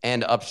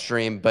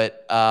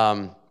 But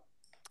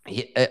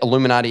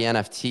Illuminati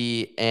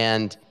NFT.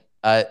 And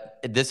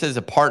this is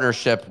a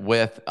partnership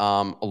with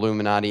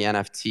Illuminati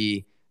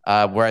NFT.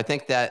 Where I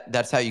think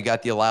that's how you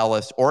got the allow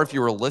list. Or if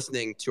you were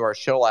listening to our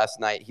show last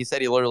night, he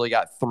said he literally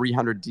got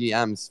 300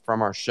 DMs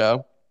from our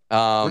show.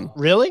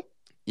 Really?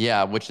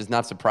 Yeah, which is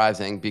not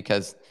surprising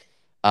because,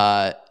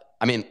 I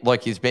mean,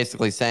 look, he's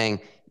basically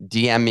saying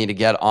DM me to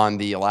get on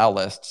the allow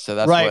list. So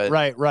that's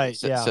right.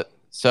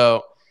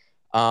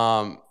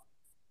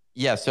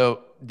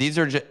 So these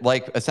are just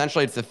like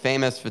essentially it's the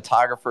famous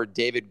photographer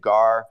David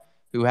Garr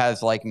who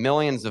has like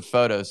millions of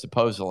photos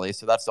supposedly.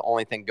 So that's the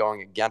only thing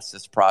going against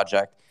this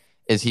project.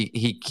 is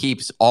he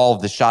keeps all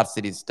of the shots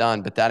that he's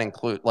done, but that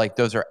include like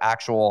those are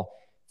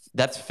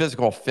that's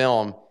physical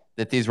film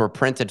that these were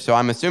printed. So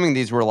I'm assuming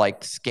these were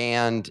like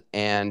scanned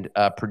and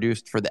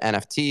produced for the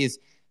NFTs.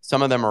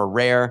 Some of them are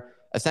rare.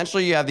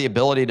 Essentially, you have the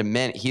ability to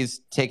mint. He's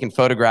taken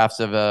photographs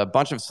of a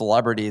bunch of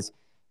celebrities.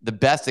 The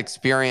best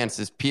experience,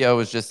 as Pio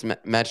was just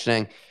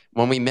mentioning,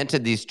 when we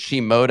minted these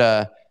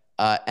Chimoda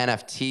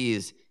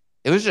NFTs,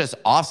 it was just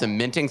awesome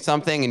minting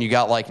something and you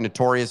got like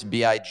Notorious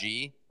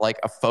B.I.G., like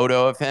a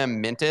photo of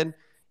him minted.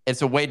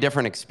 It's a way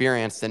different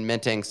experience than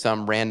minting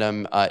some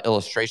random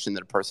illustration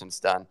that a person's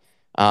done.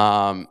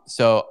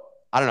 So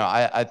I don't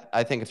know.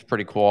 I think it's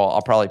pretty cool.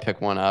 I'll probably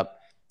pick one up.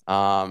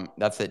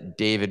 That's at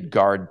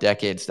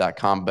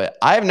davidguarddecades.com. But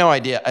I have no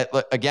idea.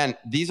 Again,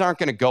 these aren't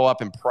going to go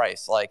up in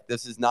price. Like,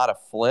 this is not a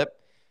flip.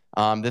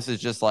 This is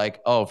just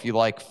like, oh, if you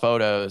like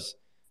photos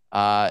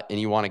and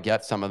you want to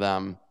get some of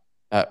them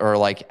or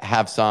like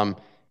have some,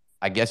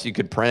 I guess you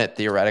could print it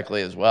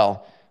theoretically as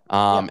well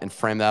and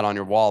frame that on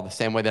your wall the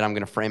same way that I'm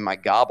going to frame my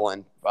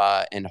goblin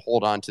and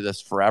hold on to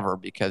this forever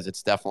because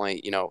it's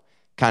definitely,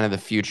 kind of the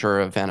future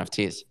of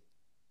NFTs.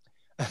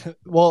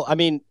 Well, I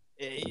mean,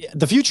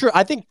 the future,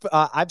 I think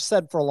I've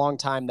said for a long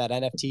time that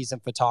NFTs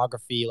and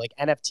photography, like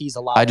NFTs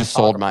allow. I just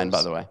sold mine,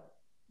 by the way.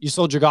 You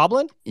sold your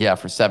goblin? Yeah,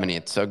 for 70.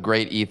 It's a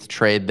great ETH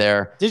trade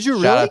there. Did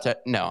you Shout really? out to,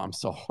 no, I'm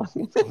sold.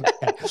 Okay.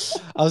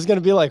 I was going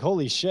to be like,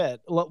 holy shit.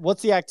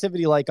 What's the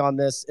activity like on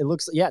this? It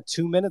looks,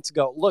 2 minutes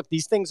ago. Look,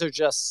 these things are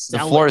just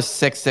selling. The floor is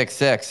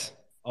 666.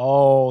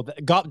 Oh,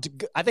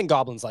 I think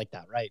goblins like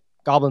that, right?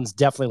 Goblins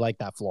definitely like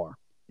that floor.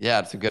 Yeah,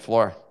 it's a good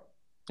floor.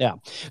 Yeah.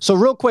 So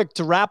real quick,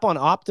 to wrap on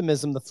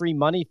Optimism, the free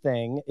money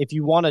thing, if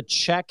you want to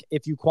check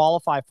if you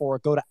qualify for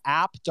it, go to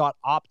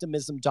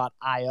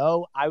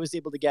app.optimism.io. I was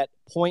able to get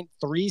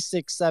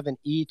 0.367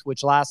 ETH,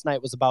 which last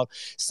night was about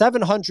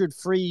 700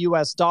 free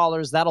US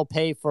dollars. That'll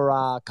pay for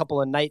a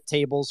couple of night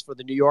tables for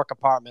the New York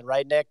apartment,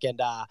 right, Nick? And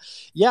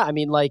I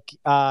mean,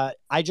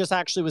 I just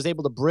actually was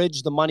able to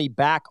bridge the money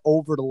back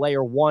over to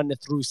layer 1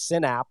 through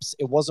Synapse.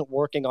 It wasn't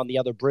working on the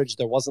other bridge.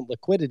 There wasn't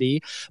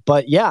liquidity.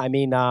 But yeah, I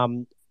mean,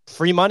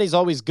 free money is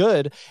always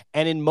good.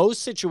 And in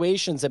most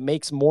situations, it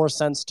makes more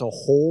sense to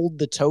hold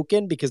the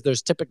token because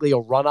there's typically a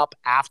run up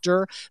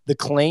after the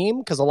claim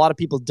because a lot of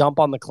people dump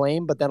on the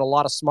claim, but then a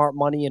lot of smart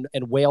money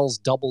and whales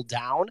double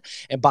down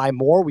and buy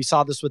more. We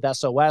saw this with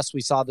SOS.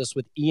 We saw this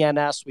with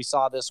ENS. We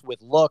saw this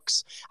with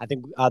Looks. I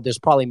think there's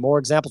probably more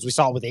examples. We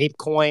saw it with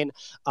ApeCoin.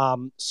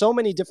 So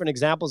many different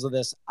examples of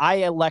this. I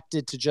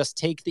elected to just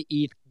take the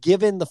ETH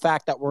given the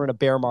fact that we're in a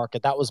bear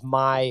market. That was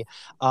my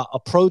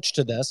approach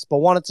to this, but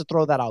wanted to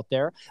throw that out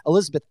there.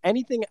 Elizabeth,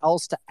 anything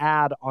else to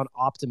add on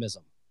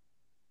Optimism?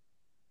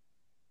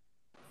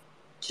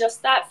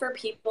 Just that for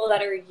people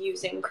that are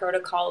using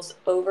protocols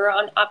over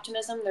on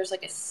Optimism, there's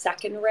like a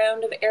second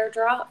round of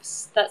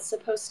airdrops that's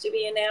supposed to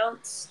be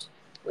announced,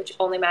 which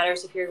only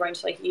matters if you're going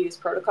to like use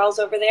protocols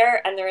over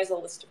there. And there is a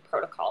list of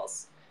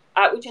protocols,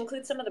 which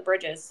includes some of the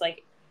bridges.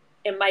 Like,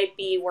 it might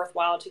be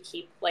worthwhile to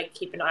keep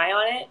an eye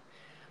on it.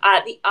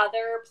 The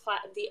other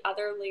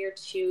layer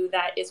 2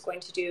 that is going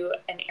to do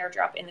an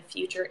airdrop in the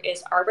future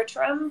is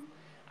Arbitrum.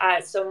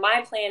 So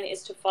my plan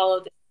is to follow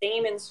the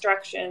same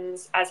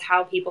instructions as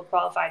how people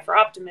qualify for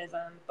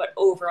Optimism, but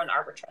over on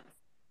Arbitrum,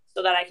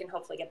 so that I can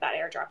hopefully get that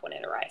airdrop when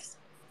it arrives.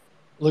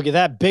 Look at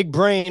that big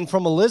brain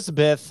from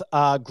Elizabeth.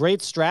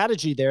 Great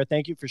strategy there.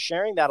 Thank you for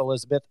sharing that,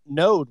 Elizabeth.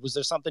 Node, was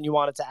there something you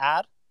wanted to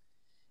add?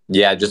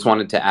 Yeah, I just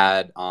wanted to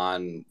add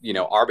on,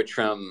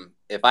 Arbitrum.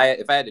 If I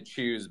had to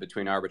choose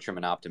between Arbitrum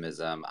and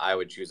Optimism, I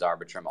would choose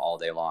Arbitrum all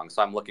day long.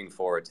 So I'm looking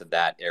forward to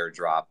that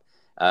airdrop.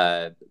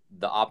 The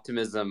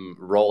Optimism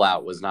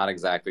rollout was not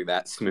exactly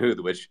that smooth,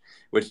 which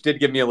did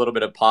give me a little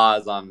bit of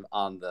pause on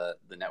the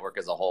network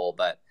as a whole.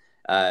 But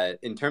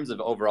in terms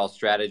of overall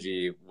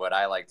strategy, what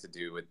I like to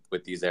do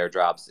with these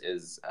airdrops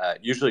is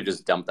usually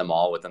just dump them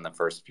all within the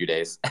first few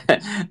days.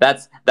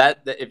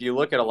 If you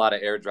look at a lot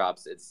of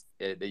airdrops,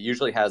 it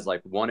usually has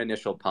like one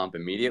initial pump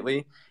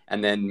immediately,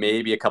 and then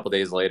maybe a couple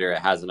days later it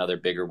has another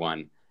bigger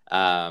one.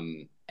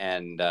 So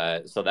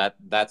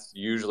that's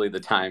usually the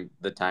time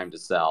to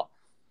sell.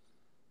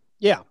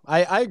 Yeah,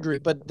 I agree.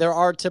 But there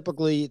are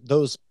typically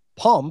those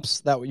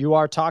pumps that you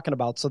are talking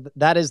about. So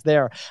that is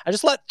there. I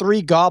just let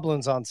 3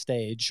 goblins on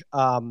stage.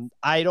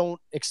 I don't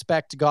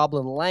expect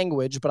goblin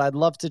language, but I'd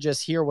love to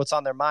just hear what's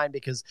on their mind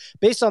because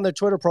based on their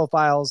Twitter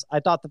profiles,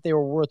 I thought that they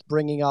were worth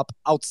bringing up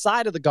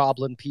outside of the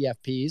goblin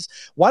PFPs.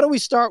 Why don't we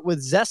start with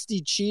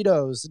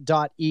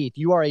zestycheetos.eth?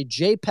 You are a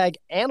JPEG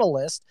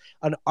analyst,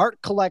 an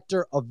art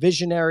collector, a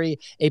visionary,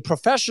 a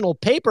professional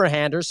paper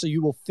hander, so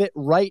you will fit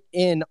right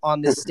in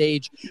on this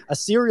stage, a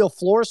serial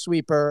floor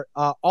sweeper,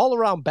 all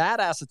around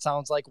badass, it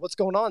sounds like. What's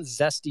going on,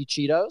 Zesty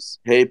Cheetos?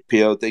 Hey,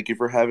 Pio. Thank you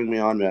for having me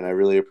on, man. I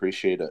really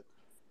appreciate it.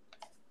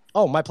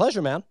 Oh, my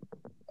pleasure, man.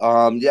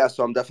 Yeah,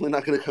 so I'm definitely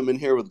not going to come in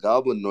here with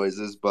goblin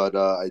noises, but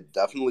I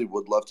definitely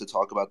would love to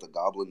talk about the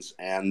goblins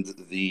and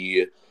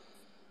the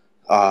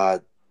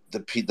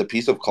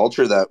piece of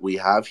culture that we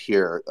have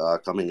here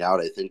coming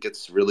out. I think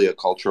it's really a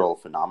cultural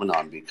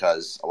phenomenon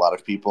because a lot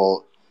of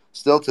people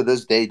still to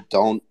this day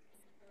don't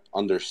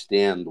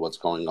understand what's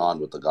going on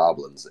with the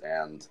goblins,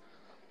 and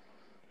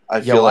I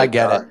Yo, feel like I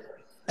get it.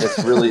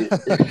 it's really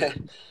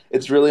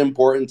it's really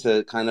important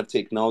to kind of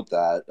take note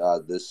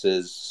that this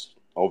is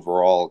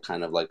overall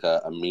kind of like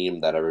a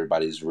meme that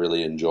everybody's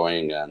really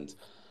enjoying. And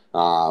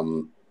I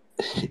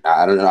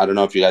don't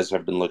know if you guys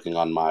have been looking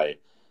on my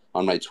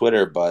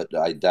Twitter, but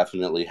I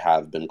definitely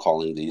have been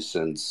calling these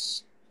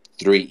since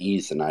 3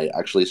 ETH, and I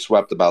actually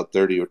swept about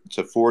 30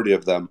 to 40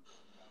 of them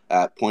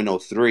at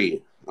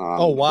 0.03.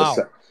 Oh, wow.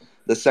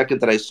 The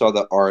second that I saw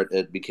the art,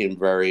 it became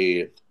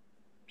very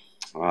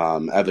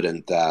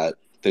evident that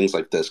things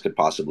like this could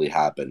possibly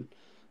happen.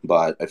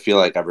 But I feel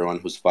like everyone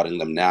who's fudding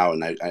them now,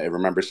 and I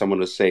remember someone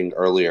was saying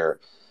earlier,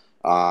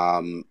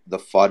 the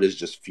FUD is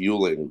just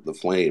fueling the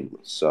flame.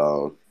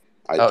 So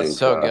I think it's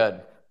so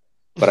good.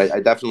 But I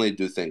definitely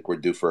do think we're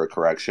due for a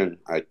correction.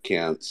 I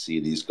can't see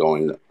these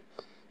going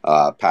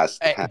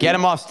past. Hey, get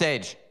him off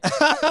stage.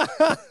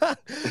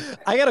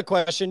 I got a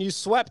question. You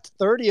swept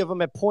 30 of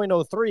them at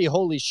 0.03.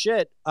 Holy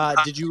shit.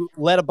 Did you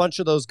let a bunch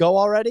of those go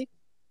already?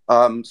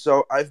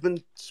 So I've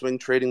been swing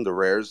trading the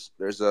rares.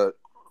 There's a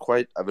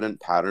quite evident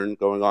pattern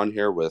going on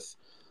here with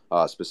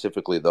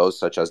specifically those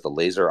such as the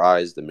laser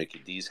eyes, the Mickey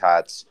D's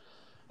hats,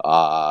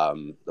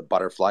 the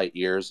butterfly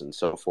ears, and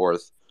so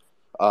forth.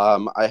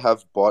 I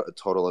have bought a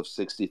total of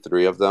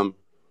 63 of them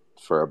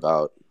for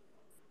about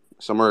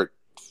somewhere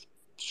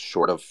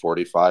short of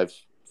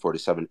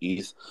 47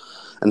 ETH,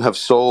 and have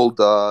sold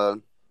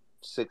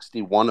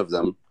 61 of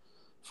them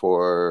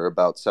for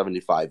about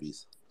 75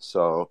 ETH.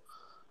 So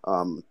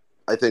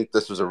I think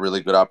this was a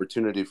really good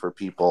opportunity for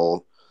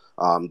people,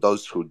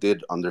 those who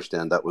did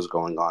understand that was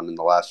going on in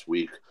the last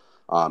week.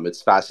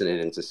 It's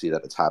fascinating to see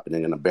that it's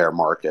happening in a bear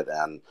market,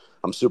 and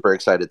I'm super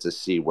excited to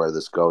see where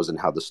this goes and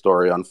how the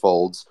story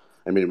unfolds.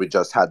 I mean, we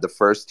just had the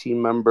first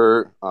team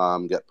member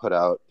get put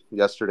out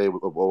yesterday.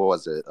 What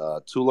was it?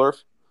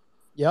 Tulorf?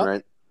 Yep.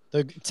 Right?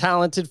 The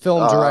talented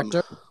film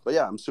director. But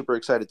yeah, I'm super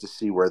excited to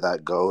see where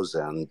that goes.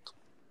 And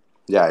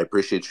yeah, I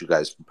appreciate you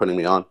guys for putting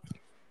me on.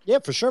 Yeah,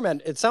 for sure,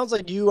 man. It sounds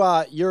like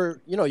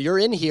you're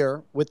in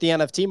here with the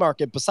NFT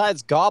market.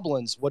 Besides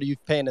goblins, what are you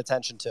paying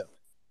attention to?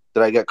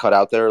 Did I get cut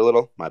out there a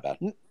little? My bad.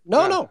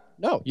 No,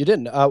 you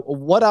didn't.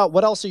 What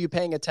else are you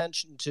paying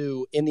attention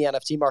to in the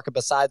NFT market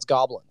besides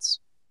goblins?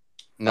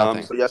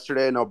 Nothing. So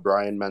yesterday, I know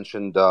Brian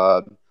mentioned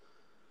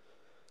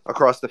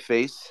Across the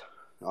Face.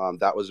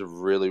 That was a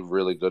really,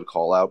 really good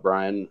call out,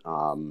 Brian.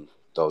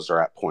 Those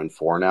are at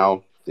 0.4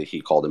 now.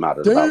 He called him out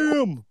at about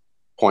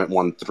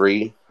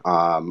 0.13.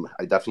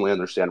 I definitely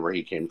understand where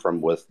he came from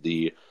with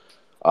the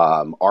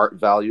art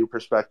value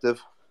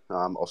perspective.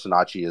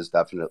 Osinachi is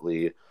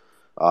definitely.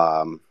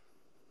 I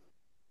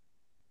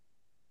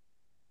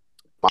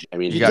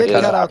mean, you did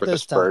cut out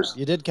this time.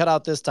 You did cut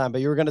out this time,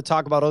 but you were going to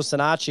talk about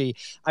Osinachi.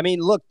 I mean,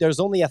 look, there's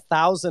only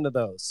 1,000 of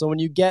those. So when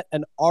you get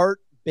an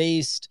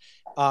art-based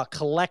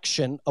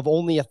collection of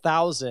only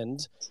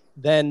 1,000,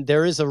 then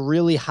there is a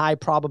really high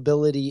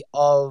probability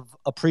of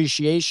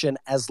appreciation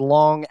as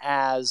long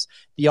as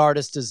the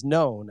artist is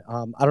known.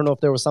 I don't know if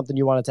there was something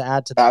you wanted to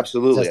add to that.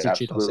 Absolutely.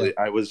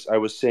 I was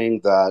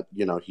saying that,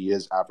 he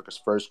is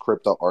Africa's first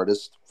crypto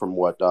artist from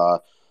what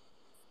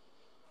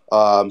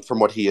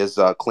he is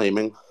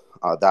claiming.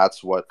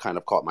 That's what kind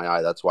of caught my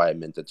eye. That's why I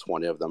minted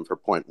 20 of them for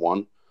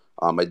 0.1.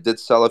 I did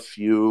sell a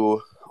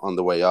few on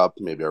the way up,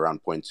 maybe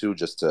around 0.2,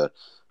 just to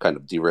kind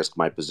of de-risk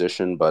my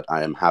position. But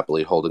I am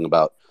happily holding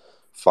about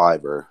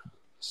 5 or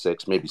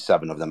 6, maybe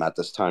 7 of them at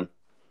this time.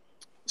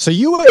 So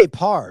you are a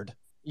pard.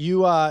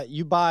 You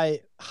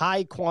buy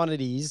high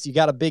quantities. You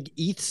got a big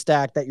ETH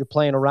stack that you're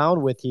playing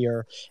around with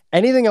here.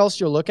 Anything else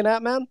you're looking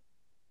at, man?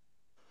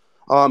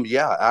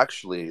 Yeah,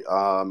 actually,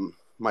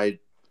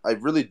 I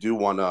really do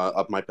want to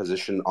up my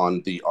position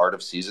on the Art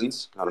of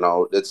Seasons. I don't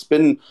know.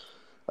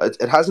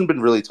 It hasn't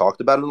been really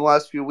talked about in the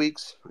last few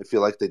weeks. I feel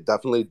like they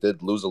definitely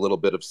did lose a little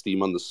bit of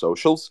steam on the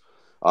socials.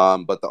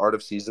 But the Art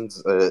of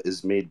Seasons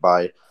is made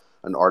by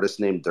an artist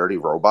named Dirty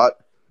Robot,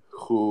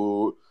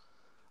 who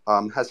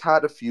has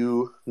had a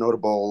few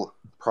notable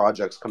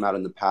projects come out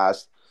in the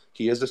past.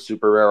 He is a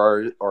super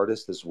rare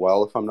artist as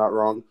well, if I'm not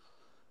wrong.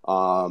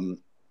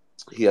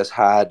 He has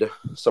had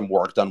some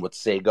work done with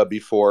Sega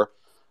before.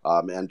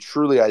 And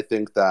truly, I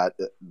think that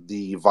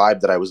the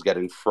vibe that I was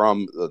getting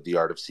from the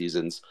Art of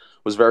Seasons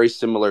was very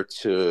similar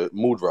to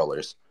Mood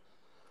Rollers.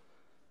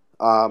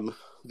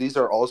 These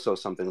are also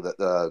something that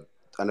the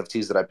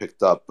NFTs that I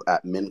picked up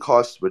at mint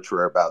cost, which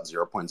were about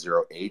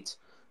 0.08.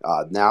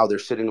 Now they're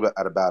sitting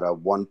at about a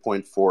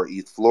 1.4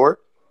 ETH floor.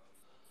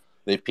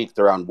 They peaked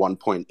around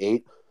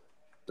 1.8.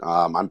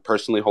 I'm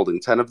personally holding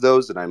 10 of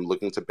those, and I'm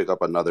looking to pick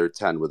up another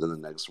 10 within the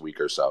next week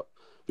or so,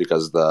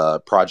 because the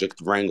Project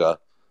Renga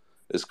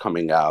is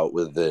coming out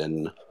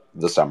within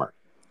the summer.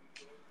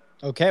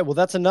 Okay, well,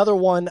 that's another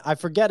one. I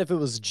forget if it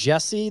was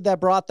Jesse that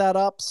brought that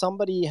up.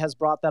 Somebody has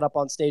brought that up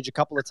on stage a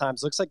couple of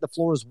times. Looks like the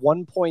floor is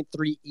 1.3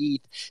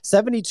 ETH,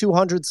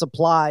 7,200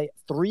 supply,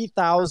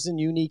 3,000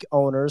 unique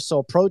owners. So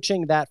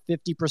approaching that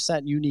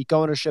 50% unique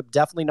ownership,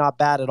 definitely not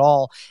bad at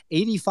all.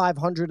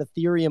 8,500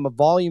 Ethereum of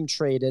volume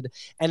traded,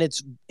 and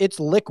it's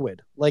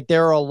liquid. Like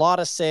there are a lot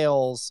of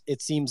sales, it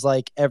seems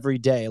like every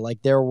day.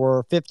 Like there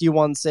were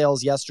 51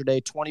 sales yesterday,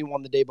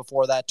 21 the day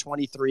before that,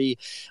 23,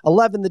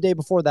 11 the day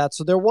before that.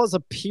 So there was a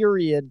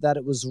period that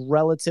it was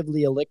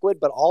relatively illiquid,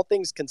 but all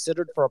things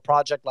considered for a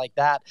project like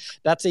that,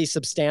 that's a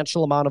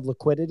substantial amount of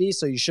liquidity.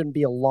 So you shouldn't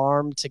be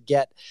alarmed to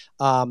get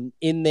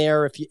in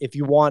there if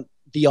you want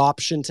the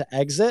option to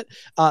exit.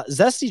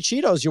 Zesty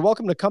Cheetos, you're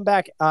welcome to come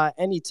back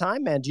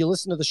anytime, man. Do you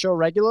listen to the show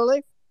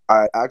regularly?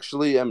 I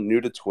actually am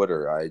new to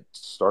Twitter. I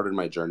started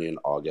my journey in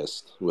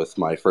August with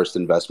my first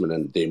investment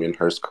in Damien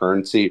Hirst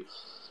currency.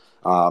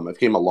 I've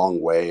came a long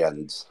way,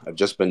 and I've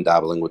just been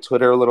dabbling with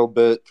Twitter a little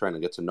bit, trying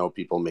to get to know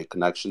people, make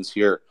connections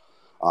here.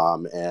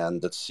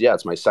 And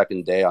it's my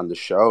second day on the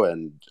show,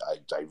 and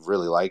I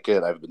really like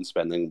it. I've been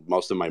spending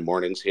most of my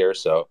mornings here,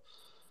 so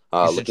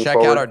you should check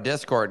out our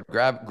Discord.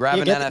 Grab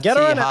an NFT, get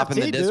our hop in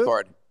the NFT,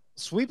 Discord. Dude.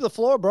 Sweep the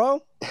floor,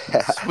 bro.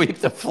 Sweep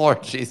the floor,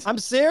 jeez. I'm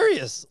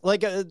serious.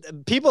 Like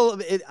people,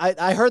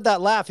 I heard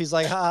that laugh. He's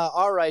like,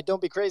 all right,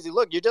 don't be crazy.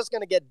 Look, you're just going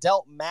to get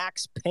dealt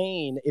max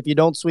pain if you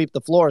don't sweep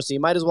the floor. So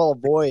you might as well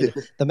avoid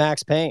the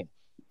max pain.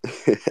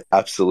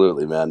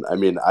 Absolutely, man. I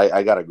mean,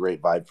 I got a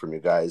great vibe from you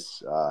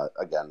guys.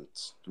 Again,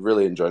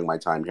 really enjoying my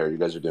time here. You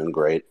guys are doing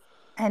great.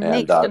 And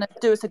Nick's going to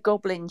do us a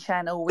goblin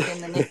channel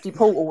within the Nifty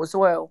portal as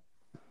well.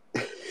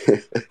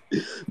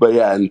 But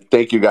yeah, and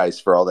thank you guys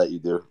for all that you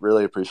do.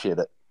 Really appreciate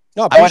it.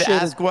 No, I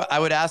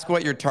would ask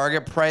what your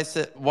target price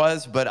it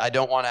was, but I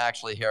don't want to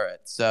actually hear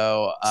it.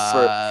 So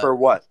for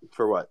what?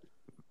 For what?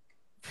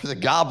 For the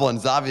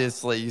goblins,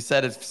 obviously. You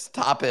said it's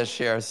top-ish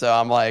here, so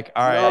I'm like,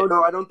 all right.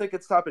 No, I don't think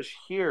it's top-ish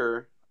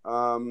here.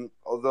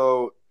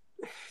 Although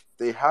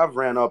they have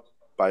ran up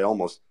by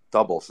almost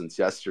double since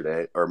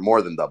yesterday, or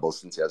more than double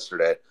since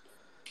yesterday.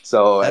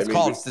 So that's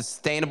called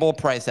sustainable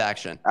price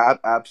action.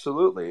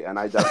 Absolutely, and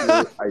I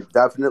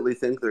definitely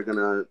think they're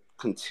gonna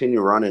continue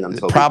running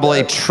until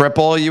probably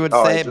triple. You would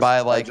say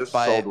I just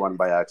sold one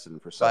by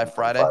accident for by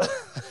Friday.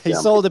 He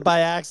sold it by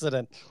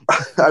accident.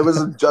 I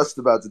was just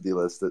about to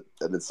delist it,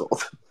 and it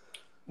sold.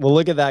 Well,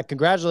 look at that.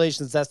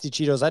 Congratulations, Zesty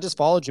Cheetos. I just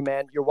followed you,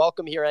 man. You're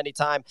welcome here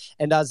anytime.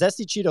 And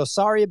Zesty Cheetos,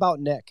 sorry about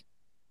Nick.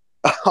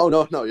 Oh,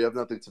 no, you have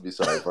nothing to be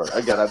sorry for.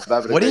 Again,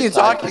 what are you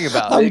talking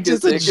about? I'm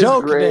just a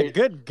joke, Nick.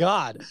 Good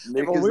God.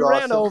 Nick well, we awesome.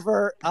 Ran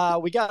over.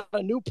 We got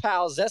a new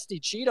pal, Zesty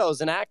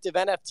Cheetos, an active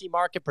NFT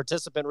market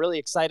participant. Really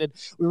excited.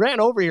 We ran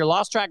over here,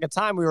 lost track of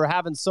time. We were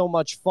having so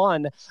much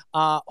fun.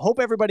 Hope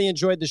everybody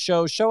enjoyed the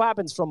show. Show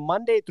happens from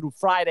Monday through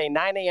Friday,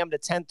 9 a.m. to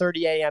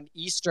 10:30 a.m.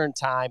 Eastern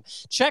time.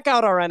 Check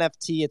out our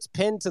NFT. It's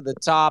pinned to the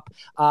top.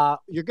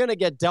 You're going to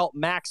get dealt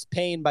max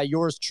pain by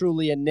yours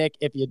truly and Nick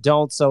if you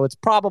don't. So it's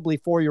probably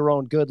for your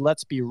own good. Let's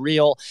be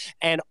real.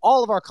 And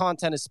all of our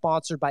content is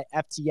sponsored by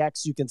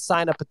FTX. You can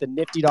sign up at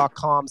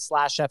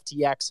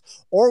thenifty.com/FTX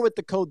or with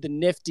the code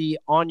TheNifty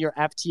on your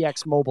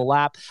FTX mobile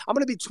app. I'm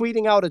going to be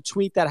tweeting out a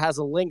tweet that has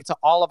a link to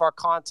all of our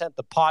content,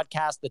 the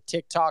podcast, the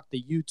TikTok,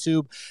 the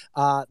YouTube,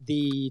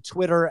 the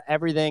Twitter,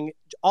 everything,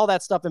 all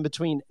that stuff in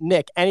between.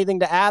 Nick, anything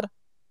to add?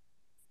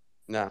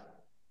 No.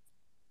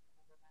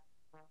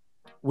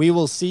 We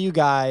will see you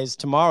guys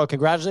tomorrow.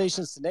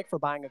 Congratulations to Nick for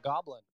buying a goblin.